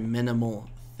broke very minimal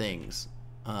things.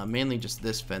 Mainly just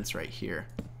this fence right here.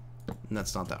 And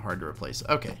that's not that hard to replace.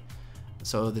 Okay,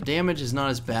 so the damage is not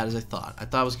as bad as I thought. I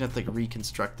thought I was going to have to like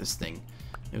reconstruct this thing.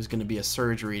 It was going to be a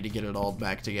surgery to get it all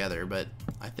back together, but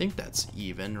I think that's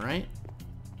even, right?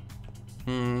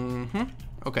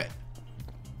 Okay.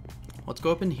 Let's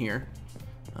go up in here.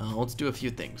 Let's do a few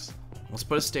things. Let's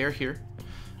put a stair here.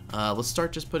 Let's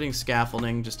start just putting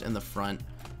scaffolding just in the front.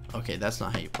 Okay, that's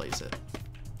not how you place it.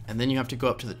 And then you have to go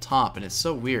up to the top, and it's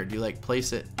so weird. You like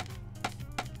place it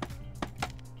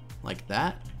like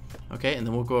that. Okay, and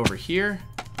then we'll go over here.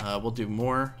 We'll do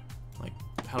more. Like,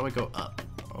 how do I go up?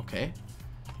 Okay.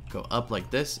 Go up like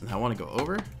this, and I want to go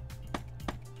over.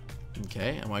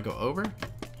 Okay, I want to go over.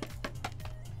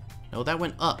 No, that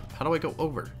went up. How do I go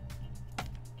over?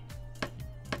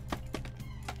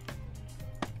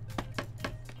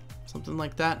 Something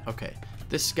like that? Okay.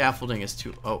 This scaffolding is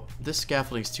too... Oh, this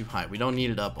scaffolding is too high. We don't need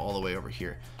it up all the way over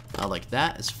here. Like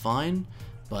that is fine.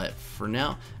 But for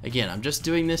now, again, I'm just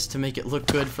doing this to make it look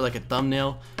good for like a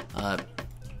thumbnail.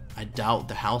 I doubt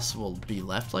the house will be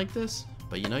left like this.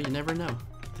 But you know, you never know.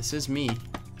 This is me.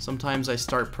 Sometimes I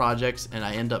start projects and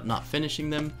I end up not finishing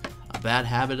them. A bad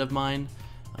habit of mine.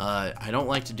 I don't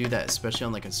like to do that, especially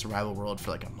on like a survival world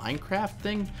for like a Minecraft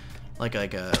thing. Like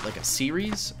a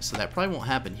series, so that probably won't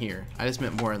happen here. I just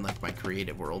meant more in like my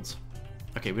creative worlds.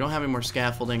 Okay, we don't have any more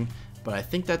scaffolding, but I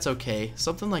think that's okay.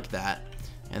 Something like that.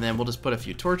 And then we'll just put a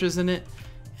few torches in it.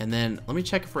 And then let me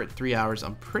check if we're at 3 hours.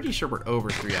 I'm pretty sure we're over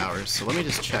 3 hours, so let me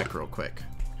just check real quick.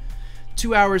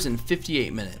 2 hours and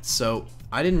 58 minutes. So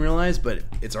I didn't realize, but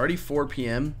it's already 4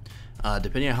 p.m.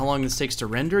 Depending on how long this takes to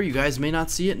render, you guys may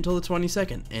not see it until the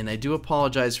 22nd, and I do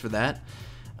apologize for that.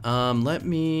 Let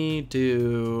me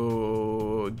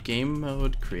do game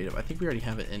mode creative. I think we already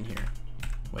have it in here.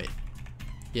 Wait.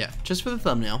 Yeah, just for the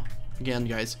thumbnail. Again,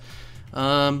 guys.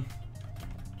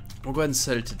 We'll go ahead and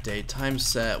set it to date. Time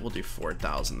set, we'll do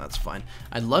 4,000, that's fine.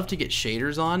 I'd love to get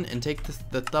shaders on and take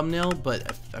the thumbnail,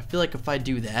 but I feel like if I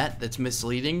do that, that's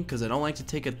misleading, because I don't like to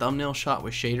take a thumbnail shot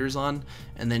with shaders on,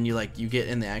 and then you get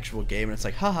in the actual game, and it's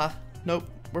like, haha, nope,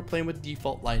 we're playing with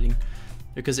default lighting,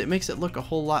 because it makes it look a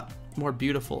whole lot more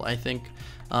beautiful, I think.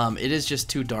 It is just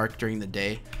too dark during the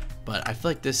day, but I feel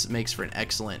like this makes for an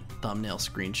excellent thumbnail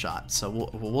screenshot, so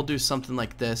we'll do something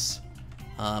like this.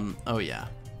 Oh yeah.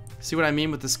 See what I mean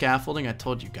with the scaffolding? I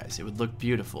told you guys it would look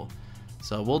beautiful.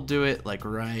 So we'll do it like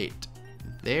right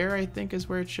there, I think is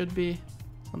where it should be.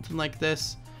 Something like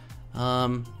this.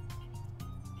 Yeah,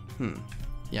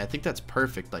 I think that's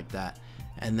perfect like that.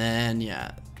 And then,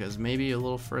 yeah, because maybe a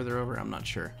little further over, I'm not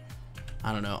sure.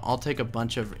 I don't know. I'll take a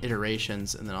bunch of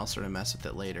iterations and then I'll sort of mess with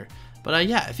it later. But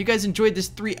yeah, if you guys enjoyed this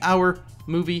 3-hour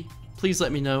movie, please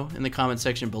let me know in the comment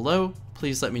section below.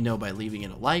 Please let me know by leaving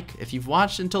it a like. If you've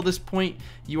watched until this point,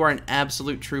 you are an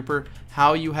absolute trooper.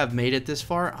 How you have made it this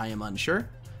far, I am unsure,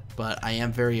 but I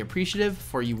am very appreciative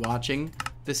for you watching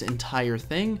this entire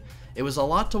thing. It was a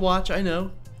lot to watch, I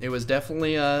know. It was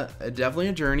definitely a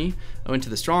journey. I went to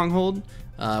the stronghold,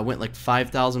 went like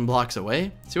 5,000 blocks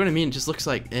away. See what I mean? It just looks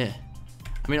like eh.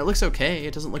 I mean, it looks okay.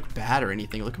 It doesn't look bad or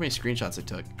anything. Look how many screenshots I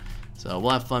took. So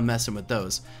we'll have fun messing with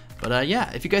those. But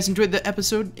yeah, if you guys enjoyed the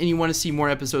episode and you want to see more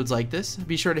episodes like this,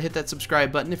 be sure to hit that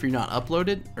subscribe button if you're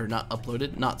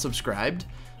not subscribed.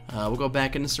 We'll go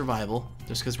back into survival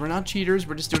just because we're not cheaters.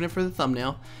 We're just doing it for the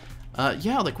thumbnail.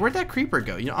 Yeah, like where'd that creeper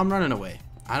go? You know, I'm running away.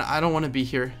 I don't want to be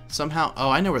here somehow. Oh,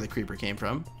 I know where the creeper came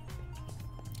from.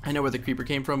 I know where the creeper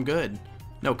came from. Good.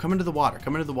 No, come into the water.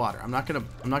 Come into the water. I'm not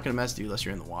gonna mess with you unless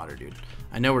you're in the water, dude.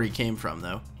 I know where he came from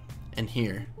though. And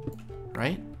here,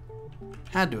 right?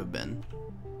 Had to have been.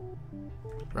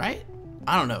 Right?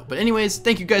 I don't know. But anyways,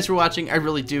 thank you guys for watching. I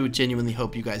really do genuinely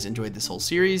hope you guys enjoyed this whole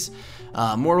series.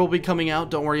 More will be coming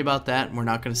out. Don't worry about that. We're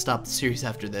not going to stop the series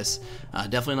after this.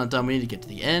 Definitely not done. We need to get to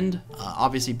the end.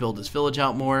 Obviously build this village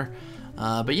out more.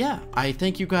 But yeah, I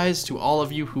thank you guys to all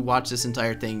of you who watched this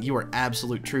entire thing. You are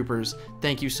absolute troopers.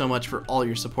 Thank you so much for all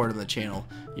your support on the channel.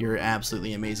 You're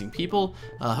absolutely amazing people.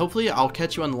 Hopefully I'll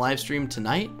catch you on the live stream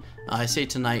tonight. I say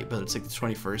tonight, but it's like the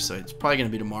 21st, so it's probably going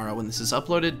to be tomorrow when this is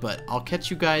uploaded, but I'll catch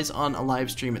you guys on a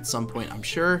live stream at some point, I'm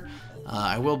sure.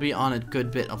 I will be on a good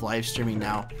bit of live streaming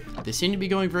now. They seem to be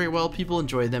going very well. People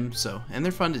enjoy them, so, and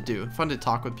they're fun to do. Fun to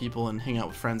talk with people and hang out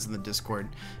with friends in the Discord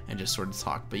and just sort of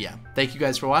talk. But yeah, thank you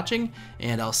guys for watching,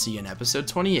 and I'll see you in episode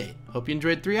 28. Hope you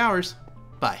enjoyed 3 hours.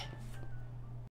 Bye.